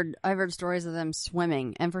 Yeah, I've heard stories of them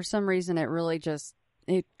swimming, and for some reason it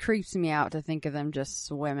creeps me out to think of them just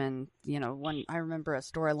swimming. You know, when I remember a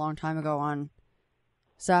story a long time ago on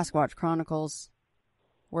Sasquatch Chronicles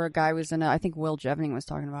where a guy was I think Will Jevning was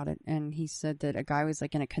talking about it, and he said that a guy was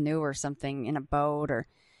like in a canoe or something, in a boat or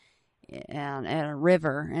in a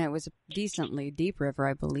river, and it was a decently deep river,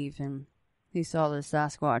 I believe, and he saw the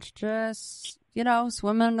Sasquatch just, you know,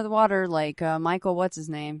 swimming under the water like Michael, what's his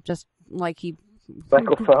name? Just like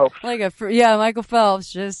Michael Phelps. Michael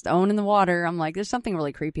Phelps just owning the water. I'm like, there's something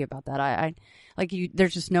really creepy about that. I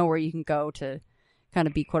there's just nowhere you can go to kind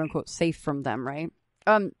of be quote unquote safe from them, right?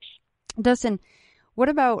 Dustin, what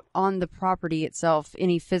about on the property itself?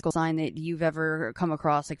 Any physical sign that you've ever come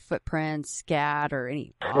across, like footprints, scat, or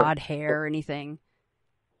any odd hair or anything?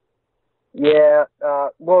 Yeah,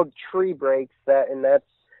 well, tree breaks, that's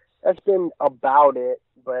been about it.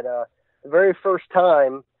 But the very first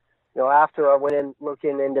time, you know, after I went in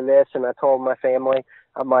looking into this and I told my family,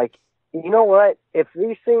 I'm like, you know what? If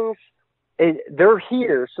these things, they're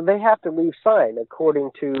here, so they have to leave sign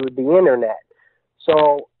according to the internet.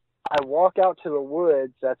 So I walk out to the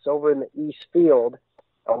woods that's over in the east field.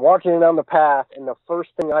 I'm walking down the path, and the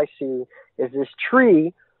first thing I see is this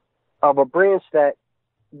tree of a branch that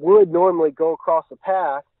would normally go across the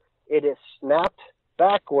path. It is snapped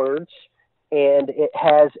backwards, and it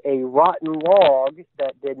has a rotten log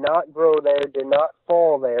that did not grow there, did not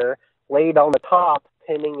fall there, laid on the top,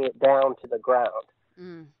 pinning it down to the ground.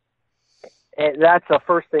 And that's the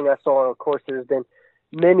first thing I saw. And of course, there's been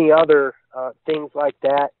many other things like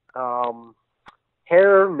that.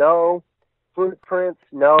 Hair, no. Footprints,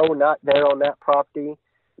 no, not there on that property.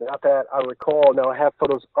 Not that I recall. No, I have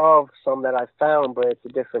photos of some that I found, but it's a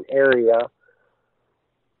different area.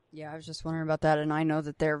 Yeah, I was just wondering about that, and I know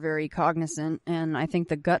that they're very cognizant, and I think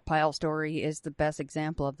the gut pile story is the best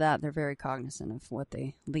example of that. They're very cognizant of what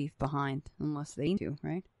they leave behind, unless they do,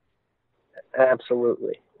 right?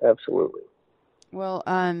 Absolutely. Well,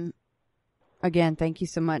 again, thank you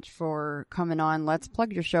so much for coming on. Let's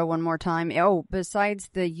plug your show one more time. Oh, besides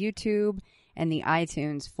the YouTube and the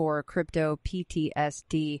iTunes for Crypto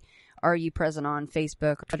PTSD, are you present on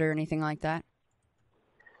Facebook, Twitter, anything like that?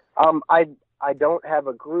 I don't have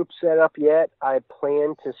a group set up yet. I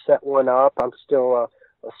plan to set one up. I'm still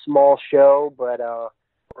a small show, but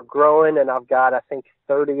we're growing, and I've got, I think,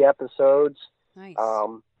 30 episodes. Nice.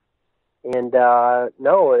 No,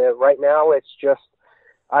 right now it's just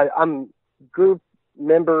I'm group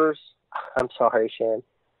members. I'm sorry, Shan.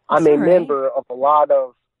 I'm a member of a lot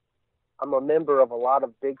of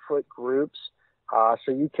Bigfoot groups.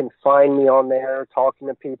 So you can find me on there talking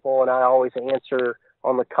to people, and I always answer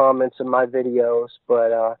on the comments in my videos.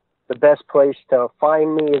 But the best place to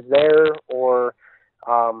find me is there, or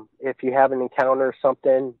if you have an encounter or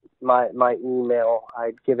something, my email.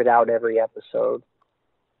 I give it out every episode.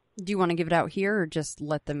 Do you want to give it out here, or just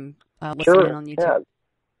let them listen in on YouTube? Yeah.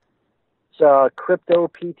 It's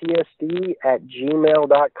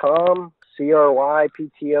cryptoptsd@gmail.com,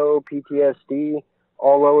 CRYPTOPTSD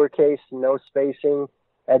all lowercase, no spacing,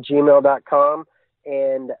 at gmail.com.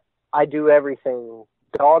 And I do everything.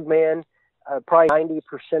 Dogman, probably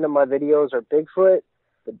 90% of my videos are Bigfoot,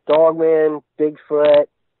 but Dogman, Bigfoot,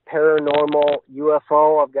 paranormal,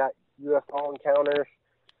 UFO. I've got UFO encounters.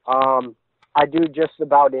 I do just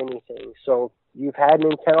about anything. So you've had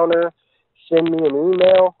an encounter, send me an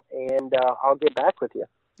email, and I'll get back with you.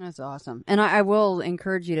 That's awesome. And I will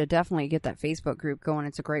encourage you to definitely get that Facebook group going.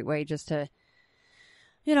 It's a great way just to,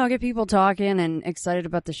 get people talking and excited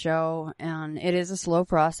about the show. And it is a slow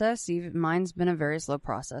process. Even mine's been a very slow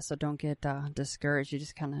process, so don't get discouraged. You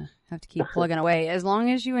just kind of have to keep plugging away. As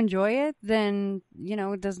long as you enjoy it, then,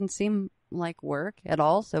 it doesn't seem like work at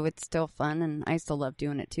all, so it's still fun, and I still love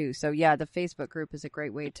doing it too. So yeah, the Facebook group is a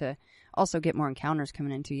great way to also get more encounters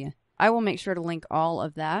coming into you. I will make sure to link all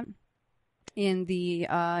of that in the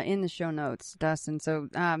show notes, Dustin. So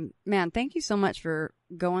man, thank you so much for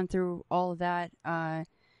going through all of that.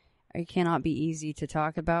 It cannot be easy to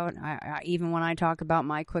talk about. I even when I talk about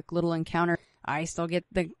my quick little encounter, I still get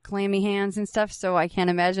the clammy hands and stuff, so I can't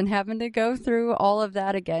imagine having to go through all of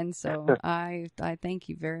that again. So I thank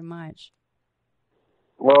you very much.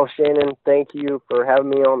 Well, Shannon, thank you for having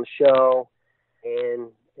me on the show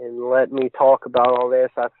and let me talk about all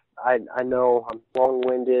this. I know I'm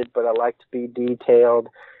long-winded, but I like to be detailed.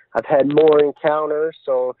 I've had more encounters,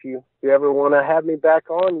 so if you ever want to have me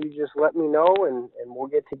back on, you just let me know, and we'll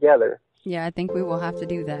get together. Yeah, I think we will have to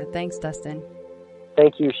do that. Thanks, Dustin.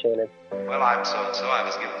 Thank you, Shannon. Well, I'm so-and-so. I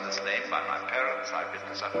was given this name by my parents. I've been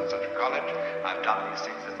to such and such a college. I've done these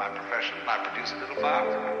things in my profession. I produce a little file.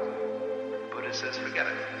 Buddha says, forget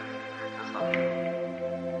it. That's not true.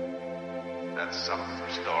 That's some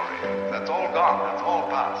story. That's all gone. That's all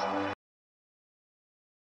past.